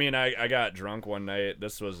 experience. I mean, I got drunk one night.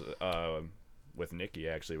 This was with Nikki,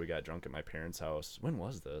 actually. We got drunk at my parents' house. When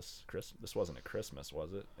was this? This wasn't a Christmas,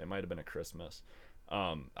 was it? It might have been a Christmas.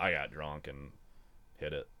 I got drunk and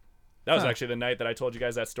hit it. That was Huh. actually the night that I told you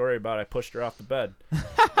guys that story about I pushed her off the bed.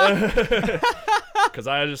 Because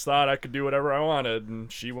I just thought I could do whatever I wanted,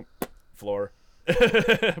 and she went floor.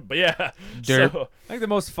 But yeah. Derp. So, I think the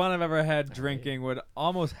most fun I've ever had drinking would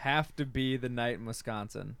almost have to be the night in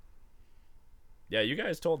Wisconsin. yeah, you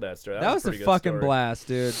guys told that story. That was a pretty good fucking story. blast,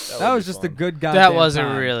 dude. That That would was be just a fun. good goddamn That was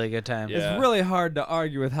time. a really good time. Yeah. It's really hard to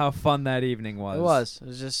argue with how fun that evening was. It was. It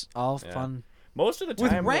was just all Yeah. fun. Most of the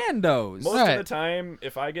With time, randos. most Right. of the time,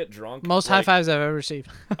 if I get drunk, Most high like, fives I've ever received.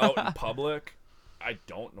 out in public, I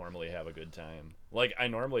don't normally have a good time. Like I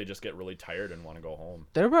normally just get really tired and want to go home.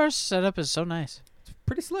 Their bar setup is so nice.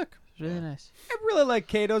 Pretty slick. It's really nice. I really like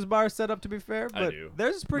Cato's bar setup, to be fair, I but do.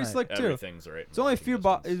 theirs is pretty Right. slick too. Everything's right. It's only a few.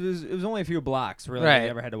 distance. It was only a few blocks really. Right. That you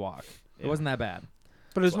ever had to walk. It Yeah. wasn't that bad.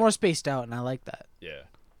 But it was Like- more spaced out, and I like that. Yeah.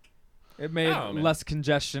 It made Oh, man. less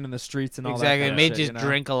congestion in the streets and all that. Exactly. kind It of made shit, you know?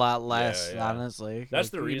 drink a lot less, Yeah, yeah. honestly. That's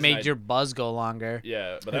Like, the it reason made I- your buzz go longer.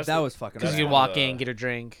 Yeah, but That that's was fucking. Because That's you rad. can one of walk the- in, get a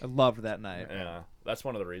drink. I loved that night. Yeah, that's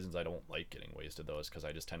one of the reasons I don't like getting wasted though, is because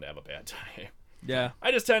I just tend to have a bad time. Yeah.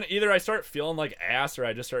 I just tend either I start feeling like ass or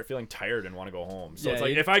I just start feeling tired and want to go home. So Yeah, it's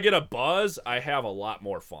like if I get a buzz, I have a lot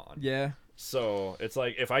more fun. Yeah. So it's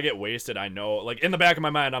like if I get wasted, I know, like in the back of my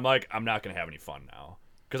mind, I'm like, I'm not gonna have any fun now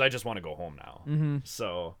because I just want to go home now. Mm-hmm.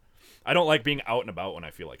 So I don't like being out and about when I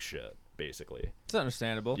feel like shit. Basically, It's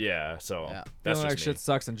understandable. yeah. So Yeah. that's Feeling like just me. shit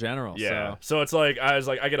sucks in general. Yeah. So. So it's like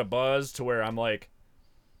I get a buzz to where I'm like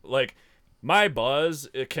my buzz,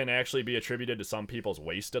 it can actually be attributed to some people's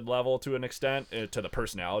wasted level to an extent, to the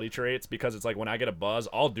personality traits, because it's like when I get a buzz,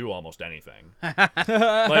 I'll do almost anything.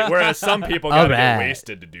 Like whereas some people gotta get Alright.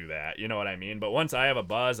 wasted to do that. You know what I mean? But once I have a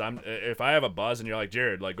buzz, if I have a buzz and you're like,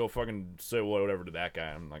 Jared, like go fucking say whatever to that guy,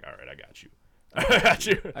 I'm like, all right, I got you. I got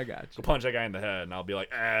you. I got Go you. punch that guy in the head, and I'll be like,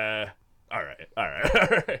 all right, all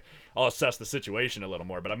right. I'll assess the situation a little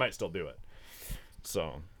more, but I might still do it.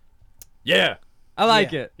 So, yeah, I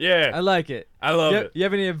like it. yeah, I like it. I love you, it. you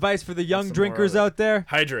have any advice for the young some drinkers more of it. out there?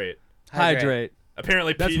 Hydrate. Hydrate.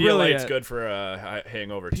 Apparently, That's really Pedialyte's it. good for a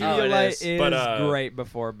hangover too. Oh, it Pedialyte is. is But, great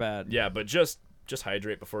before bed. Yeah, but just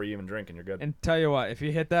hydrate before you even drink, and you're good. And tell you what, if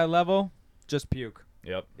you hit that level, just puke.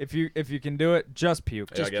 Yep. If you can do it, just puke.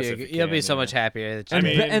 Yeah, I Just guess if puke. you You'll be can, so yeah. much happier. That you And, I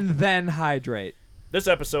mean- and then hydrate. This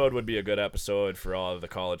episode would be a good episode for all of the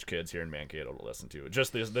college kids here in Mankato to listen to.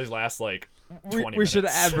 Just these last like 20 We should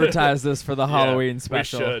minutes. advertise this for the Yeah, Halloween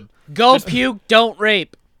special. We should. Go puke, don't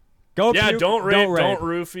rape. Go Yeah, puke, don't rape, Don't rape. don't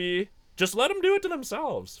roofie. Just let them do it to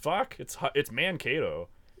themselves. Fuck, it's Mankato.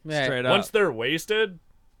 Straight up. Once they're wasted,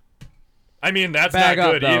 I mean that's Bag not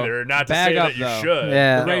up, good though. either. Not to Bag say up, that you though. should.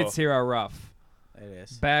 Yeah. The No. rates here are rough. It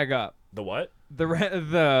is. Bag up. The what?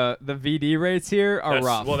 The VD rates here are That's-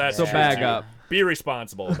 rough. well, that's so true, bag too. up. Be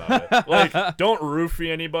responsible about it. Like, don't roofie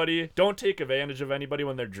anybody. Don't take advantage of anybody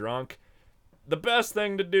when they're drunk. The best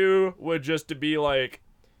thing to do would just to be like,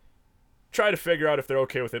 try to figure out if they're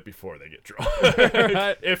okay with it before they get drunk,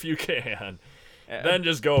 if you can. Then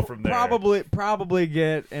just go from there. Probably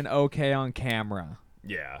get an okay on camera.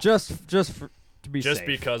 Yeah. Just to be Just safe.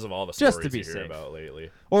 because of all the Just stories to be you hear safe. about lately.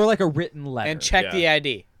 Or like a written letter. And check Yeah. the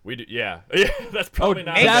ID. We do, yeah. Yeah, that's probably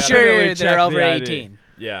not Make bad. Definitely sure check they're the over ID. 18.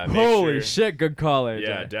 Yeah. Make Holy sure. shit, good call, AJ.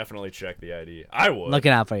 Yeah, definitely check the ID. I would.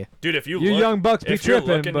 Looking out for you. Dude, if you You look, young bucks be if you're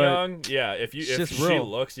tripping, looking but young, yeah. If just she real.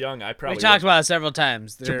 looks young, I probably We talked would. about it several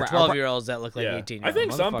times. There are Jabra- 12-year-olds that look like Yeah. 18. I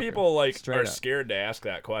think some Motherfucker. people like Straight are up. scared to ask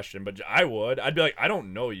that question, but I would. I'd be like, I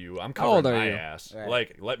don't know you. I'm How old covering are my you? ass. Right.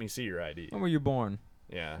 Like, let me see your ID. when were you born?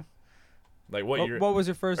 Yeah. Like what year? What was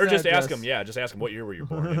your first Or just address? ask them. Yeah, just ask them what year were you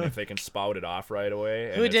born, and if they can spout it off right away.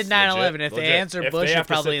 and Who it's did 9/11? legit- If they legit. answer If Bush, they you're have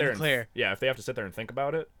to sit probably in there the and- clear. Yeah, if they have to sit there and think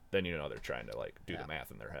about it, then you know they're trying to like do the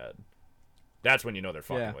math in their head. That's when you know they're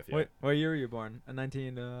fucking Yeah. with you. What year were you born?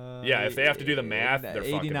 19. Yeah, if they have to do the math, they're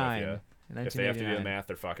fucking with 89. you. If they have to do the 1989. math,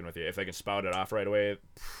 they're fucking with you. If they can spout it off right away,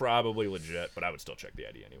 probably legit. But I would still check the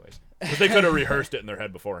ID anyways, because they could have rehearsed it in their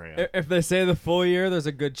head beforehand. If they say the full year, there's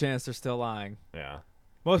a good chance they're still lying. Yeah,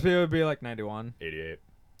 Most people would be like 91. 88.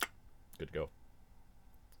 Good to go.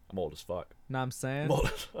 I'm old as fuck. Know what I'm saying? I'm old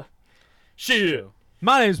as fuck. Shit.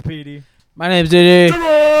 My name's Petey. My name's Diddy.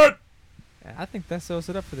 Yeah, I think that sews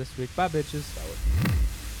it up for this week. Bye, bitches.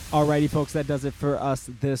 Alrighty, folks, that does it for us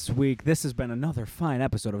this week. This has been another fine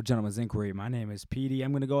episode of Gentleman's Inquiry. My name is Petey.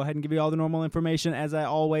 I'm going to go ahead and give you all the normal information as I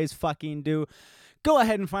always fucking do. Go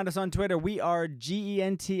ahead and find us on Twitter. We are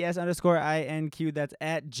GENTS_INQ. That's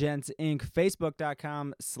at Gents Inc.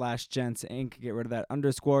 Facebook.com/Gents Inc. Get rid of that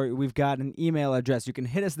underscore. We've got an email address. You can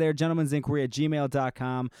hit us there,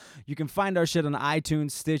 gentleman'sinquiry@gmail.com. You can find our shit on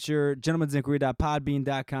iTunes, Stitcher,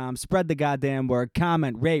 gentleman'sinquiry.podbean.com. Spread the goddamn word.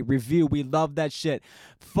 Comment, rate, review. We love that shit.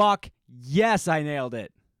 Fuck yes, I nailed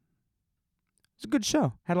it. It's a good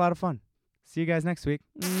show. Had a lot of fun. See you guys next week.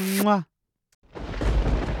 Mwah.